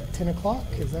 Stephen, at 10 o'clock.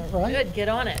 Is that right? Good, get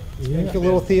on it. Springfield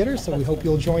Little Theater, so we hope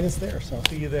you'll join us there. So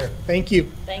see you there. Thank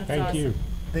you. Thanks, Thank you.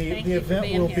 Thank The you for event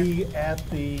being will here. be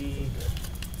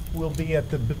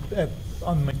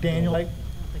on the McDaniel site,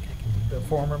 the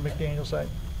former McDaniel site.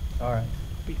 All right.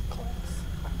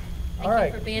 All Thank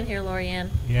right. you for being here, Lorianne.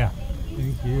 Yeah,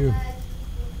 thank you.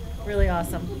 Really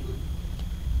awesome.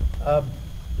 The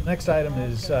next item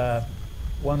is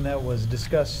one that was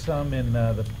discussed some in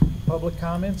the public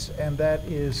comments, and that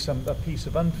is a piece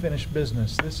of unfinished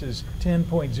business. This is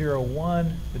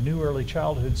 10.01, the new Early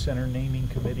Childhood Center Naming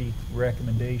Committee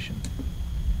recommendation.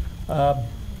 On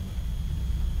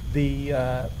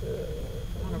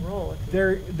a roll.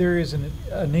 There is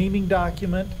a naming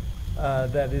document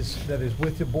that is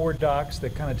with the board docs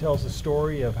that kind of tells the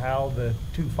story of how the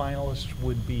two finalists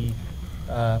would be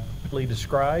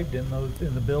described in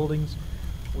the buildings.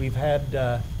 We've had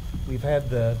the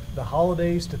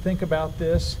holidays to think about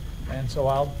this, and so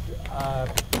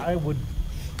I would,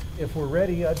 if we're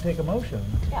ready, I'd take a motion.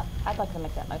 Yeah, I'd like to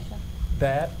make that motion.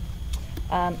 That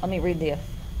Let me read the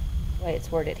way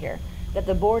it's worded here. That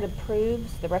the board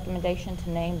approves the recommendation to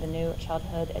name the new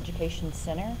Childhood Education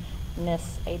Center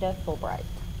Miss Ada Fulbright.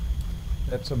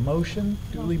 that's a motion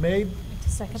duly made.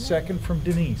 Second from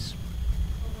Denise.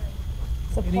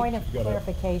 So Any- point of Got it.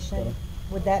 clarification,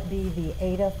 would that be the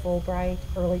Ada Fulbright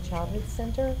Early Childhood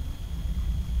Center?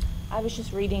 I was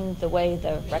just reading the way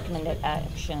the recommended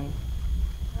action.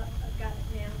 I've got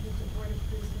it now, that the board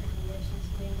approves the recommendation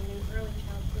to name the new early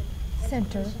childhood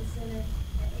Center. education center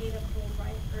at Ada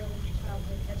Fulbright Early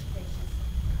Childhood Education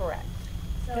Center. Correct.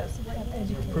 So what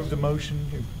you Approve the motion.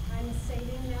 I'm stating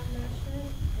that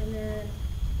motion, and then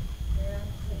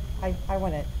I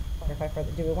want to clarify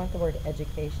further. Do we want the word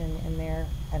education in there?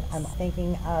 And I'm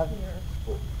thinking of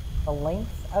the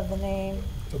length of the name.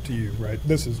 It's up to you, right?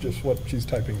 This is just what she's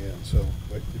typing in. So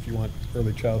like, if you want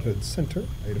Early Childhood Center,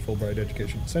 Ada Fulbright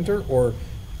Education Center, or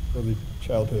Early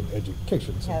Childhood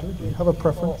Education Center, do you have a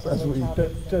preference as we?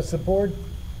 Does the board,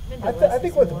 I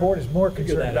think what the board is more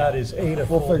concerned about is Ada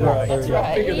We'll figure it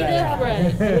out.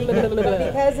 Fulbright. There you go.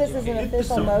 Because this is an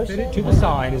official motion. To the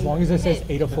side, as long as it says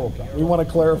Ada Fulbright. We want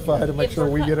to clarify to make If sure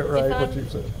we're we get it fu- right, if what I'm- you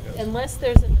said. Unless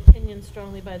there's an opinion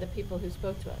strongly by the people who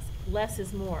spoke to us, less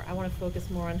is more. I want to focus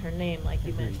more on her name, like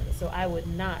you mentioned. So I would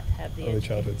not have the. Early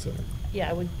Childhood Center. Yeah,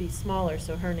 it would be smaller,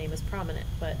 so her name is prominent,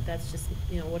 but that's just,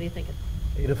 what do you think?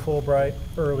 Ada Fulbright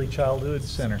Early Childhood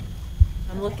Center.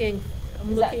 I'm looking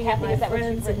Is that, at Kathy, my is that what you've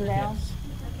friends written in down?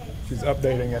 She's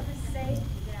updating it. say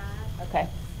that. Okay.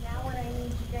 Now what I need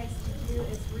you guys to do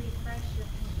is refresh your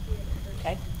computer.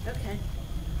 Okay. Okay.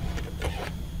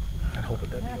 I hope it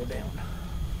doesn't go down.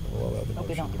 Hope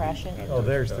we don't crash it. Oh,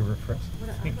 there's the refresh.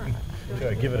 Should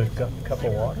I give it a cup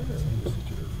of water?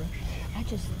 I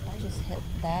just hit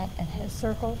that and hit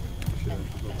circle.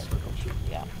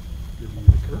 Yeah.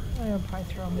 I'll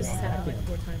probably throw them This has in. happened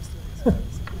like 4 times tonight.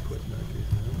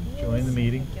 Join the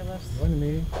meeting. Join the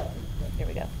meeting. Here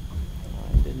we go.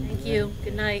 Thank you.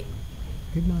 Good night.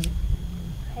 Good night.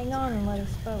 Hang on and let us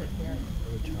vote here.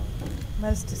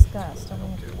 Let us discuss, don't we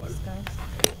have to discuss?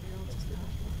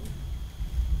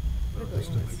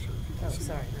 Oh,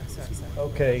 sorry, sorry.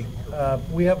 Okay,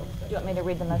 we have, Do you want me to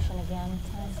read the motion again?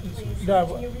 No,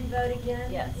 Can you re-vote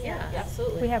again? Yes, yeah,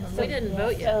 absolutely. We haven't We didn't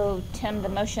vote yet. So, Tim, the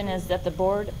motion is that the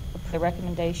board, the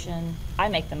recommendation, I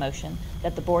make the motion,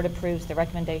 that the board approves the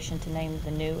recommendation to name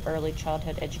the new Early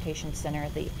Childhood Education Center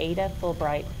the Ada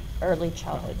Fulbright Early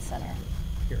Childhood Center.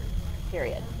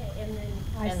 Period. Okay, and then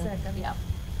I And- second. Yeah.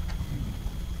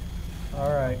 all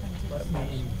right, let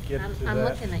me get to that. I'm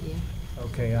looking at you.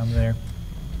 Okay, I'm there.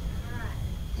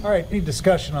 All right, need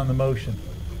discussion on the motion.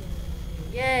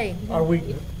 Yay. Are we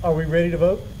ready to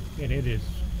vote? And it is.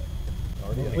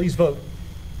 Please vote.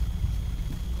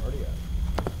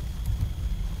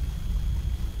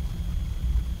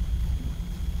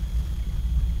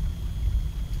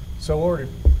 So So ordered.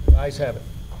 Ayes have it.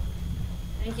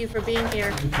 Thank you for being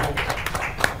here.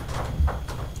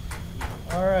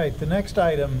 All right, the next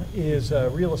item is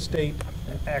real estate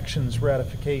actions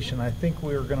ratification. I think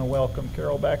we're going to welcome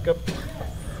Carol back up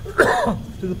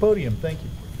to the podium. Thank you.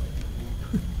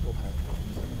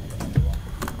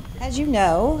 As you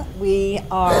know, we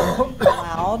are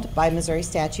allowed by Missouri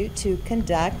statute to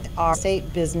conduct our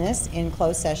state business in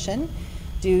closed session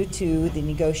due to the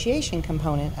negotiation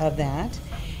component of that.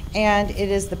 And it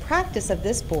is the practice of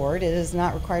this board, it is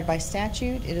not required by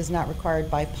statute, it is not required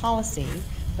by policy,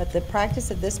 but the practice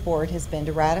of this board has been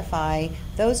to ratify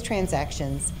those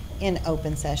transactions in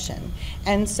open session.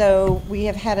 And so we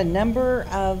have had a number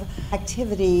of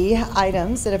activity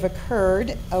items that have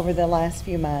occurred over the last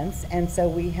few months, and so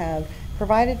we have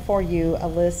provided for you a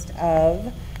list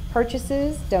of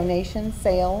purchases, donations,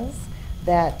 sales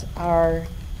that are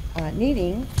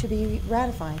needing to be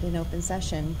ratified in open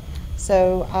session.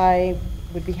 So I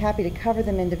would be happy to cover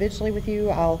them individually with you.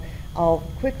 I'll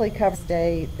quickly cover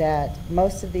today that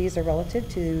most of these are relative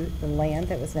to the land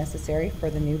that was necessary for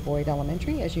the new Boyd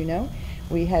Elementary. As you know,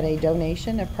 we had a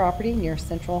donation of property near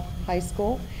Central High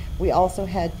School. We also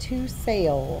had 2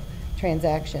 sale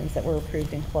transactions that were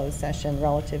approved in closed session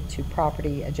relative to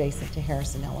property adjacent to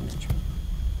Harrison Elementary.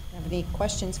 If you have any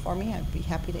questions for me, I'd be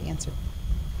happy to answer.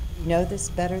 You know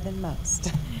this better than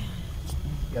most.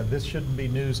 Yeah, this shouldn't be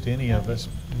news to any of us.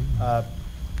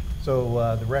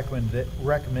 So the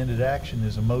recommended action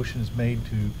is a motion is made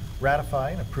to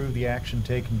ratify and approve the action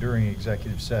taken during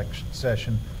executive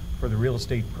session for the real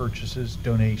estate purchases,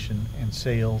 donation, and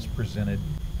sales presented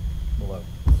below.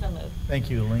 So moved. Thank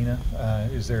you, Alina.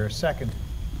 Is there a second?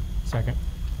 Second.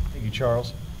 Thank you,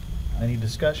 Charles. Any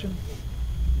discussion?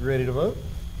 You ready to vote?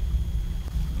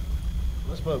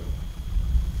 Let's vote.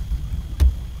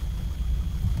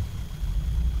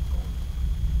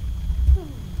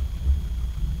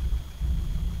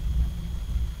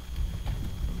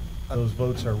 Those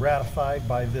votes are ratified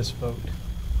by this vote.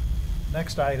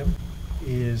 Next item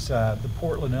is the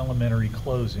Portland Elementary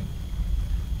closing.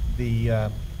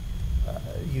 You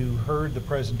heard the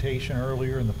presentation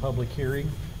earlier in the public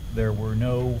hearing. There were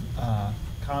no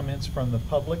comments from the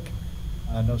public,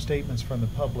 no statements from the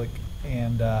public,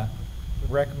 and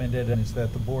recommended is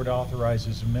that the board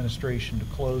authorizes administration to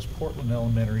close Portland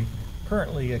Elementary,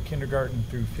 currently a kindergarten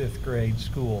through 5th grade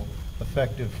school,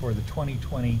 effective for the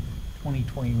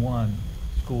 2020-2021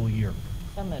 school year.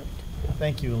 So moved.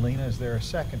 Thank you, Alina. Is there a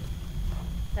second?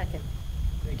 Second.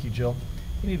 Thank you, Jill.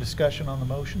 Any discussion on the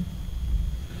motion?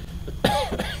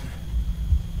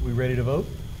 We ready to vote?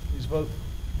 Please vote.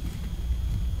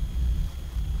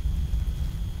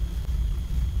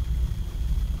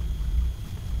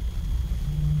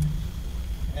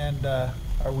 And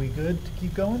are we good to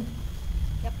keep going?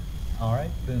 Yep. All right,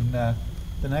 then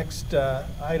the next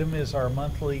item is our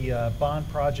monthly bond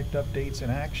project updates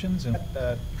and actions, and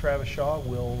Travis Shaw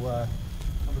will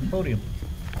come to the podium.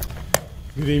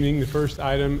 Good evening. The first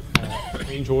item,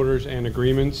 change orders and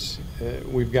agreements.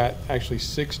 We've got actually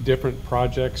 6 different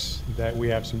projects that we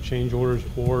have some change orders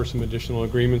or some additional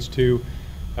agreements to.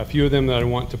 A few of them that I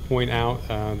want to point out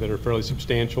that are fairly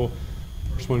substantial.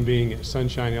 First one being at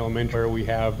Sunshine Elementary, where we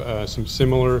have some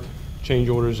similar change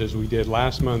orders as we did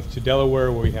last month to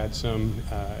Delaware, where we had some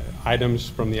items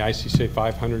from the ICC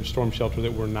 500 storm shelter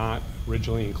that were not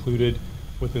originally included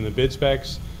within the bid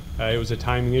specs. It was a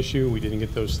timing issue. We didn't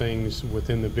get those things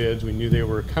within the bids. We knew they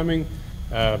were coming,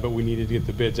 but we needed to get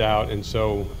the bids out. And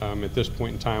so at this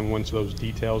point in time, once those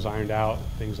details ironed out,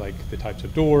 things like the types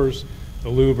of doors, the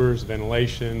louvers,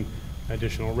 ventilation,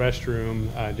 additional restroom,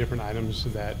 different items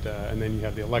that, and then you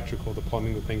have the electrical, the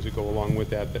plumbing, the things that go along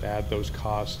with that that add those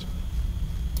costs.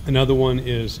 Another one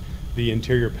is the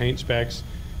interior paint specs.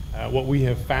 What we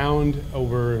have found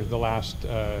over the last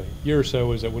year or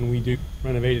so is that when we do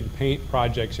renovated paint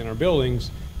projects in our buildings,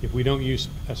 if we don't use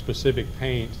a specific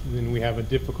paint, then we have a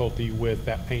difficulty with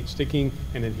that paint sticking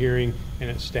and adhering and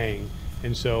it staying.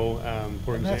 And so,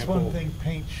 for example, that's one thing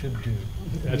paint should do.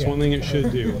 That's one thing it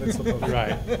should do.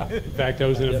 Right. In fact, I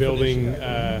was in a building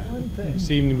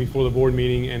this evening before the board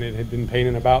meeting, and it had been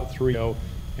painted about 3 years ago,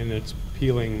 and it's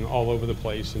peeling all over the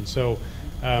place. And so,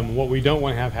 what we don't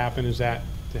want to have happen is that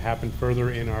to happen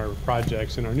further in our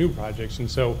projects, in our new projects. And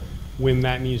so, when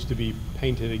that needs to be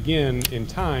painted again in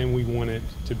time, we want it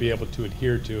to be able to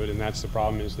adhere to it. And that's the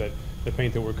problem, is that the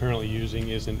paint that we're currently using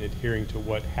isn't adhering to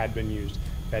what had been used.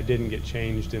 That didn't get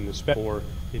changed in the spec, or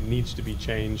it needs to be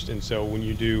changed. And so when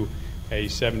you do a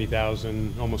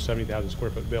 70,000, almost 70,000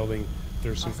 square foot building,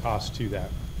 there's some cost to that.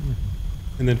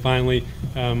 And then finally,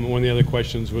 one of the other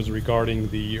questions was regarding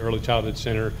the Early Childhood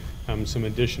Center. some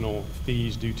additional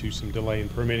fees due to some delay in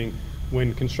permitting.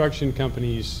 When construction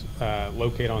companies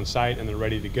locate on site and they're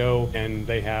ready to go, and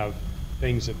they have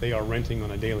things that they are renting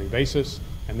on a daily basis,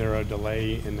 and there are a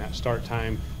delay in that start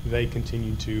time, they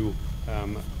continue to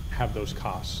have those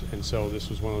costs. And so this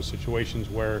was one of those situations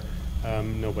where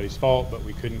nobody's fault, but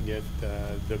we couldn't get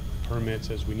the permits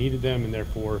as we needed them, and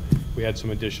therefore we had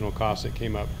some additional costs that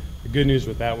came up. The good news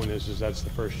with that one is that's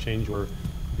the first change where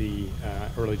the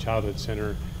Early Childhood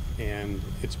Center, and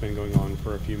it's been going on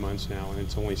for a few months now, and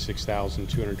it's only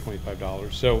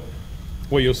 $6,225. So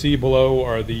what you'll see below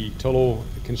are the total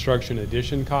construction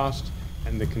addition cost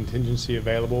and the contingency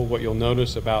available. What you'll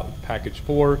notice about package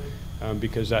 4,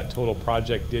 because that total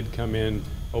project did come in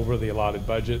over the allotted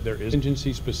budget, there is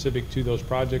contingency specific to those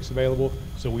projects available,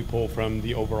 so we pull from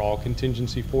the overall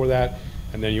contingency for that.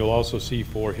 And then you'll also see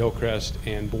for Hillcrest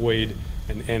and Boyd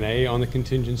and NA on the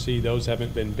contingency, those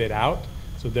haven't been bid out,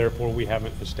 so therefore we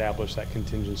haven't established that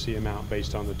contingency amount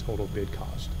based on the total bid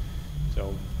cost.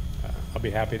 So I'll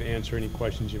be happy to answer any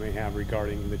questions you may have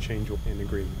regarding the change in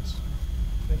agreements.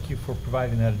 Thank you for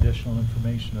providing that additional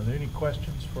information. Are there any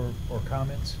questions or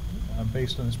comments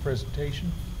based on this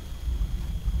presentation?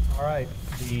 All right.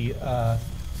 The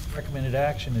recommended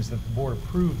action is that the board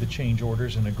approve the change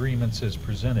orders and agreements as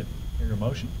presented. Hear a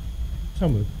motion? So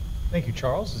moved. Thank you,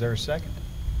 Charles. Is there a second?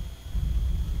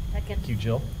 Second. Thank you,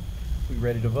 Jill. We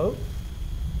ready to vote?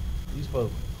 Please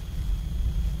vote.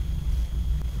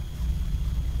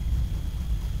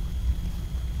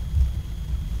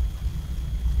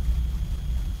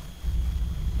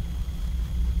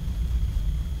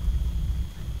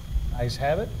 Ayes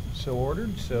have it, so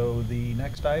ordered. So the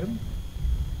next item,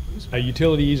 please. A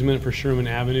utility easement for Sherman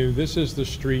Avenue. This is the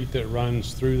street that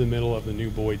runs through the middle of the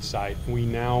new Boyd site. We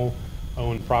now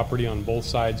own property on both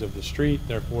sides of the street,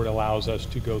 therefore it allows us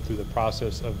to go through the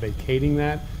process of vacating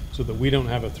that so that we don't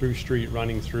have a through street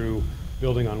running through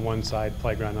building on one side,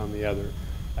 playground on the other.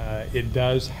 It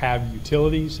does have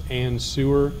utilities and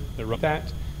sewer that run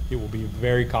that. It will be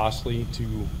very costly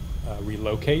to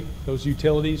relocate those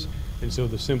utilities. And so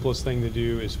the simplest thing to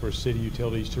do is for city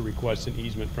utilities to request an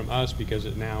easement from us because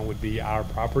it now would be our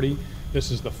property.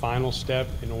 This is the final step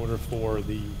in order for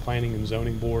the Planning and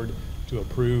Zoning Board to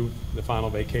approve the final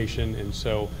vacation. And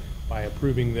so by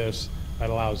approving this,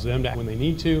 that allows them to act when they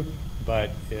need to,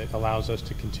 but it allows us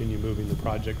to continue moving the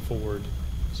project forward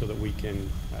so that we can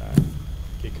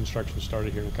get construction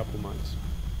started here in a couple of months.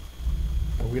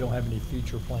 But we don't have any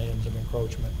future plans of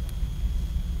encroachment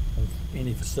of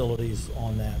any facilities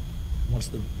on that once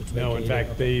it's vacated? No, in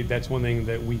fact, that's one thing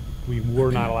that we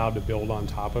were not allowed to build on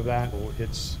top of that.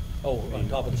 It's on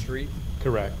top of the street?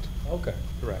 Correct. Okay.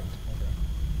 Correct.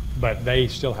 But they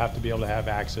still have to be able to have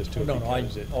access to it.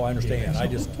 I understand. I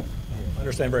just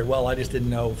understand very well. I just didn't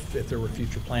know if there were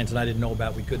future plans, and I didn't know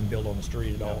about we couldn't build on the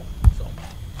street at all. So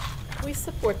We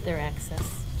support their access.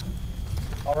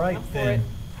 All right, I'm for then.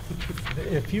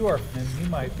 If you are, then you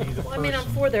might be the Well, I person. mean, I'm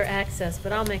for their access,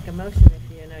 but I'll make a motion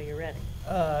if you know you're ready.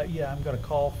 Yeah, I'm going to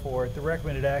call for it. The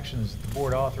recommended action is that the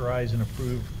board authorize and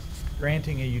approve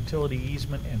granting a utility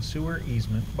easement and sewer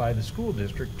easement by the school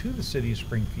district to the city of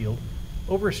Springfield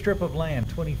over a strip of land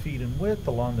 20 feet in width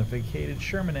along the vacated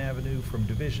Sherman Avenue from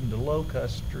Division to Low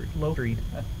Street.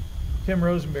 Tim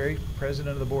Rosenberry,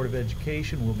 President of the Board of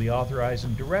Education, will be authorized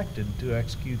and directed to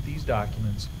execute these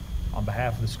documents on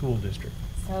behalf of the school district.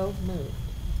 So moved.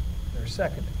 There's a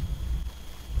second.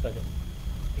 Second.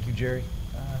 Thank you, Jerry.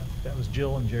 That was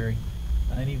Jill and Jerry.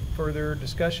 Any further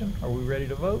discussion? Are we ready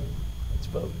to vote? Let's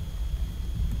vote.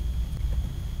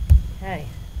 Okay.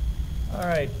 All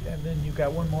right, and then you've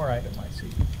got one more item, I see.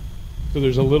 So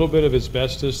there's a little bit of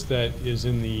asbestos that is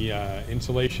in the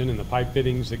insulation and the pipe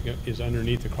fittings that is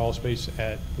underneath the crawl space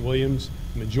at Williams.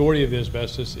 The majority of the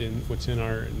asbestos in what's in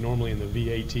our, normally in the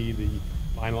VAT, the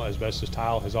vinyl asbestos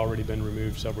tile, has already been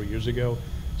removed several years ago.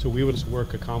 So we would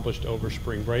work accomplished over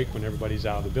spring break when everybody's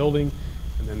out of the building.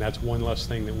 And then that's one less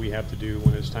thing that we have to do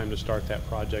when it's time to start that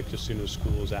project as soon as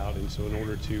school is out. And so in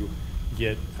order to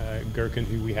get Gherkin,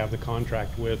 who we have the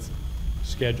contract with,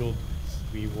 scheduled,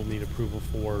 we will need approval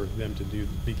for them to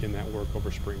begin that work over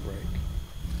spring break.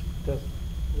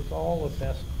 Does all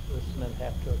asbestos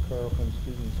have to occur when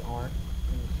students aren't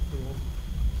in the school?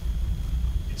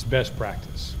 It's best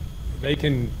practice. They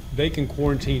can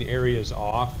quarantine areas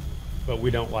off, but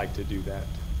we don't like to do that.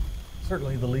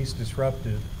 Certainly the least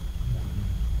disruptive.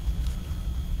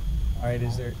 All right,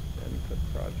 is there? Then put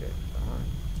project behind.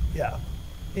 Yeah.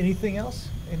 Anything else?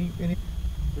 Any?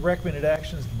 The recommended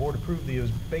action is the board approve the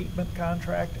abatement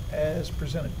contract as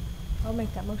presented. I'll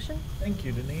make that motion. Thank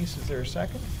you, Denise. Is there a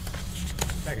second?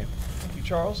 Second. Thank you,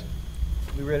 Charles.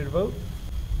 Are we ready to vote?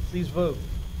 Please vote.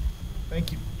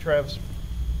 Thank you, Travis.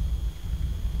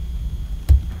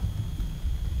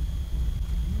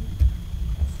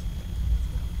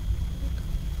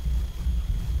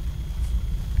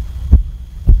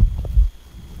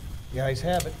 The ayes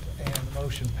have it, and the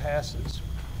motion passes.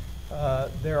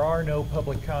 There are no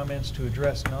public comments to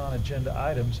address non-agenda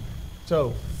items,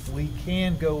 so we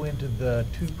can go into the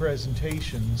two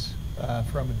presentations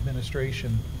from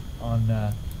administration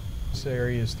on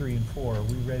areas 3 and 4. Are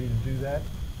we ready to do that?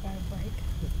 Got a break.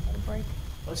 Got a break.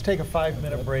 Let's take a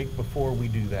 5-minute break before we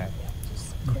do that.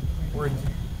 We're in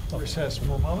recess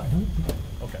for a moment.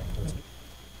 Okay.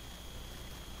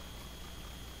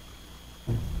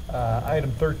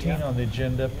 Item 13 on the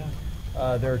agenda.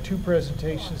 There are two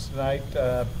presentations tonight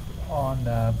on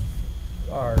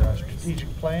our strategic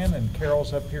plan, and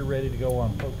Carol's up here ready to go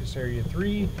on focus area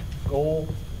 3, goal.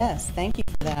 Yes, thank you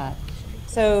for that.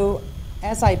 So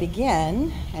as I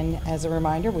begin, and as a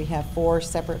reminder, we have 4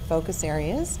 separate focus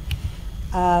areas.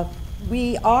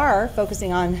 We are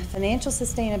focusing on financial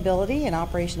sustainability and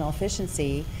operational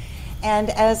efficiency.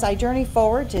 And as I journey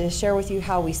forward to share with you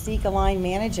how we seek, align,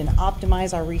 manage, and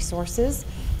optimize our resources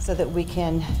so that we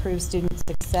can improve student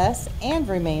success and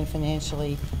remain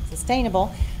financially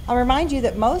sustainable, I'll remind you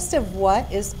that most of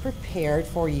what is prepared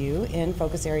for you in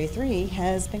Focus Area 3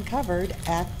 has been covered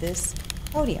at this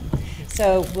podium.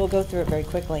 So we'll go through it very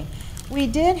quickly. We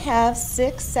did have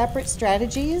 6 separate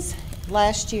strategies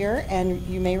last year, and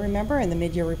you may remember in the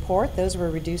mid-year report, those were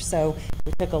reduced, so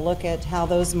we took a look at how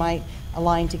those might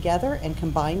align together and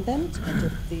combined them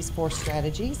into these 4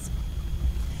 strategies.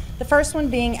 The first one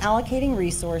being allocating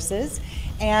resources,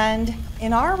 and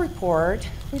in our report,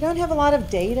 we don't have a lot of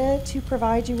data to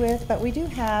provide you with, but we do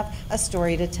have a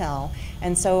story to tell.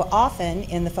 And so often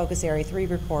in the Focus Area 3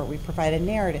 report, we provide a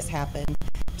narrative happen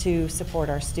to support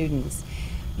our students.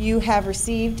 You have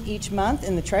received each month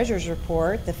in the Treasurer's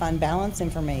Report the fund balance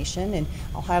information, and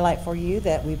I'll highlight for you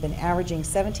that we've been averaging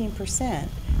 17%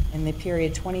 in the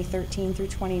period 2013 through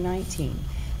 2019.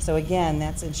 So again,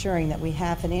 that's ensuring that we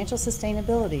have financial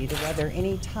sustainability to weather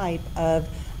any type of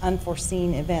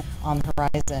unforeseen event on the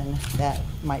horizon that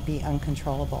might be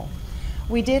uncontrollable.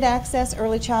 We did access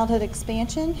early childhood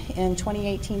expansion in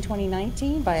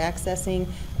 2018-2019 by accessing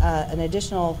an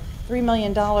additional $3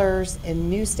 million in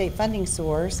new state funding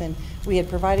source, and we had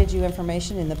provided you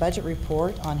information in the budget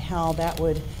report on how that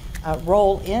would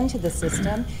roll into the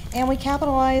system, and we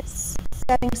capitalized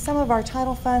setting some of our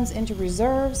title funds into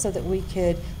reserve so that we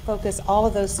could focus all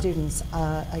of those students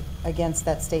against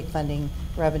that state funding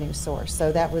revenue source.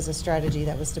 So that was a strategy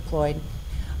that was deployed.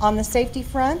 On the safety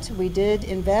front, we did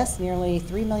invest nearly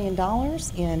 $3 million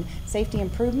in safety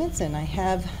improvements, and I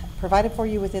have provided for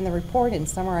you within the report and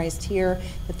summarized here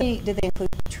that they include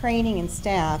training and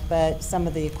staff, but some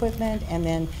of the equipment, and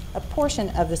then a portion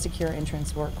of the secure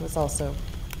entrance work was also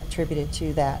attributed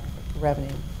to that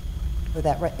revenue, or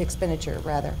that expenditure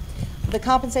rather. The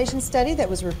compensation study that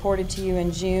was reported to you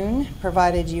in June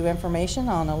provided you information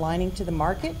on aligning to the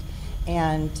market,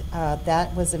 and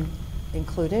that was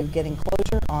included getting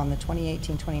closure on the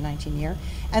 2018-2019 year.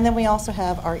 And then we also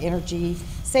have our energy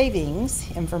savings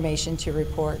information to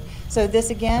report. So this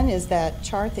again is that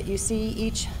chart that you see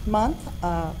each month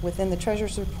within the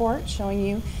Treasurer's Report showing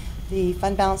you the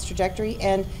fund balance trajectory,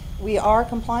 and we are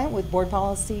compliant with board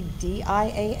policy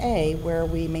DIAA, where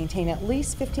we maintain at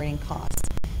least 15 costs.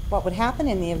 What would happen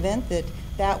in the event that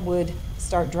that would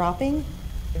start dropping?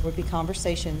 There would be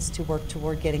conversations to work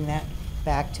toward getting that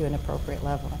back to an appropriate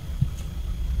level.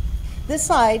 This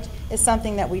slide is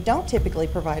something that we don't typically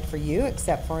provide for you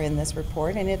except for in this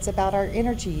report, and it's about our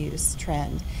energy use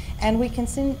trend. And we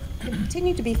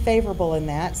continue to be favorable in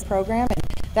that program. And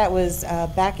that was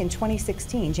back in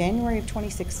 2016, January of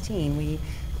 2016. We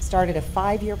started a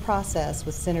 5-year process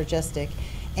with Synergistic,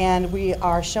 and we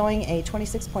are showing a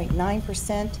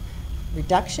 26.9%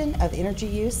 reduction of energy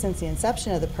use since the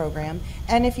inception of the program.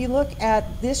 And if you look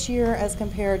at this year as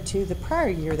compared to the prior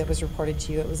year that was reported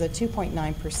to you, it was a 2.9%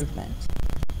 improvement.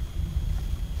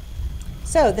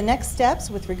 So the next steps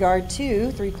with regard to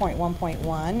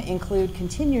 3.1.1 include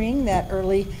continuing that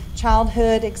early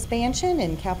childhood expansion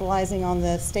and capitalizing on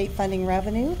the state funding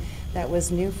revenue that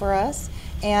was new for us,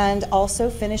 and also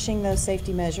finishing those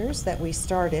safety measures that we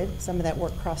started. Some of that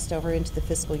work crossed over into the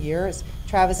fiscal year as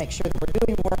Travis makes sure that we're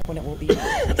doing work when it will be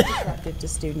disruptive to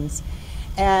students.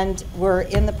 And we're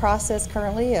in the process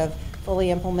currently of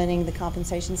fully implementing the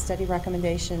compensation study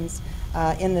recommendations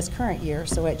in this current year.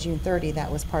 So at June 30, that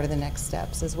was part of the next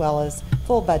steps, as well as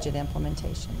full budget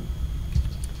implementation.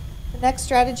 The next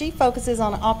strategy focuses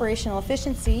on operational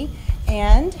efficiency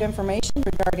and information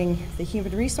regarding the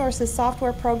human resources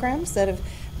software programs that have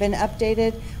been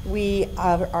updated. We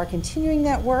are continuing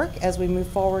that work as we move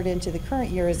forward into the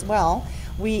current year as well.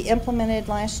 We implemented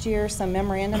last year some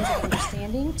memorandums of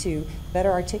understanding to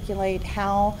better articulate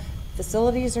how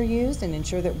facilities are used and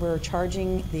ensure that we're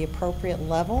charging the appropriate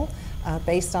level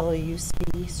based on the use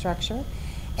fee structure.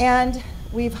 And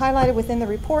we've highlighted within the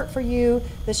report for you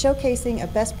the showcasing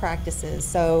of best practices.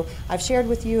 So I've shared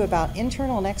with you about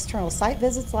internal and external site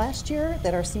visits last year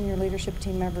that our senior leadership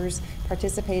team members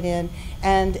participate in.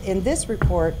 And in this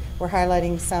report, we're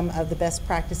highlighting some of the best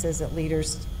practices that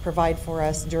leaders provide for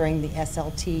us during the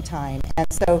SLT time. And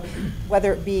so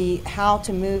whether it be how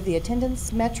to move the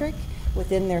attendance metric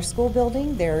within their school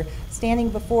building, they're standing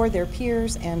before their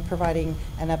peers and providing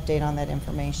an update on that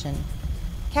information.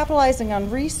 Capitalizing on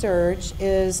research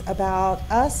is about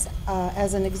us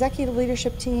as an executive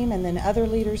leadership team and then other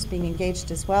leaders being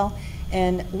engaged as well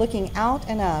and looking out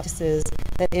and up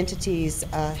that entities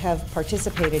have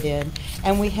participated in.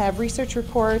 And we have research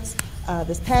reports.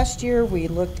 This past year, we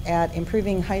looked at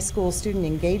improving high school student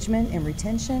engagement and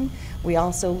retention. We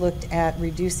also looked at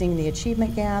reducing the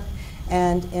achievement gap.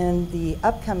 And in the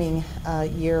upcoming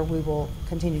year, we will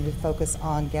continue to focus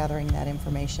on gathering that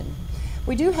information.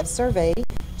 We do have survey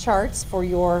charts for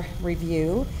your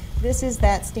review. This is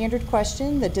that standard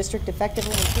question: the district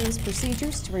effectively improves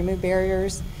procedures to remove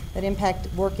barriers that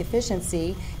impact work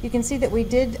efficiency. You can see that we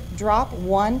did drop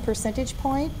 1 percentage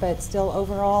point, but still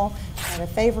overall at a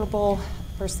favorable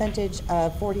percentage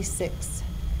of 46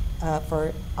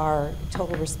 for our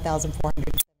total 1,417.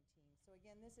 So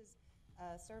again, this is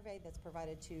a survey that's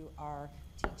provided to our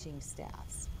teaching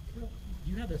staffs. Do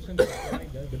you have a sense of why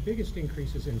the biggest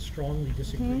increase is in strongly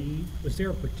disagree? Was there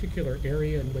a particular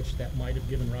area in which that might have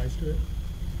given rise to it?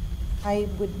 I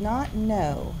would not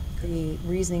know the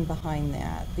reasoning behind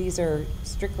that. These are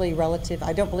strictly relative.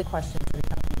 I don't believe questions that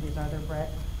come from these, are there,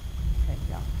 Brett? Okay,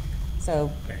 yeah.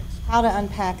 So how to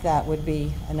unpack that would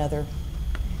be another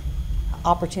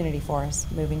opportunity for us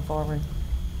moving forward.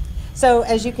 So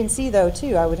as you can see, though,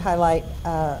 too, I would highlight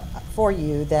for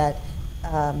you that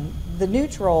the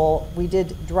neutral, we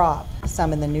did drop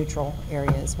some in the neutral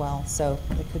area as well, so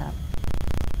it could happen.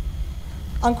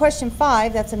 On question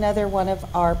 5, that's another one of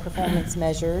our performance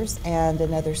measures and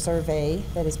another survey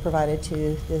that is provided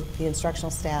to the instructional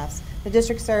staffs. The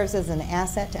district serves as an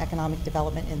asset to economic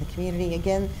development in the community.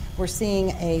 Again, we're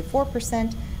seeing a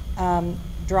 4%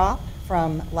 drop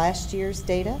from last year's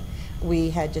data. We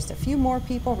had just a few more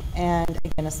people, and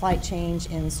again, a slight change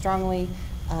in strongly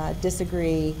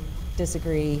disagree,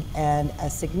 and a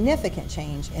significant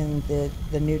change in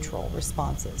the neutral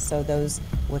responses. So those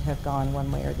would have gone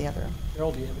one way or the other.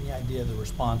 Carol, do you have any idea of the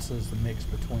responses, the mix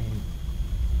between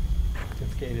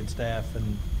certificated staff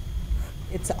and?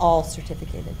 It's all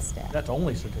certificated staff. That's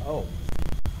only certificated? Oh,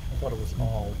 I thought it was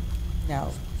all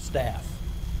no staff.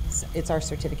 It's our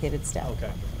certificated staff.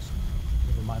 Okay,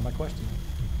 never mind my question.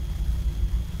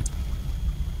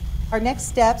 Our next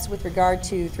steps with regard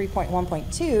to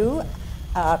 3.1.2,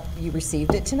 you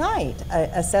received it tonight.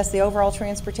 Assess the overall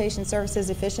transportation services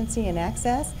efficiency and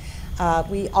access.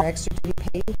 We are extra duty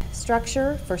pay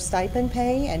structure for stipend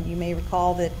pay, and you may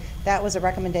recall that that was a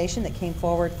recommendation that came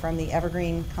forward from the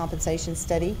Evergreen Compensation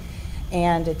Study,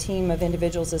 and a team of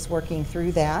individuals is working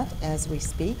through that as we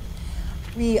speak.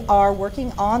 We are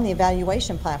working on the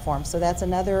evaluation platform, so that's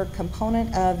another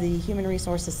component of the human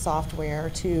resources software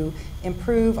to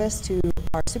improve us to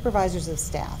our supervisors of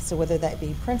staff. So whether that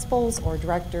be principals or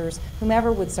directors,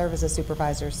 whomever would serve as a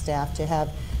supervisor of staff, to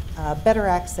have better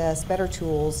access, better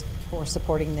tools for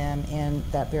supporting them in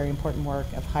that very important work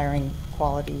of hiring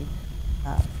quality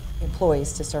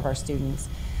employees to serve our students.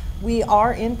 We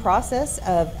are in process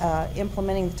of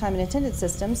implementing the time and attendance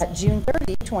systems. At June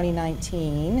 30,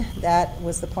 2019, that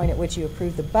was the point at which you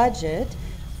approved the budget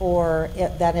for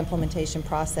that implementation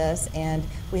process, and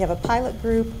we have a pilot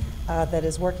group that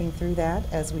is working through that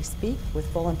as we speak, with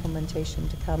full implementation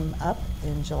to come up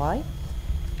in July.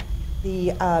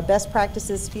 The best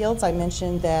practices fields, I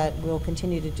mentioned that we'll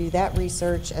continue to do that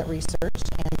research and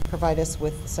provide us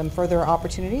with some further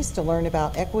opportunities to learn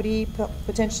about equity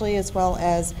potentially, as well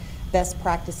as best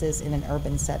practices in an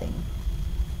urban setting.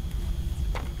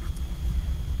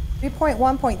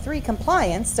 3.1.3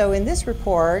 compliance. So in this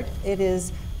report, it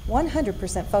is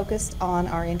 100% focused on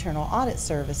our internal audit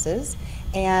services.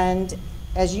 And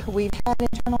as we've had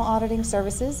internal auditing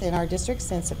services in our district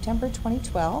since September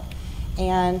 2012.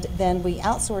 And then we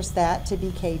outsource that to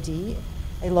BKD,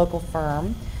 a local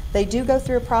firm. They do go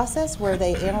through a process where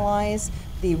they analyze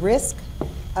the risk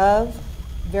of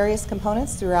various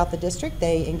components throughout the district.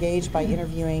 They engage by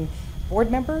interviewing board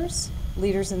members,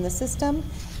 leaders in the system,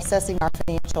 assessing our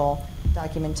financial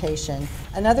documentation.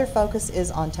 Another focus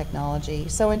is on technology.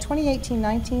 So in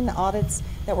 2018-19, the audits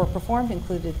that were performed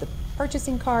included the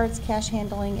purchasing cards, cash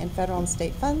handling, and federal and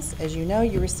state funds. As you know,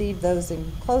 you received those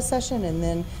in closed session, and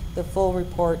then the full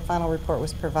report, final report,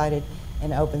 was provided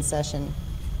in open session.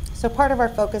 So part of our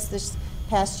focus this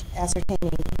past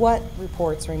ascertaining what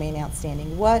reports remain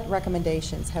outstanding, what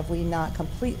recommendations have we not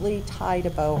completely tied a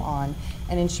bow on,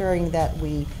 and ensuring that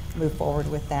we move forward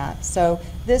with that. So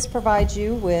this provides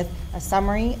you with a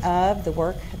summary of the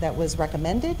work that was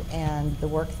recommended and the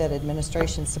work that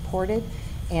administration supported,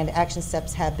 and action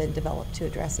steps have been developed to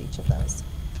address each of those.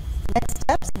 Next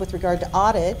steps with regard to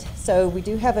audit, so we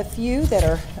do have a few that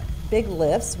are big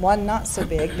lifts, one not so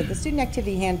big, but the student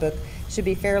activity handbook should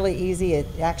be fairly easy. It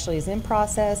actually is in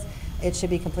process. It should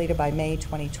be completed by May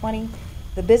 2020.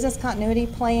 The business continuity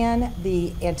plan,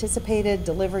 the anticipated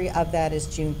delivery of that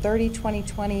is June 30,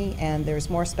 2020, and there's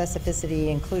more specificity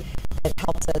included that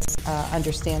helps us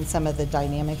understand some of the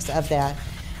dynamics of that.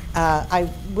 I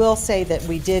will say that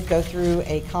we did go through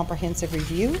a comprehensive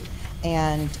review,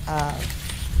 and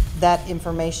that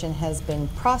information has been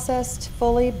processed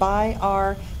fully by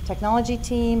our technology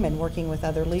team and working with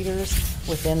other leaders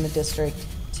within the district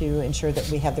to ensure that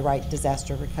we have the right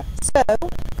disaster recovery. So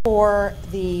for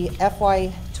the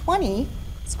FY20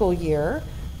 school year,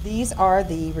 these are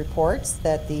the reports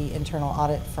that the internal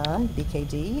audit firm,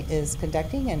 BKD, is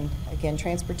conducting, and again,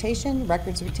 transportation,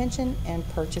 records retention, and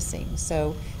purchasing.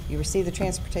 So you received the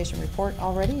transportation report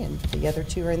already, and the other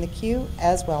two are in the queue,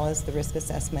 as well as the risk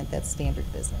assessment that's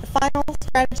standard business. The final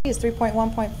strategy is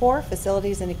 3.1.4,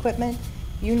 facilities and equipment.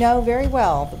 You know very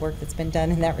well the work that's been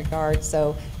done in that regard,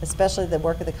 so especially the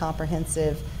work of the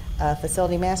comprehensive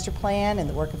facility master plan and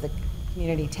the work of the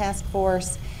community task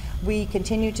force. We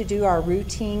continue to do our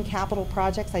routine capital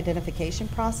projects identification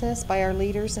process by our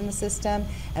leaders in the system,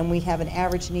 and we have an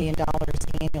average $1 million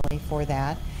annually for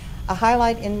that. A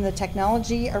highlight in the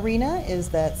technology arena is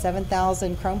that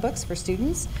 7,000 Chromebooks for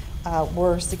students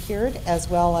were secured, as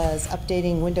well as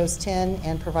updating Windows 10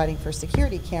 and providing for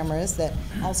security cameras that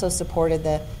also supported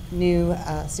the new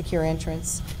secure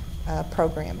entrance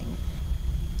programming.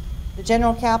 The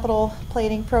general capital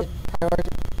planning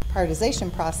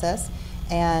prioritization process,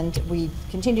 and we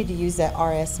continue to use that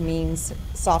RS Means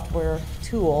software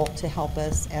tool to help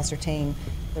us ascertain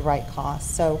the right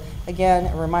costs. So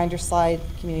again, a reminder slide,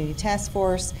 Community Task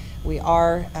Force. We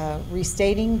are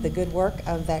restating the good work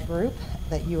of that group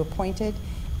that you appointed,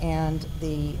 and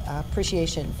the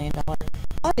appreciation $1 million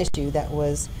bond issue that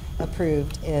was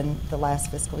approved in the last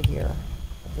fiscal year.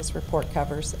 This report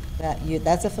covers that.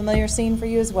 That's a familiar scene for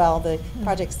you as well, the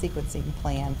project sequencing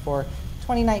plan for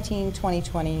 2019,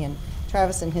 2020, and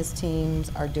Travis and his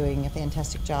teams are doing a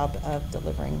fantastic job of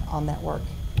delivering on that work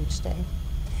each day.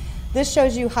 This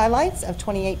shows you highlights of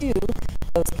 2018,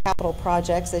 those capital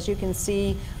projects. As you can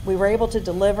see, we were able to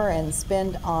deliver and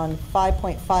spend on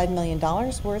 $5.5 million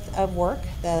worth of work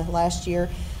the last year.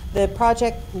 The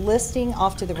project listing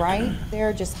off to the right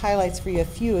there just highlights for you a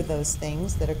few of those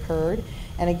things that occurred.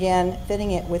 And again,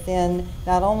 fitting it within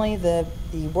not only the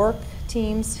work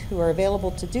teams who are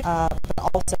available to do,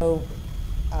 but also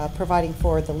providing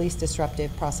for the least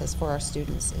disruptive process for our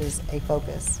students is a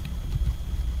focus.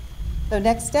 So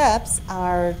next steps,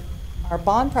 our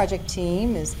bond project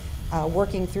team is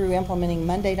working through implementing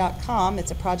Monday.com.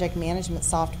 It's a project management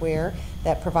software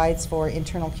that provides for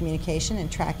internal communication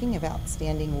and tracking of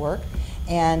outstanding work.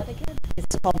 And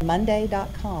it's called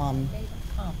Monday.com.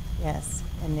 Yes,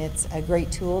 and it's a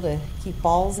great tool to keep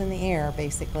balls in the air,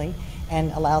 basically,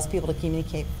 and allows people to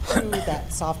communicate through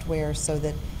that software so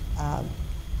that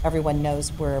everyone knows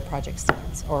where a project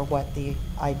stands or what the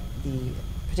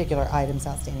particular items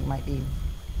outstanding might be.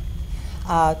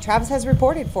 Travis has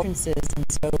reported for instances, and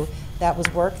so that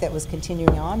was work that was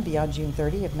continuing on beyond June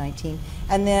 30 of 19.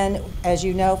 And then, as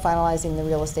you know, finalizing the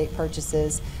real estate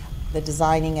purchases, the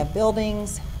designing of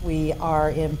buildings. We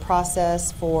are in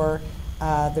process for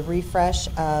the refresh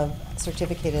of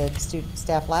certificated student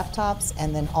staff laptops,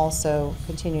 and then also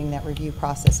continuing that review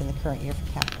process in the current year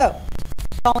for capital.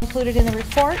 So, all included in the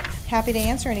report. Happy to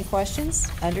answer any questions.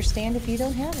 Understand if you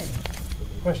don't have any.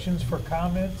 Questions for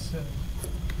comments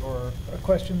or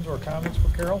questions or comments for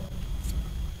Carol?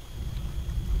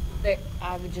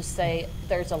 I would just say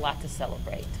there's a lot to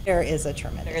celebrate. There is a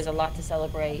tremendous. There is a lot to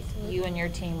celebrate. You and your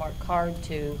team work hard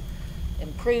to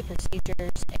improve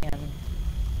procedures, and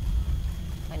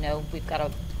I know we've got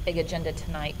a big agenda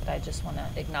tonight, but I just want to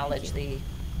acknowledge the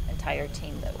entire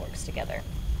team that works together.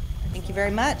 Thank you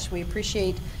very much. We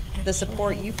appreciate the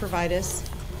support you provide us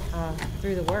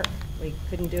through the work. We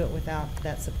couldn't do it without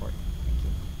that support. Thank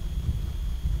you.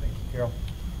 Thank you,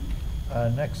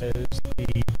 Carol. Next is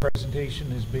the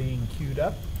presentation is being queued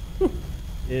up.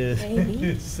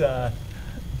 Maybe.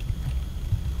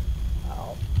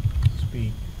 I'll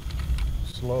speak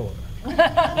slower.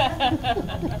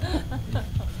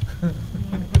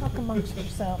 Talk amongst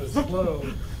yourselves. The slow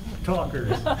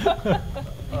talkers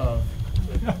of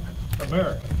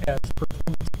America as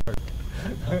performance art.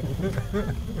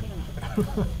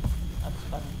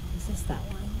 Is this that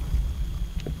one?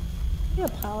 You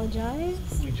apologize.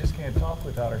 We just can't talk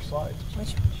without our slides.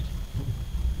 Which one?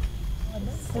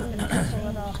 Pull it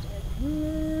off.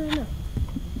 No.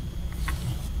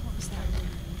 What was that?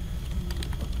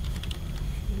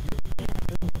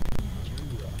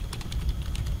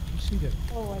 See that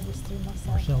Oh, I just threw myself.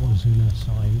 Marcel Ozuna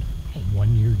signed a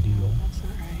one-year deal That's all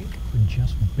right. for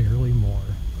just barely more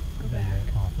than they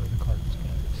offer the Cardinals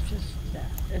candidates. It's just that.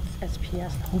 It's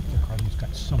SPS. I hope the Cardinals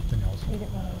got something else. We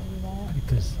didn't want to do that.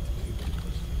 Because,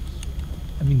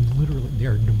 I mean, literally,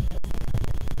 they're,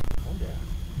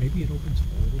 maybe it opens a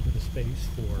little bit of space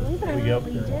for. Believe it or not,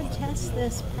 we did test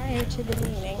this prior to the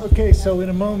meeting. Okay, so in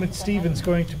a moment, Stephen's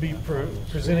going to be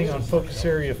presenting on Focus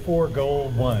Area 4, Goal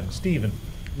 1. Stephen,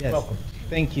 Yes. welcome.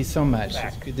 Thank you so much.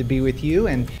 It's good to be with you,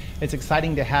 and it's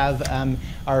exciting to have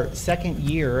our second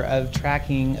year of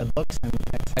tracking books, and I'm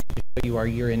excited to show you our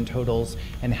year-end totals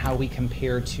and how we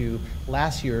compare to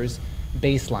last year's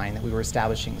baseline that we were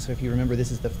establishing. So if you remember,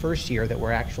 this is the first year that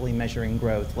we're actually measuring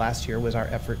growth. Last year was our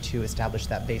effort to establish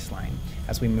that baseline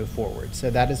as we move forward. So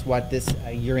that is what this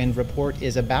year-end report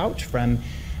is about. From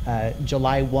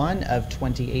July 1 of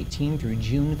 2018 through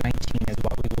June 19 is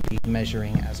what we will be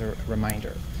measuring as a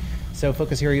reminder. So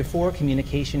Focus Area 4,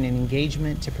 communication and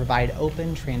engagement, to provide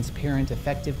open, transparent,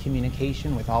 effective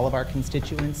communication with all of our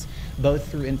constituents, both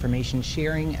through information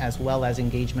sharing as well as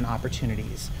engagement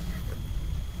opportunities.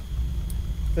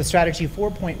 The strategy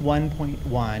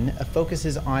 4.1.1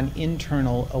 focuses on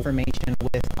internal information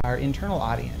with our internal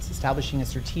audience, establishing a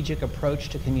strategic approach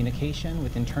to communication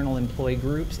with internal employee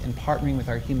groups and partnering with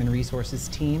our human resources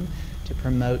team to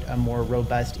promote a more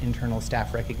robust internal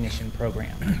staff recognition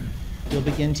program. You'll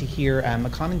begin to hear a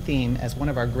common theme as one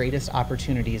of our greatest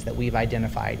opportunities that we've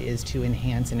identified is to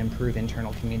enhance and improve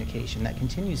internal communication. That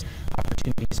continues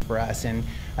opportunities for us, and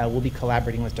we'll be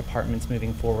collaborating with departments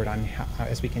moving forward on how,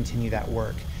 as we continue that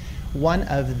work. One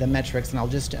of the metrics, and I'll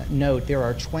just note, there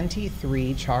are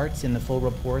 23 charts in the full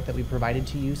report that we provided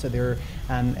to you, so there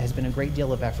has been a great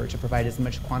deal of effort to provide as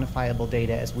much quantifiable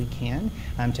data as we can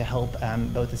to help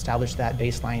both establish that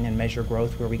baseline and measure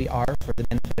growth where we are for the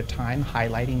benefit of time,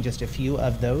 highlighting just a few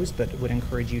of those, but would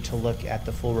encourage you to look at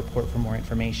the full report for more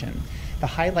information. The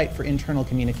highlight for internal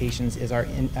communications is our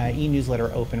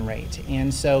e-newsletter open rate.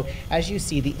 And so, as you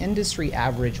see, the industry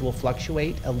average will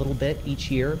fluctuate a little bit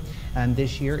each year.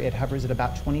 This year, it hovers at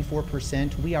about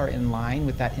 24%. We are in line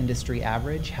with that industry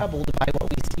average, coupled by what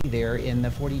we see there in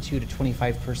the 42 to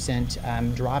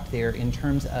 25% drop there in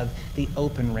terms of the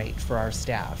open rate for our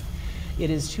staff. It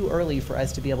is too early for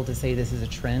us to be able to say this is a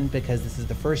trend because this is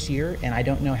the first year, and I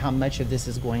don't know how much of this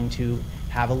is going to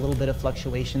have a little bit of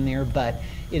fluctuation there, but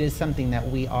it is something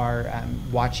that we are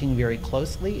watching very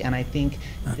closely, and I think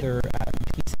the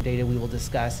piece of data we will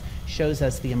discuss shows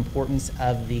us the importance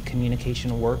of the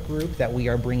communication work group that we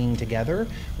are bringing together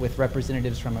with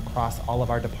representatives from across all of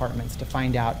our departments to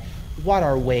find out what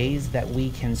are ways that we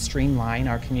can streamline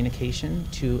our communication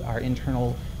to our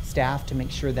internal staff to make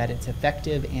sure that it's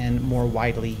effective and more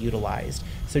widely utilized.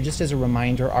 So just as a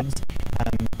reminder, our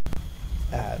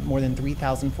more than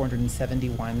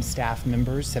 3,471 staff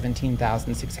members,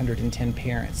 17,610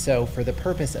 parents. So for the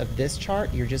purpose of this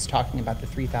chart, you're just talking about the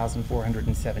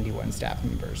 3,471 staff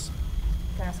members.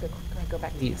 Can I ask can I go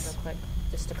back to this real quick,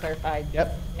 just to clarify?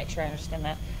 Yep. Make sure I understand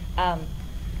that.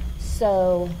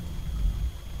 So,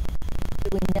 do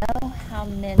we know how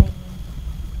many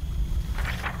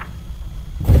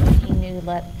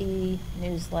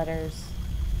e-newsletters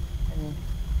and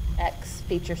X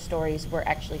feature stories were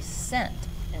actually sent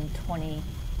in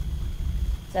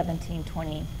 2017,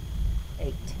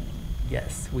 2018?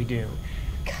 Yes, we do.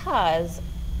 Because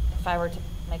if I were to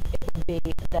make it, would be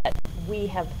that we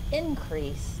have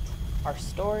increased our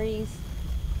stories,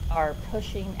 our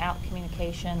pushing out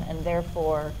communication, and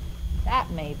therefore that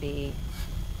may be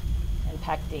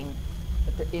impacting.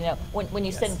 You know, when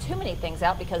you send too many things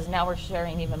out, because now we're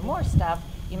sharing even more stuff,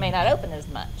 you may not open as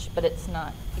much, but it's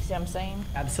not. You see what I'm saying?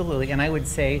 Absolutely, and I would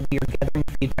say we are gathering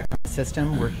feedback from the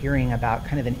system. We're hearing about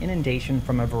kind of an inundation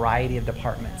from a variety of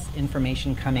departments,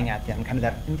 information coming at them, kind of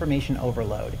that information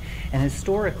overload. And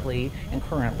historically and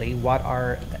currently, what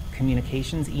our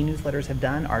communications e-newsletters have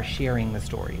done are sharing the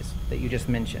stories that you just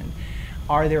mentioned.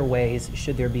 Are there ways,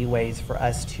 should there be ways for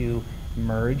us to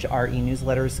merge our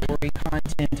e-newsletter story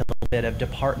content, a little bit of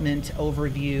department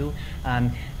overview,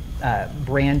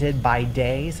 branded by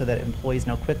day so that employees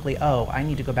know quickly, oh, I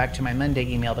need to go back to my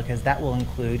Monday email because that will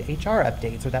include HR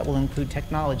updates or that will include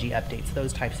technology updates,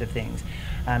 those types of things.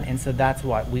 And so that's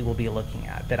what we will be looking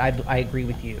at. But I agree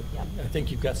with you. I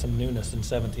think you've got some newness in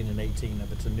 17 and 18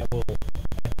 if it's a new.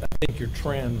 I think your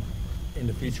trend in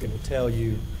the future will tell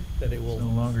you that it will. It's no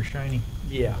longer shiny.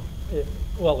 Yeah.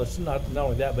 Well, it's not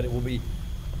only that, but it will be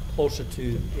closer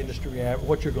to industry,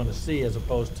 what you're going to see as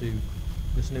opposed to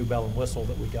this new bell and whistle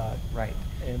that we got. Right.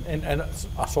 And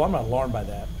so I'm not alarmed by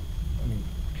that. I mean,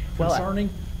 concerning,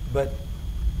 but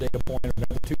data point or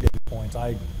another 2 data points,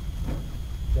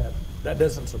 that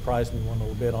doesn't surprise me one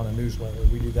little bit on a newsletter.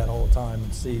 We do that all the time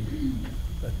and see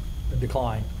a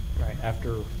decline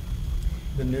after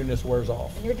the newness wears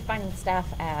off. And you're defining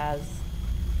staff as?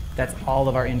 That's all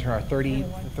of our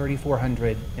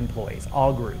 3,400 employees,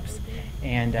 all groups.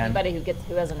 And anybody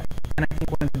who hasn't. And I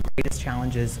think one of the greatest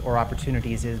challenges or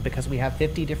opportunities is because we have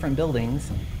 50 different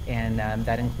buildings, and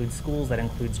that includes schools, that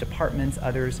includes departments,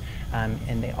 others,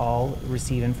 and they all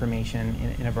receive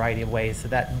information in a variety of ways. So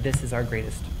that this is our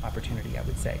greatest opportunity, I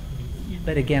would say.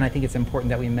 But again, I think it's important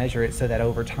that we measure it so that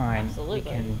over time we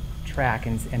can track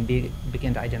and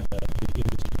begin to identify.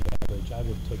 I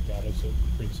would take that as a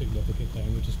pretty significant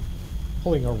thing, which is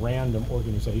pulling a random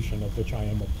organization of which I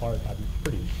am a part. I'm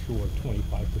pretty sure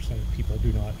 25% of people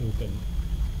do not open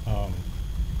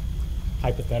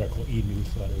hypothetical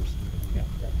e-newsletters and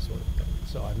that sort of thing.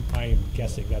 So I am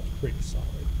guessing that's pretty solid.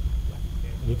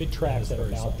 And if it tracks that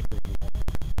about.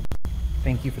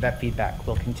 Thank you for that feedback.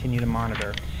 We'll continue to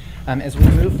monitor. As we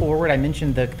move forward, I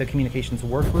mentioned the communications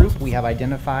work group. We have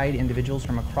identified individuals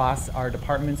from across our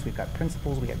departments. We've got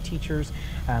principals, we have teachers,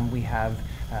 we have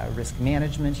risk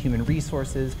management, human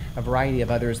resources, a variety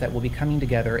of others that will be coming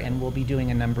together, and we'll be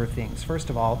doing a number of things. First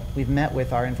of all, we've met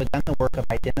with our and done the work of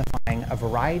identifying a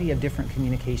variety of different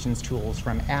communications tools,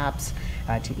 from apps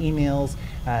to emails,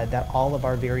 that all of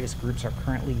our various groups are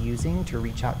currently using to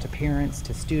reach out to parents,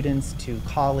 to students, to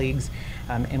colleagues,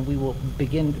 and we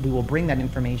will bring that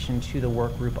information to the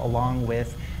work group along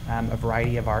with a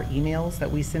variety of our emails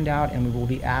that we send out, and we will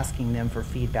be asking them for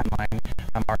feedback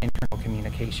on our internal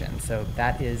communication. So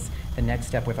that is the next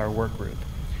step with our work group.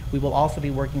 We will also be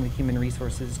working with Human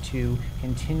Resources to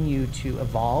continue to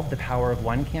evolve the Power of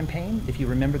One campaign. If you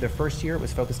remember, the first year it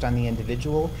was focused on the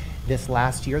individual. This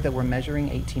last year that we're measuring,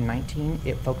 18-19,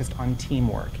 it focused on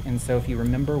teamwork. And so if you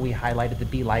remember, we highlighted the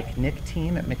Be Like Nick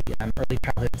team at Early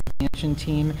Childhood Expansion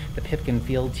team, the Pipkin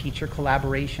Field teacher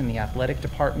collaboration, the athletic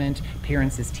department,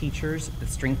 parents as teachers, the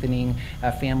Strengthening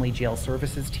Family Jail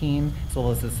Services team, as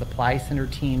well as the Supply Center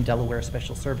team, Delaware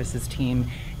Special Services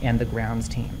team, and the grounds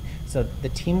team. So the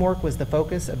teamwork was the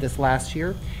focus of this last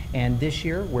year, and this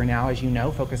year we're now, as you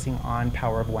know, focusing on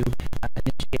Power of One.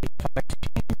 Initiate thought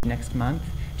exchange next month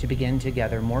to begin to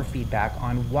gather more feedback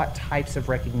on what types of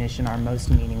recognition are most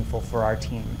meaningful for our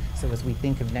team. So as we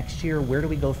think of next year, where do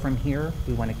we go from here?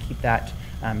 We want to keep that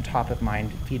top of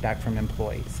mind feedback from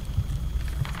employees.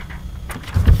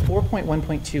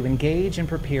 4.1.2, engage and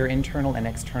prepare internal and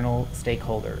external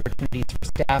stakeholders, opportunities for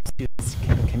staff, students,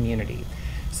 and community.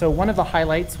 So one of the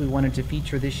highlights we wanted to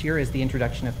feature this year is the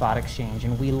introduction of Thought Exchange,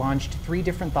 and we launched 3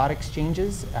 different Thought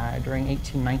Exchanges during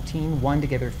 18-19, one to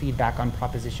gather feedback on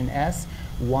Proposition S,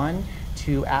 one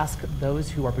to ask those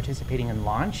who are participating in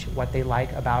launch what they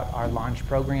like about our launch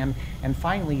program, and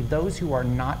finally, those who are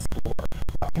not Explore,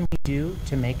 what can we do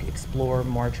to make Explore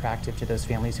more attractive to those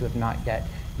families who have not yet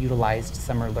utilized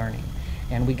summer learning?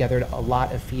 And we gathered a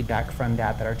lot of feedback from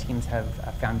that our teams have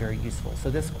found very useful. So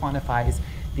this quantifies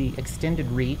the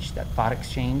extended reach that Thought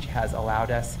Exchange has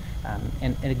allowed us.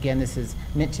 And again, this is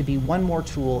meant to be one more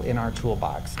tool in our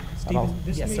toolbox. Stephen,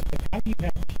 how do you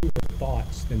have fewer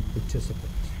thoughts than participants?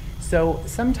 So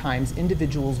sometimes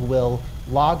individuals will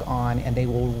log on and they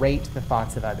will rate the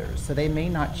thoughts of others. So they may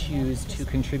not choose to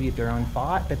contribute their own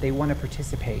thought, but they want to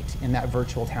participate in that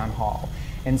virtual town hall.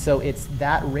 And so it's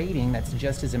that rating that's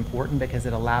just as important because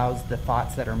it allows the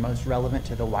thoughts that are most relevant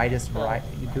to the widest variety.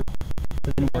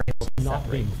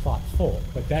 Not being thoughtful,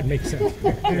 but that makes sense.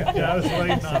 Yeah, I was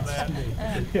waiting on that.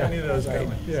 I knew that was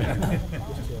coming. Yeah.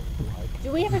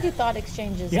 Do we ever do thought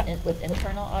exchanges with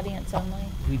internal audience only?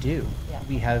 We do. Yeah.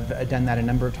 We have done that a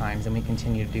number of times, and we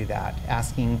continue to do that,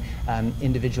 asking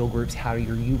individual groups, how are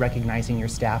you recognizing your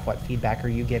staff? What feedback are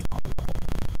you getting?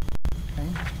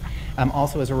 Okay.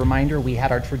 Also, as a reminder, we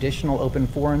had our traditional open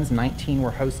forums. 19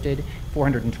 were hosted.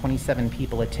 427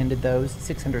 people attended those.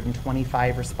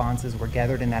 625 responses were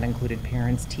gathered, and that included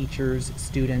parents, teachers,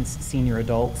 students, senior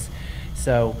adults.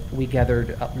 So we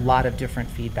gathered a lot of different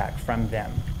feedback from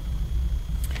them.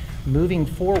 Moving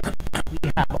forward,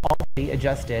 we have already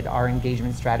adjusted our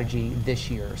engagement strategy this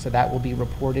year. So that will be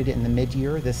reported in the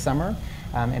mid-year this summer.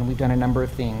 And we've done a number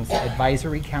of things.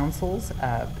 Advisory councils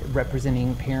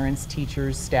representing parents,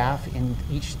 teachers, staff in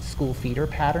each school feeder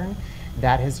pattern.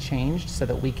 That has changed so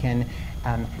that we can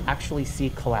actually see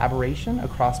collaboration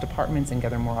across departments and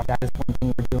gather more. That is one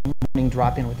thing we're doing. Morning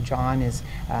drop-in with John is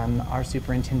our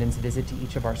superintendent's visit to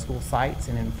each of our school sites,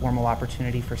 an informal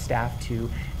opportunity for staff to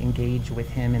engage with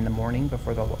him in the morning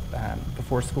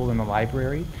before school in the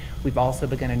library. We've also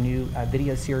begun a new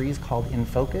video series called In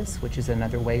Focus, which is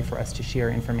another way for us to share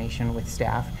information with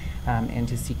staff and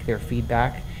to seek their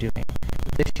feedback.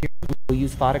 This year, we will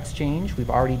use Thought Exchange. We've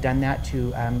already done that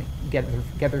to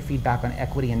gather feedback on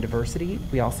equity and diversity.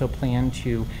 We also plan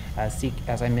to seek,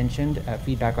 as I mentioned,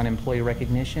 feedback on employee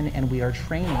recognition, and we are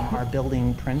training our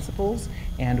building principals,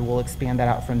 and we'll expand that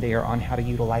out from there on how to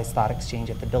utilize Thought Exchange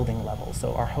at the building level.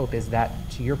 So our hope is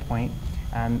that, to your point,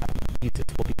 usage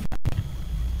will be fun.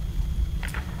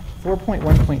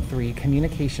 4.1.3,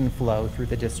 communication flow through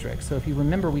the district. So if you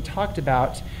remember, we talked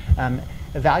about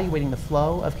evaluating the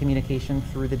flow of communication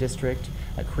through the district,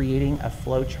 creating a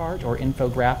flow chart or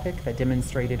infographic that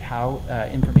demonstrated how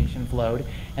information flowed,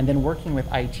 and then working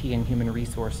with IT and human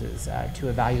resources to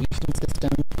evaluate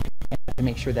systems and to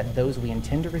make sure that those we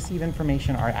intend to receive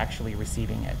information are actually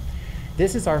receiving it.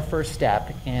 This is our first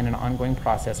step in an ongoing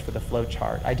process for the flow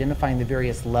chart, identifying the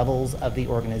various levels of the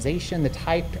organization, the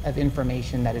type of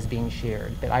information that is being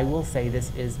shared. But I will say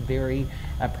this is very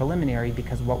preliminary,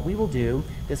 because what we will do,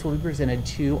 this will be presented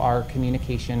to our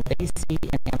communication. They see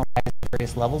and analyze the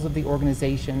various levels of the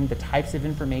organization, the types of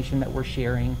information that we're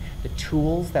sharing, the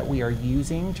tools that we are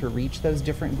using to reach those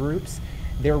different groups.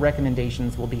 Their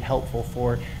recommendations will be helpful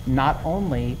for not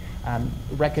only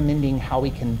recommending how we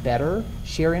can better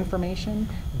share information,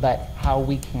 but how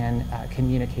we can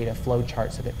communicate a flow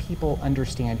chart so that people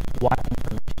understand what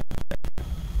information.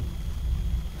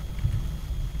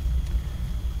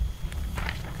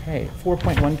 Okay,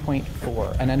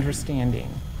 4.1.4, an understanding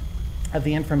of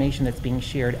the information that's being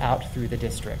shared out through the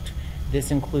district. This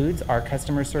includes our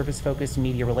customer service-focused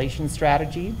media relations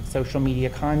strategy, social media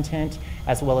content,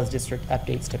 as well as district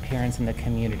updates to parents in the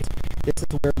community. This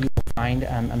is where you will find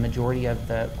a majority of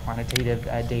the quantitative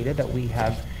data that we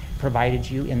have provided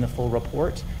you in the full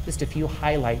report. Just a few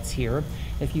highlights here.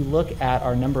 If you look at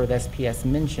our number of SPS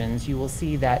mentions, you will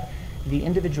see that the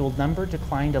individual number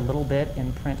declined a little bit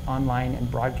in print, online,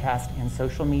 and broadcast and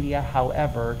social media.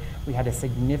 However, we had a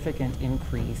significant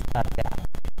increase of that.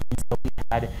 So we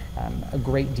had a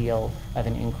great deal of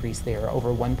an increase there, over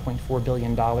 $1.4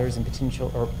 billion in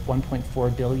potential, or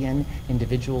 1.4 billion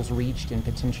individuals reached in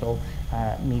potential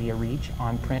media reach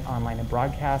on print, online, and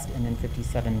broadcast, and then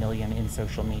 57 million in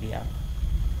social media.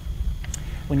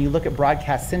 When you look at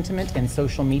broadcast sentiment and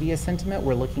social media sentiment,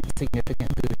 we're looking at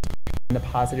significant boost in the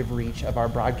positive reach of our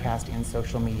broadcast and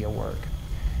social media work.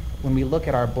 When we look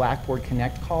at our Blackboard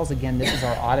Connect calls, again, this is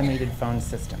our automated phone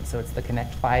system. So it's the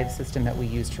Connect 5 system that we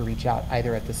use to reach out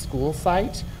either at the school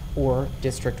site or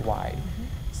district-wide.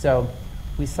 So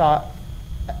we saw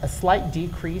a slight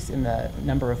decrease in the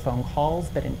number of phone calls,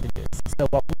 but so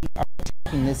what we are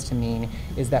taking this to mean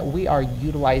is that we are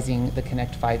utilizing the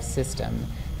Connect 5 system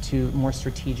to more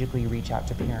strategically reach out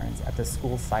to parents at the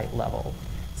school site level.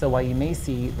 So while you may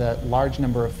see the large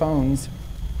number of phones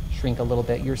shrink a little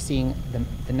bit, you're seeing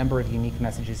the number of unique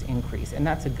messages increase, and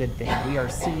that's a good thing. We are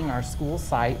seeing our school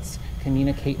sites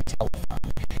communicate with telephone.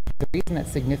 The reason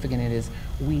that's significant is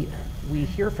we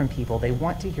hear from people. They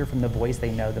want to hear from the voice they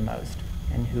know the most.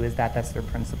 And who is that? That's their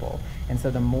principal. And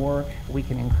so the more we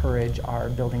can encourage our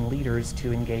building leaders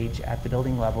to engage at the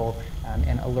building level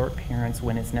and alert parents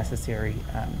when it's necessary,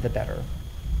 the better.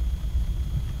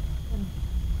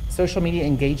 Social media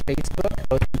engage Facebook,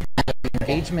 both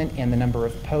engagement and the number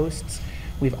of posts.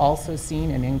 We've also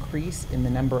seen an increase in the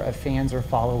number of fans or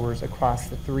followers across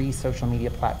the 3 social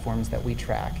media platforms that we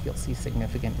track. You'll see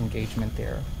significant engagement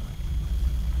there.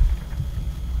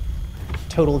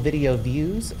 Total video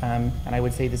views, and I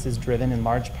would say this is driven in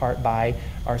large part by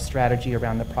our strategy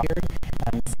around the product.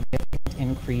 Significant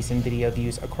increase in video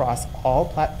views across all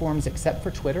platforms except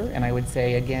for Twitter, and I would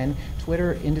say again,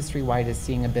 Twitter industry-wide is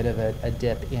seeing a bit of a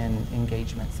dip in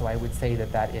engagement, so I would say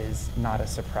that that is not a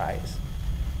surprise.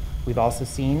 We've also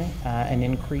seen an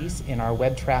increase in our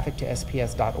web traffic to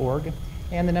sps.org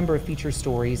and the number of feature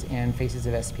stories and Faces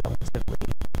of SPL.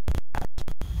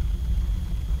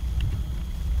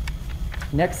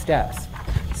 Next steps.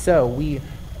 So we,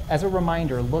 as a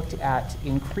reminder, looked at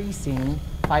increasing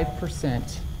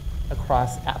 5%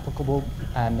 across applicable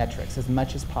metrics as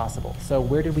much as possible. So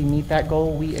where did we meet that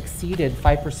goal? We exceeded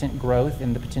 5% growth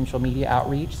in the potential media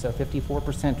outreach, so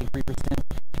 54% to 3%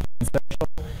 in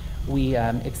social. We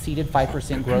exceeded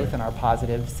 5% growth in our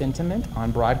positive sentiment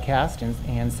on broadcast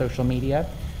and social media.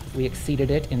 We exceeded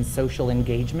it in social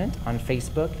engagement on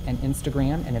Facebook and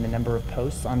Instagram and in the number of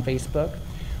posts on Facebook.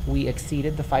 We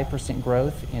exceeded the 5%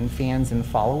 growth in fans and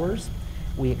followers.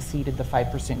 We exceeded the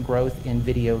 5% growth in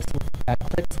video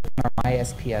clicks in our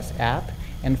MySPS app.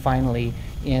 And finally,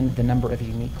 in the number of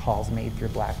unique calls made through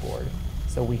Blackboard.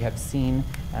 So we have seen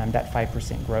that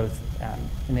 5% growth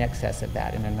in excess of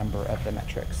that in a number of the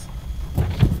metrics.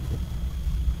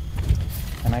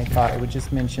 And I thought I would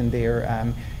just mention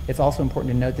there, it's also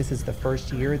important to note this is the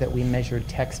first year that we measured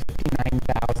text,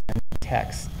 59,000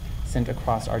 texts sent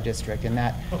across our district. And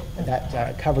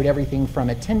that covered everything from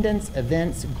attendance,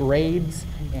 events, grades,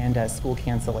 and school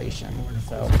cancellation.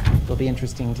 So it'll be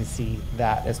interesting to see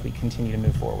that as we continue to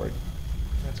move forward.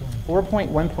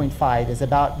 4.1.5 is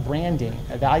about branding,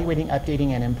 evaluating,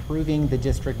 updating, and improving the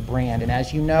district brand. And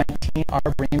as you know, our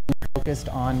branding focused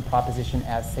on proposition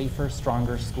as safer,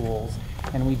 stronger schools.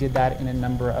 And we did that in a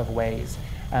number of ways.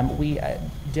 We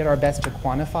did our best to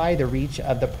quantify the reach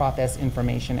of the Prop S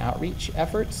information outreach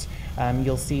efforts.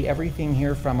 You'll see everything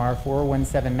here from our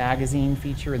 417 magazine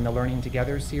feature in the Learning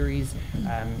Together series.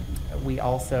 We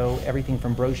also, everything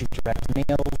from brochures, direct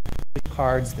mail,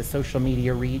 cards, the social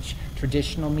media reach,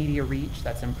 traditional media reach,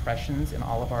 that's impressions in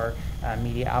all of our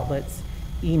media outlets,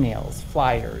 emails,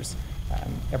 flyers,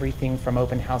 everything from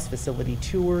open house facility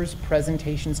tours,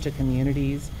 presentations to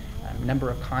communities, number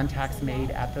of contacts made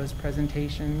at those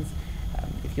presentations.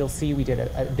 If you'll see, we did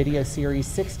a video series,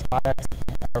 6 products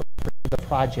for the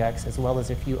projects, as well as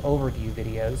a few overview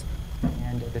videos,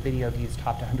 and the video views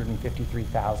topped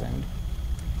 153,000.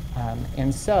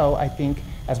 And so I think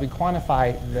as we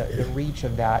quantify the reach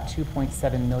of that,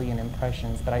 2.7 million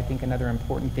impressions, but I think another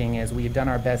important thing is we have done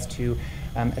our best to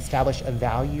establish a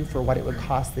value for what it would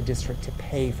cost the district to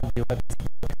pay for the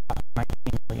 $19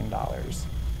 million.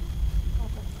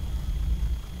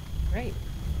 Great.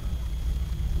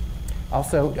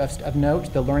 Also, just of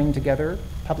note, the Learning Together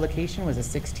publication was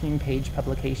a 16-page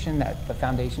publication that the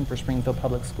Foundation for Springfield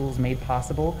Public Schools made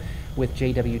possible with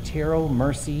J.W. Terrell,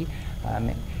 Mercy,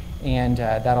 and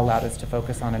that allowed us to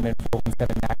focus on Amendment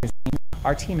 417 magazine.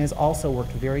 Our team has also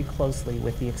worked very closely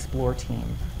with the Explore team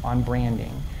on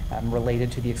branding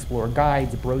related to the Explore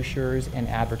guides, brochures, and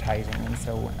advertising, and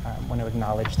so I want to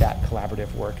acknowledge that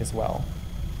collaborative work as well.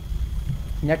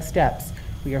 Next steps,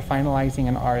 we are finalizing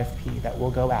an RFP that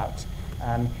will go out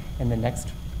in the next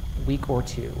week or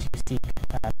two to seek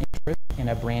interest in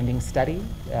a branding study.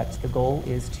 The goal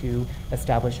is to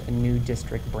establish a new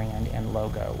district brand and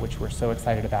logo, which we're so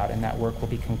excited about, and that work will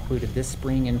be concluded this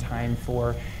spring in time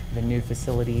for the new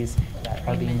facilities that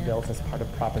are being built as part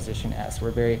of Proposition S.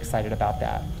 We're very excited about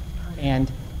that.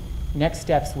 And next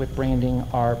steps with branding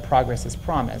are progress as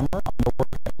promised. On the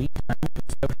work that we've done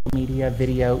with social media,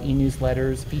 video,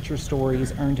 e-newsletters, feature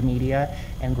stories, earned media,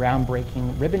 and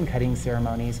groundbreaking ribbon-cutting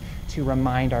ceremonies to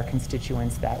remind our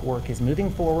constituents that work is moving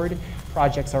forward,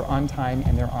 projects are on time,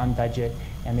 and they're on budget,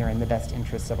 and they're in the best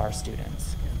interests of our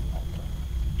students.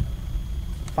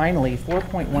 Finally,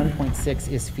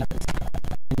 4.1.6 is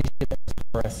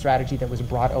for a strategy that was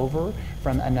brought over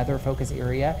from another focus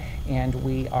area, and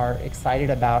we are excited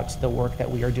about the work that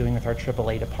we are doing with our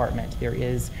AAA department. There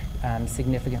is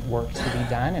significant work to be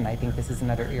done, and I think this is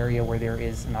another area where there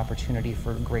is an opportunity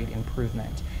for great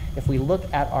improvement. If we look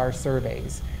at our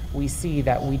surveys, we see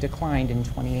that we declined in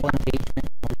 28 engagement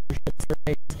and leadership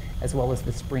surveys, as well as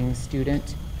the spring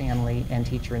student, family, and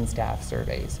teacher and staff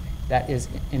surveys. That is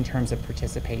in terms of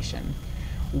participation.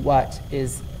 What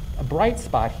is a bright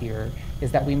spot here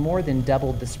is that we more than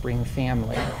doubled the spring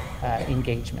family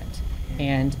engagement,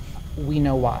 and we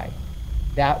know why.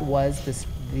 That was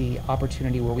the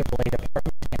opportunity where we played a part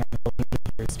in our building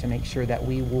leaders to make sure that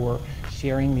we were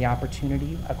sharing the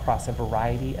opportunity across a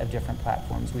variety of different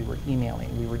platforms. We were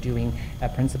emailing, we were doing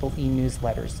principal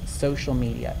e-newsletters, social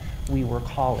media, we were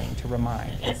calling to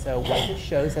remind. And so what this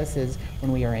shows us is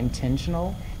when we are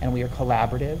intentional and we are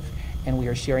collaborative and we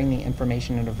are sharing the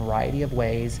information in a variety of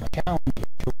ways, challenge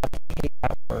to replicate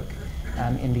that work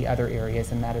in the other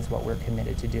areas, and that is what we're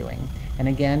committed to doing. And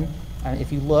again,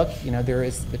 if you look, there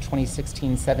is the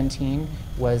 2016-17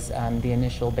 was the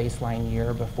initial baseline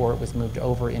year before it was moved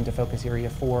over into Focus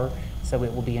Area 4, so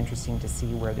it will be interesting to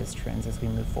see where this trends as we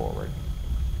move forward.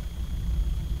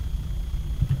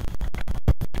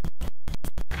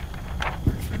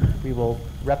 We will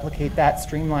replicate that,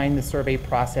 streamline the survey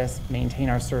process, maintain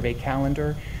our survey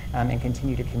calendar, and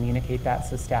continue to communicate that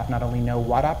so staff not only know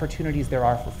what opportunities there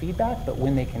are for feedback, but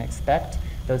when they can expect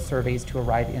those surveys to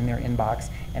arrive in their inbox,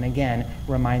 and again,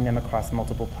 remind them across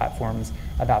multiple platforms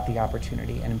about the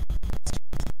opportunity. And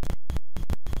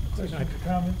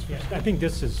Comments? Yeah, I think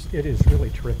it is really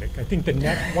terrific. I think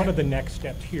one of the next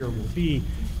steps here will be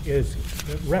is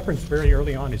the reference very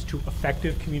early on is to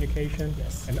effective communication.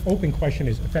 Yes. And the open question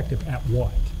is effective at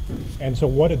what? And so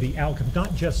what are the outcomes?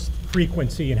 Not just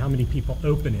frequency and how many people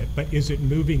open it, but is it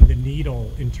moving the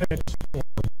needle in terms of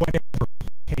whatever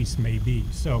the case may be?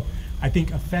 So I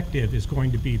think effective is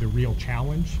going to be the real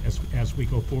challenge as we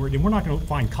go forward. And we're not going to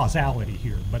find causality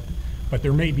here, but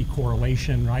there may be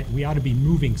correlation, right? We ought to be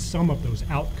moving some of those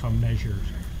outcome measures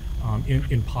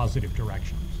in positive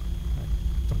directions, right?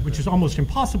 Which is almost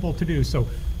impossible to do. So,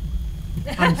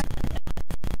 other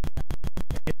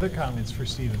comments for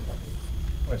Stephen?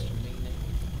 Questions?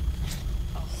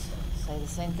 I'll say the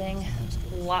same thing.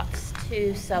 Lots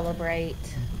to celebrate.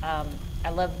 I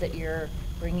love that you're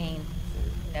bringing,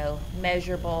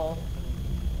 measurable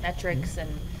metrics and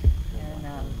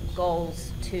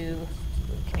goals to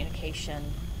communication.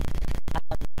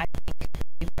 I think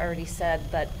you've already said,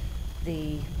 but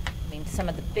some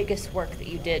of the biggest work that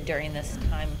you did during this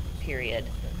time period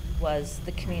was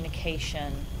the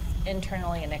communication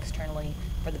internally and externally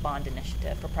for the bond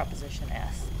initiative for Proposition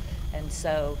S. And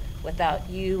so without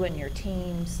you and your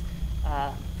teams,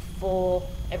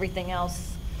 everything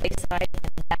else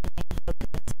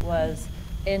was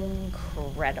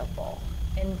incredible.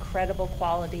 Incredible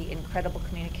quality, incredible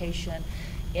communication,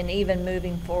 and even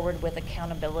moving forward with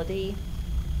accountability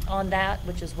on that,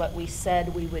 which is what we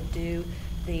said we would do.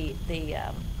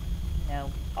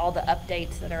 All the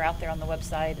updates that are out there on the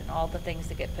website and all the things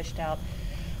that get pushed out.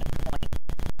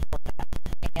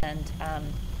 And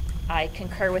I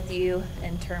concur with you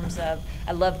in terms of,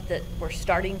 I love that we're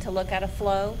starting to look at a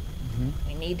flow.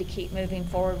 We need to keep moving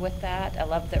forward with that. I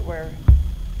love that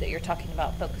you're talking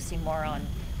about focusing more on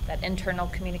that internal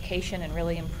communication and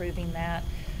really improving that.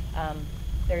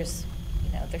 There's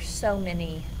so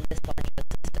many this large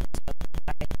systems. So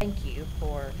I thank you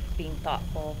for being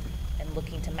thoughtful and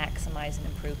looking to maximize and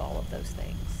improve all of those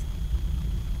things.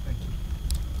 Thank you.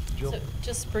 Jill? So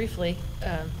just briefly,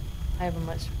 I have a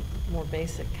much more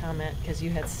basic comment because you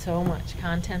had so much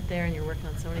content there and you're working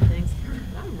on so many things.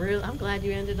 I'm glad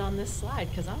you ended on this slide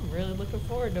because I'm really looking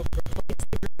forward to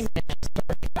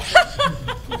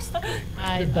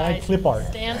I clip art.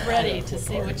 Stand ready to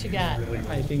see what you got.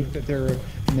 I think that there are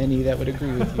many that would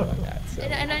agree with you on that. So.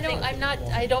 And I know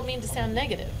I don't mean to sound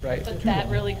negative, right. But that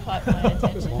really caught my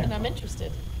attention and I'm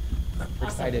interested. We're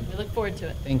excited. We look forward to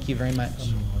it. Thank you very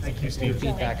much. Thank you, Steve.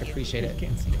 Feedback, appreciate it.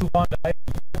 Move on to item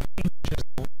 14, which is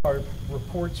our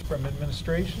reports from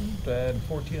administration, and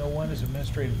 1401 is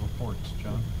administrative reports.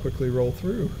 John? Quickly roll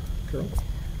through. Carol?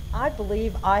 I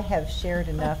believe I have shared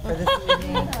enough for this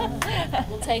evening.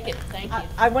 We'll take it. Thank you.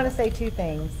 I want to say two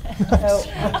things. So,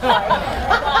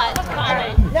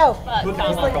 no, that's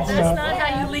not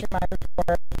how you leak. Not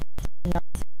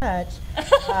so much.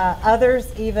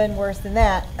 Others even worse than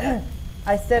that.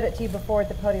 I said it to you before at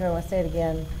the podium. I want to say it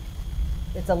again.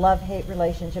 It's a love-hate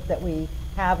relationship that we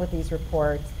have with these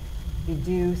reports. We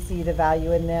do see the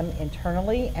value in them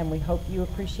internally, and we hope you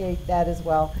appreciate that as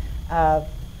well.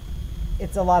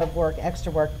 It's a lot of work,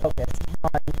 extra work focused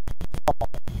on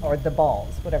the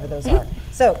balls, whatever those are.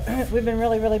 So we've been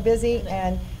really, really busy,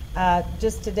 and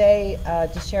just today,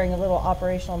 just sharing a little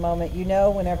operational moment.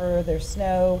 Whenever there's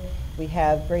snow, we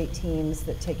have great teams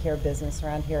that take care of business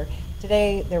around here.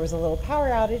 Today, there was a little power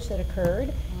outage that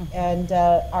occurred, and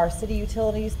our city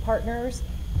utilities partners,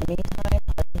 in the meantime,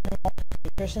 our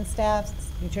nutrition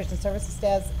services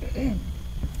staffs,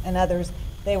 and others,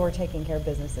 they were taking care of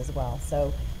business as well.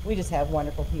 So we just have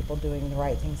wonderful people doing the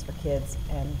right things for kids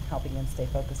and helping them stay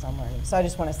focused on learning. So I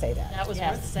just want to say that. That was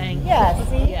worth saying. Yes.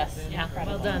 Yes. Yeah.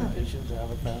 Well done.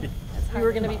 We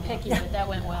were going to be picky, but that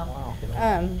went well.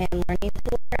 And learning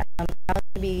tour. I'm going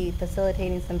to be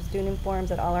facilitating some student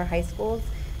forums at all our high schools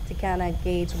to kind of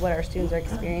gauge what our students are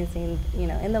experiencing,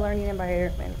 in the learning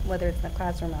environment, whether it's in the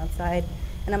classroom, outside.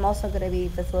 And I'm also going to be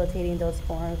facilitating those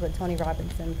forums with Tony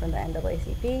Robinson from the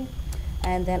NAACP.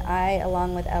 And then I,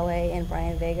 along with LA and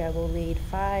Brian Vega, will lead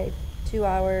 5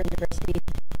 two-hour university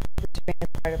as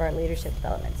part of our leadership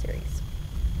development series.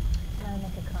 Can I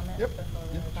make a comment before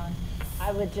we move on?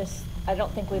 I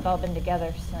don't think we've all been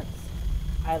together since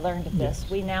I learned of this.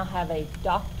 We now have a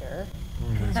doctor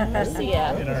who's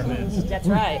Marcia. In our midst. That's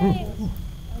right.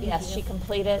 Yes, she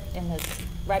completed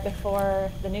right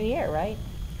before the new year, right?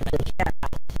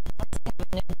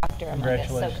 New doctor among us,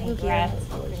 so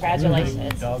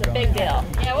congratulations. It's a big deal.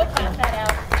 Yeah, we'll cut that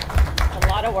out. A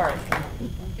lot lot of work.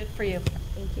 Good for you.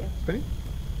 Thank you. Penny?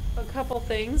 A couple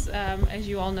things. As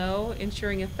you all know,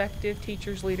 ensuring effective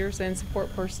teachers, leaders, and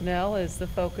support personnel is the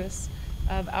focus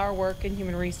of our work in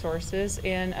human resources.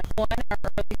 And one, our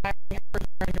early hiring efforts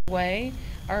are underway.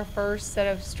 Our first set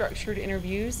of structured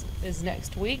interviews is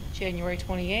next week, January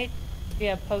 28th. We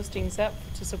have postings up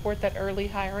to support that early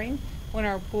hiring when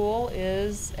our pool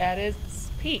is at its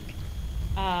peak.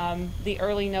 The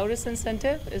early notice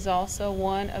incentive is also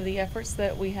one of the efforts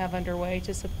that we have underway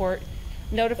to support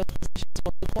notifications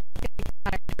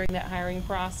during that hiring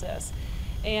process.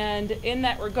 And in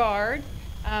that regard,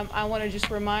 I want to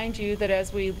just remind you that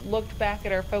as we looked back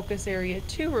at our Focus Area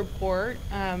 2 report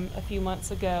a few months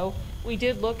ago, we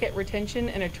did look at retention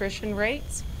and attrition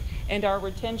rates. And our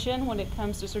retention, when it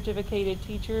comes to certificated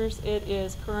teachers, it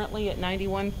is currently at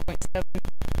 91.7%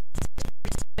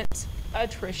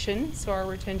 attrition. So our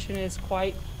retention is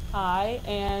quite high.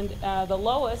 And the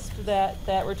lowest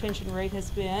that retention rate has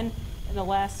been in the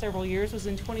last several years was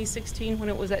in 2016 when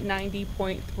it was at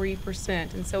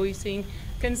 90.3%. And so we've seen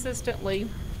consistently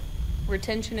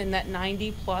retention in that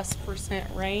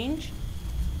 90+% range.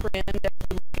 And as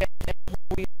we look at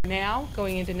where we are now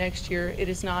going into next year, it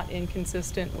is not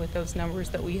inconsistent with those numbers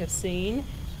that we have seen.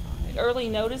 An early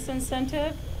notice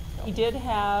incentive, we did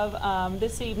have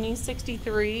this evening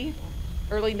 63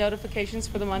 early notifications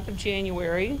for the month of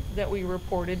January that we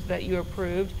reported that you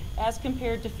approved, as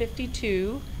compared to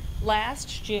 52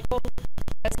 last January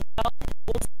as well.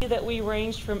 We'll see that we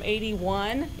ranged from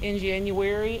 81 in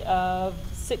January of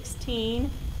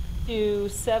 16 to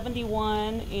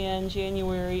 71 in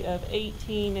January of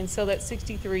 18, and so that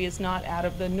 63 is not out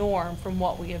of the norm from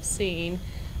what we have seen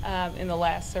in the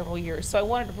last several years. So I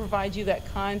wanted to provide you that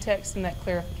context and that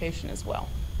clarification as well.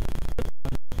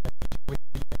 A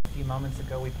few moments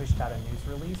ago, we pushed out a news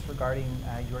release regarding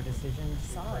your decision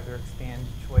to further expand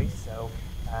choice. So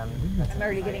that's I'm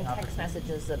already getting text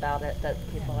messages about it that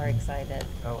people are excited.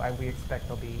 So we expect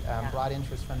there'll be broad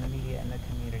interest from the media and the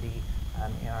community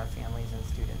and our families and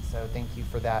students. So thank you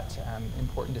for that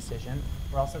important decision.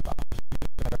 We're also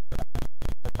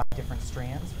different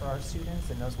strands for our students,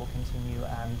 and those will continue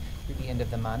through the end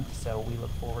of the month. So we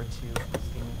look forward to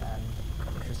seeing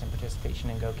interest and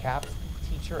participation in GoCaps.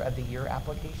 Teacher of the Year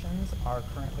applications are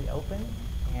currently open,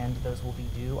 and those will be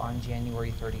due on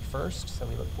January 31st. So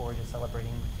we look forward to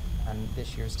celebrating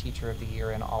this year's Teacher of the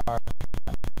Year and all our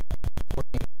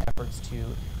efforts to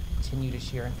continue to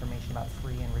share information about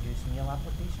free and reduced meal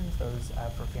applications. Those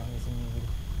for families in need,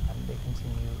 they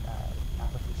continue,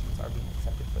 applications are being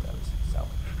accepted for those. So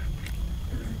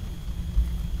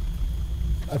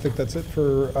I think that's it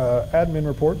for admin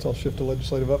reports. I'll shift to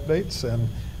legislative updates, and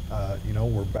we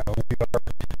are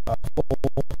full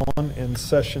on in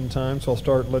session time, so I'll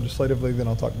start legislatively, then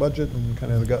I'll talk budget and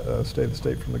kind of the state of the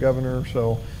state from the governor.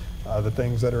 So the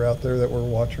things that are out there that we're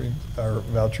watching are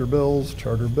voucher bills,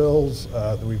 charter bills.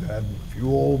 We've had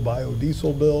fuel,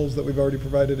 biodiesel bills that we've already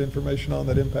provided information on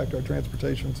that impact our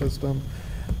transportation system.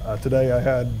 Today I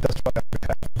had testified on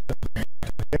behalf of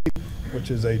which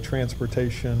is a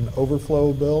transportation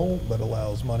overflow bill that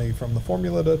allows money from the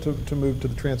formula to move to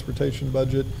the transportation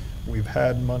budget. We've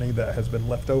had money that has been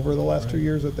left over the last 2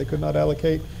 years that they could not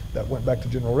allocate that went back to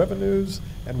general revenues,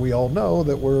 and we all know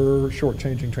that we're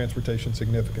shortchanging transportation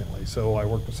significantly. So I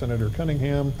worked with Senator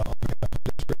Cunningham on behalf of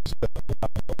districts that allow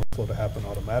overflow to happen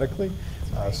automatically.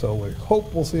 So we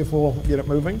hope we'll see if we'll get it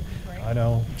moving. I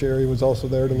know Jerry was also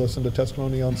there to listen to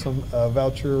testimony on some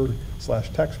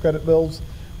voucher/tax credit bills.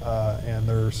 And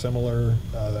they're similar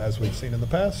as we've seen in the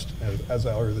past, as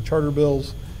are the charter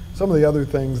bills. Some of the other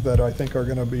things that I think are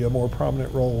going to be a more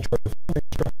prominent role,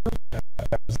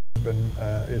 has been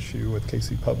issue with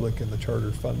KC Public and the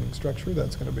charter funding structure.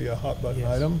 That's going to be a hot button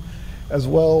item, as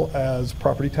well as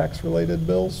property tax related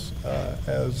bills,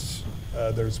 as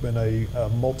there's been a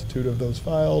multitude of those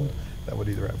filed that would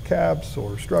either have caps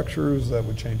or structures that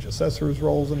would change assessors'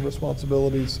 roles and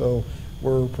responsibilities. So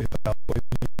we're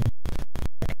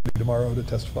tomorrow to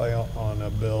testify on a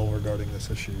bill regarding this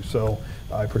issue. So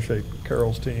I appreciate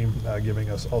Carol's team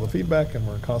giving us all the feedback, and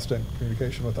we're in constant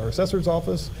communication with our assessor's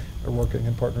office. They're working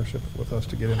in partnership with us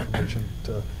to get information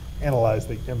to analyze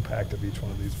the impact of each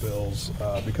one of these bills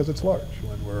because it's large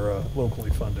when we're a locally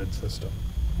funded system.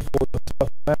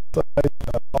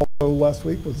 Also last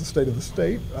week was the state of the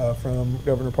state from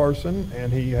Governor Parson,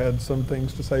 and he had some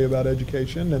things to say about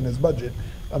education, and his budget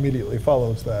immediately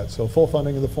follows that. So full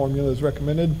funding of the formula is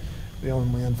recommended. The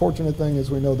only unfortunate thing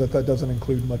is we know that that doesn't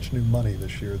include much new money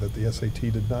this year, that the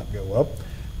SAT did not go up.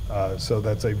 So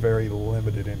that's a very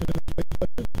limited increase.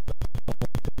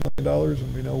 $1 million,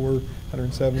 and we know we're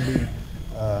 170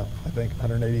 I think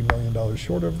 $180 million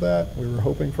short of that. We were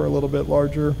hoping for a little bit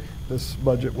larger. This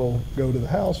budget will go to the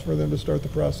House for them to start the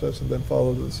process and then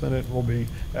follow to the Senate. We'll be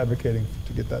advocating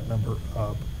to get that number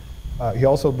up. He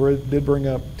also did bring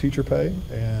up teacher pay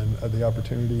and the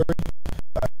opportunity.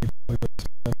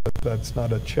 That's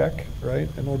not a check, right,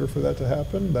 in order for that to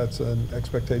happen. That's an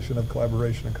expectation of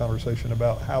collaboration and conversation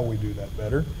about how we do that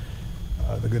better.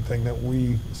 The good thing that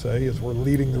we say is we're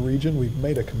leading the region. We've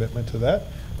made a commitment to that,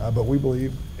 but we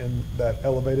believe in that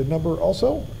elevated number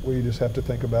also. We just have to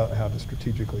think about how to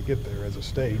strategically get there as a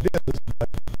state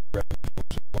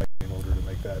in order to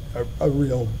make that a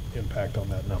real impact on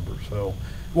that number. So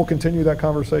we'll continue that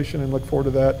conversation and look forward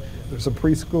to that. There's some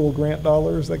preschool grant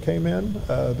dollars that came in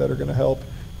that are going to help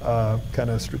kind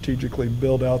of strategically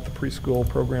build out the preschool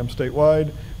program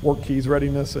statewide. Work Keys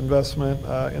readiness investment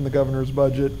in the governor's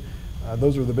budget.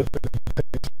 Those are the bits that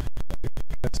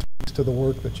speaks to the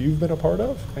work that you've been a part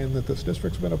of and that this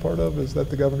district's been a part of, is that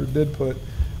the governor did put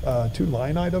 2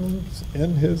 line items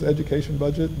in his education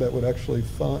budget that would actually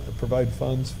provide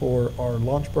funds for our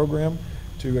launch program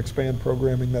to expand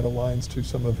programming that aligns to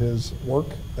some of his work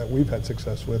that we've had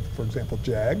success with. For example,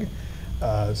 JAG.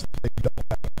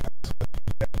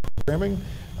 Programming.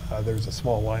 There's a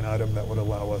small line item that would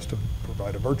allow us to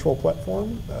provide a virtual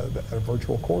platform, a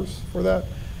virtual course for that,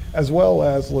 as well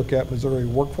as look at Missouri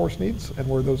workforce needs and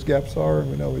where those gaps are.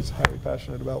 And we know he's highly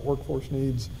passionate about workforce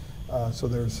needs. So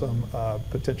there's some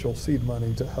potential seed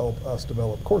money to help us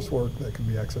develop coursework that can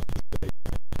be accessed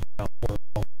for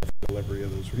delivery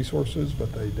of those resources,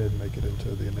 but they did make it into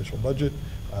the initial budget.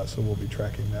 So we'll be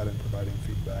tracking that and providing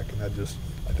feedback. And that just,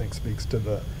 I think, speaks to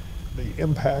the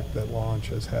impact that launch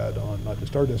has had on not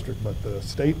just our district, but the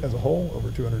state as a whole.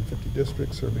 Over 250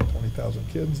 districts serving 20,000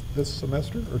 kids this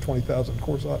semester, or 20,000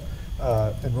 course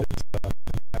enrollments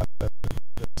that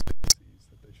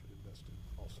they should invest in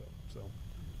also. So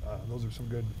those are some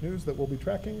good news that we'll be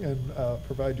tracking and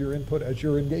provide your input as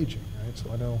you're engaging, right? So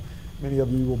I know many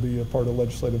of you will be a part of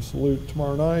Legislative Salute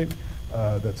tomorrow night.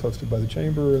 That's hosted by the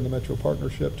Chamber and the Metro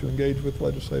Partnership to engage with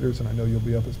legislators, and I know you'll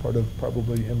be up as part of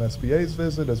probably MSBA's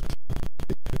visit as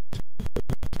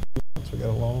we got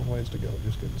a long ways to go,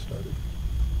 just getting started.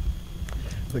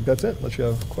 I think that's it, unless you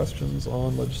have questions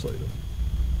on legislative.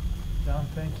 Don,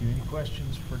 thank you. Any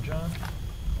questions for John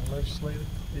on legislative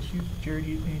issues? Jerry, do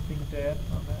you have anything to add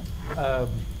on that?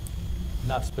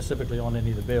 Not specifically on any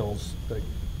of the bills, but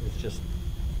it's just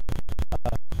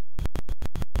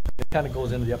it kind of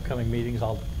goes into the upcoming meetings.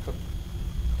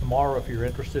 Tomorrow, if you're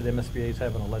interested, MSBA is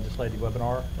having a legislative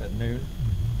webinar at noon.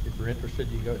 If you're interested,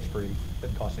 you can go. It's free. It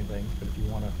doesn't cost anything. But if you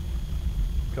want to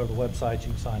go to the website, you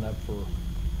can sign up for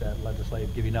that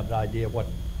legislative, give you enough idea of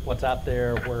what's out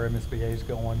there, where MSBA is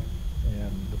going,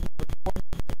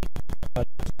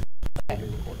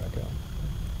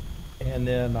 and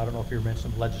then I don't know if you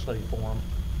mentioned legislative forum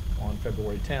on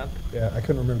February 10th. Yeah, I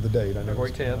couldn't remember the date. I know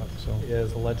February 10th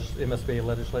is the MSBA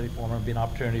legislative forum. It'll be an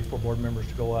opportunity for board members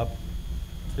to go up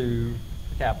to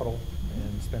the Capitol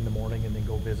and spend the morning and then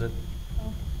go visit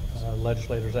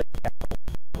legislators at the Capitol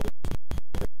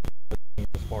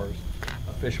as far as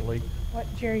officially. What,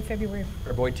 Jerry, February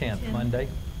 10th, Monday.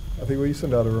 I think we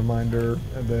send out a reminder,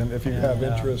 and then if you have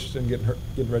interest in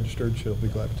getting registered, she'll be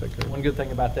glad to take care of it. One good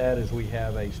thing about that is we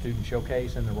have a student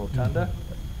showcase in the Rotunda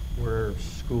where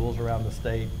schools around the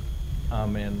state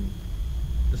and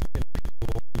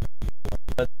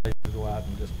the go out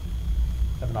and just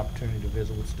have an opportunity to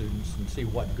visit with students and see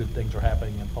what good things are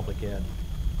happening in public ed.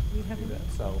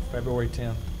 So February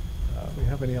 10th. Do we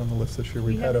have any on the list this year?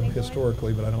 We've had them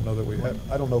historically, but I don't know that we have.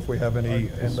 I don't know if we have any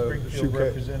in the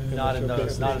showcase.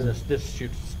 Not in this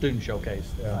student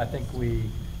showcase. Yeah. I think we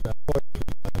and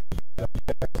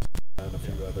a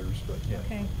few others, but yeah.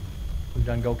 Okay. We've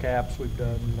done GoCaps. We've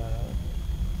done.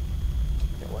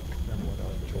 Remember what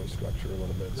other choice structure a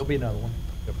little bit. There'll be another one.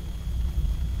 Yep.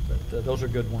 But those are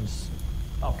good ones.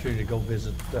 Opportunity to go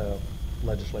visit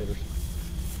legislators.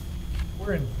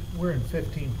 We're in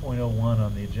 15.01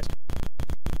 on the agenda.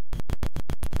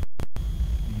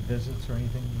 Any visits or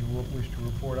anything you wish to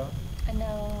report on? I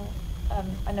know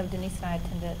Denise and I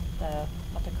attended the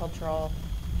multicultural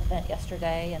event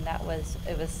yesterday, and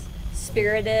it was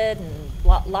spirited and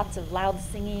lots of loud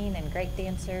singing and great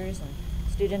dancers, and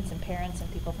students and parents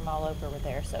and people from all over were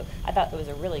there. So I thought it was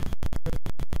a really.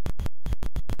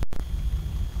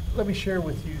 Let me share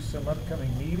with you some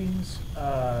upcoming meetings.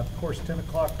 Of course, 10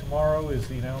 o'clock tomorrow is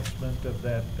the announcement of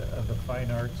the Fine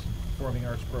Arts, Performing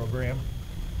Arts program.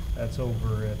 That's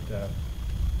over at the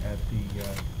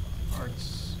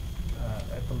Arts,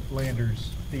 at the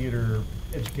Landers Theater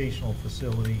Educational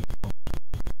Facility.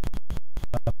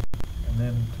 And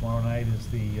then tomorrow night is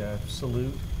the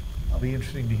salute. I'll be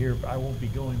interested to hear, I won't be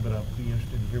going, but I'll be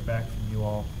interested to hear back from you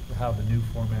all how the new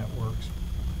format works.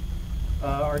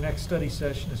 Our next study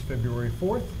session is February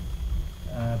 4th,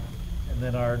 and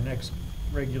then our next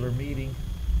regular meeting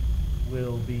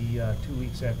will be 2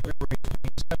 weeks after. February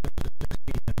 27th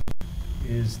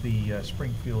is the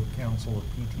Springfield Council of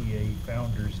PTA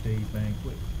Founders Day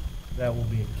Banquet. That will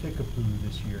be at Kickapoo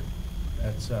this year.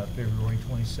 That's February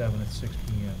 27th at 6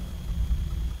 p.m.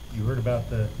 You heard about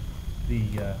the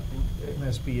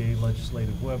MSBA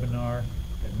legislative webinar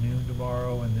at noon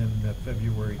tomorrow, and then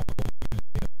February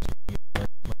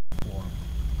forum.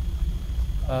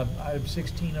 Item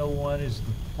 1601 is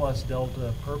the Plus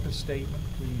Delta purpose statement.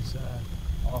 Please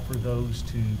offer those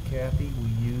to Kathy. We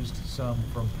used some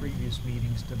from previous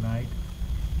meetings tonight.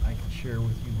 I can share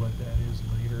with you what that is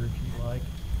later if you like.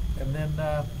 And then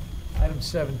item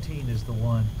 17 is the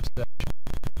one. The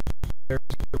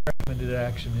recommended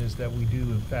action is that we do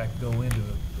in fact go into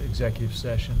executive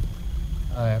session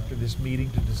after this meeting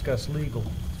to discuss legal,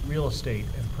 real estate,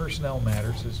 and personnel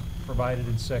matters as provided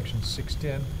in section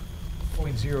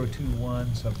 610.021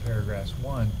 subparagraphs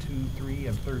 1, 2, 3,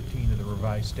 and 13 of the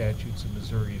revised statutes of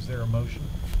Missouri. Is there a motion?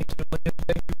 Thank you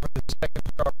for the second.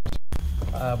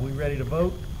 We ready to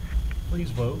vote?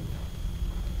 Please vote.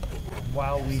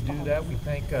 While we do that, we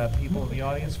thank people in the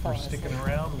audience for sticking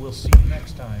around. We'll see you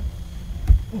next time.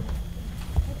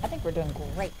 I think we're doing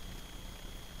great.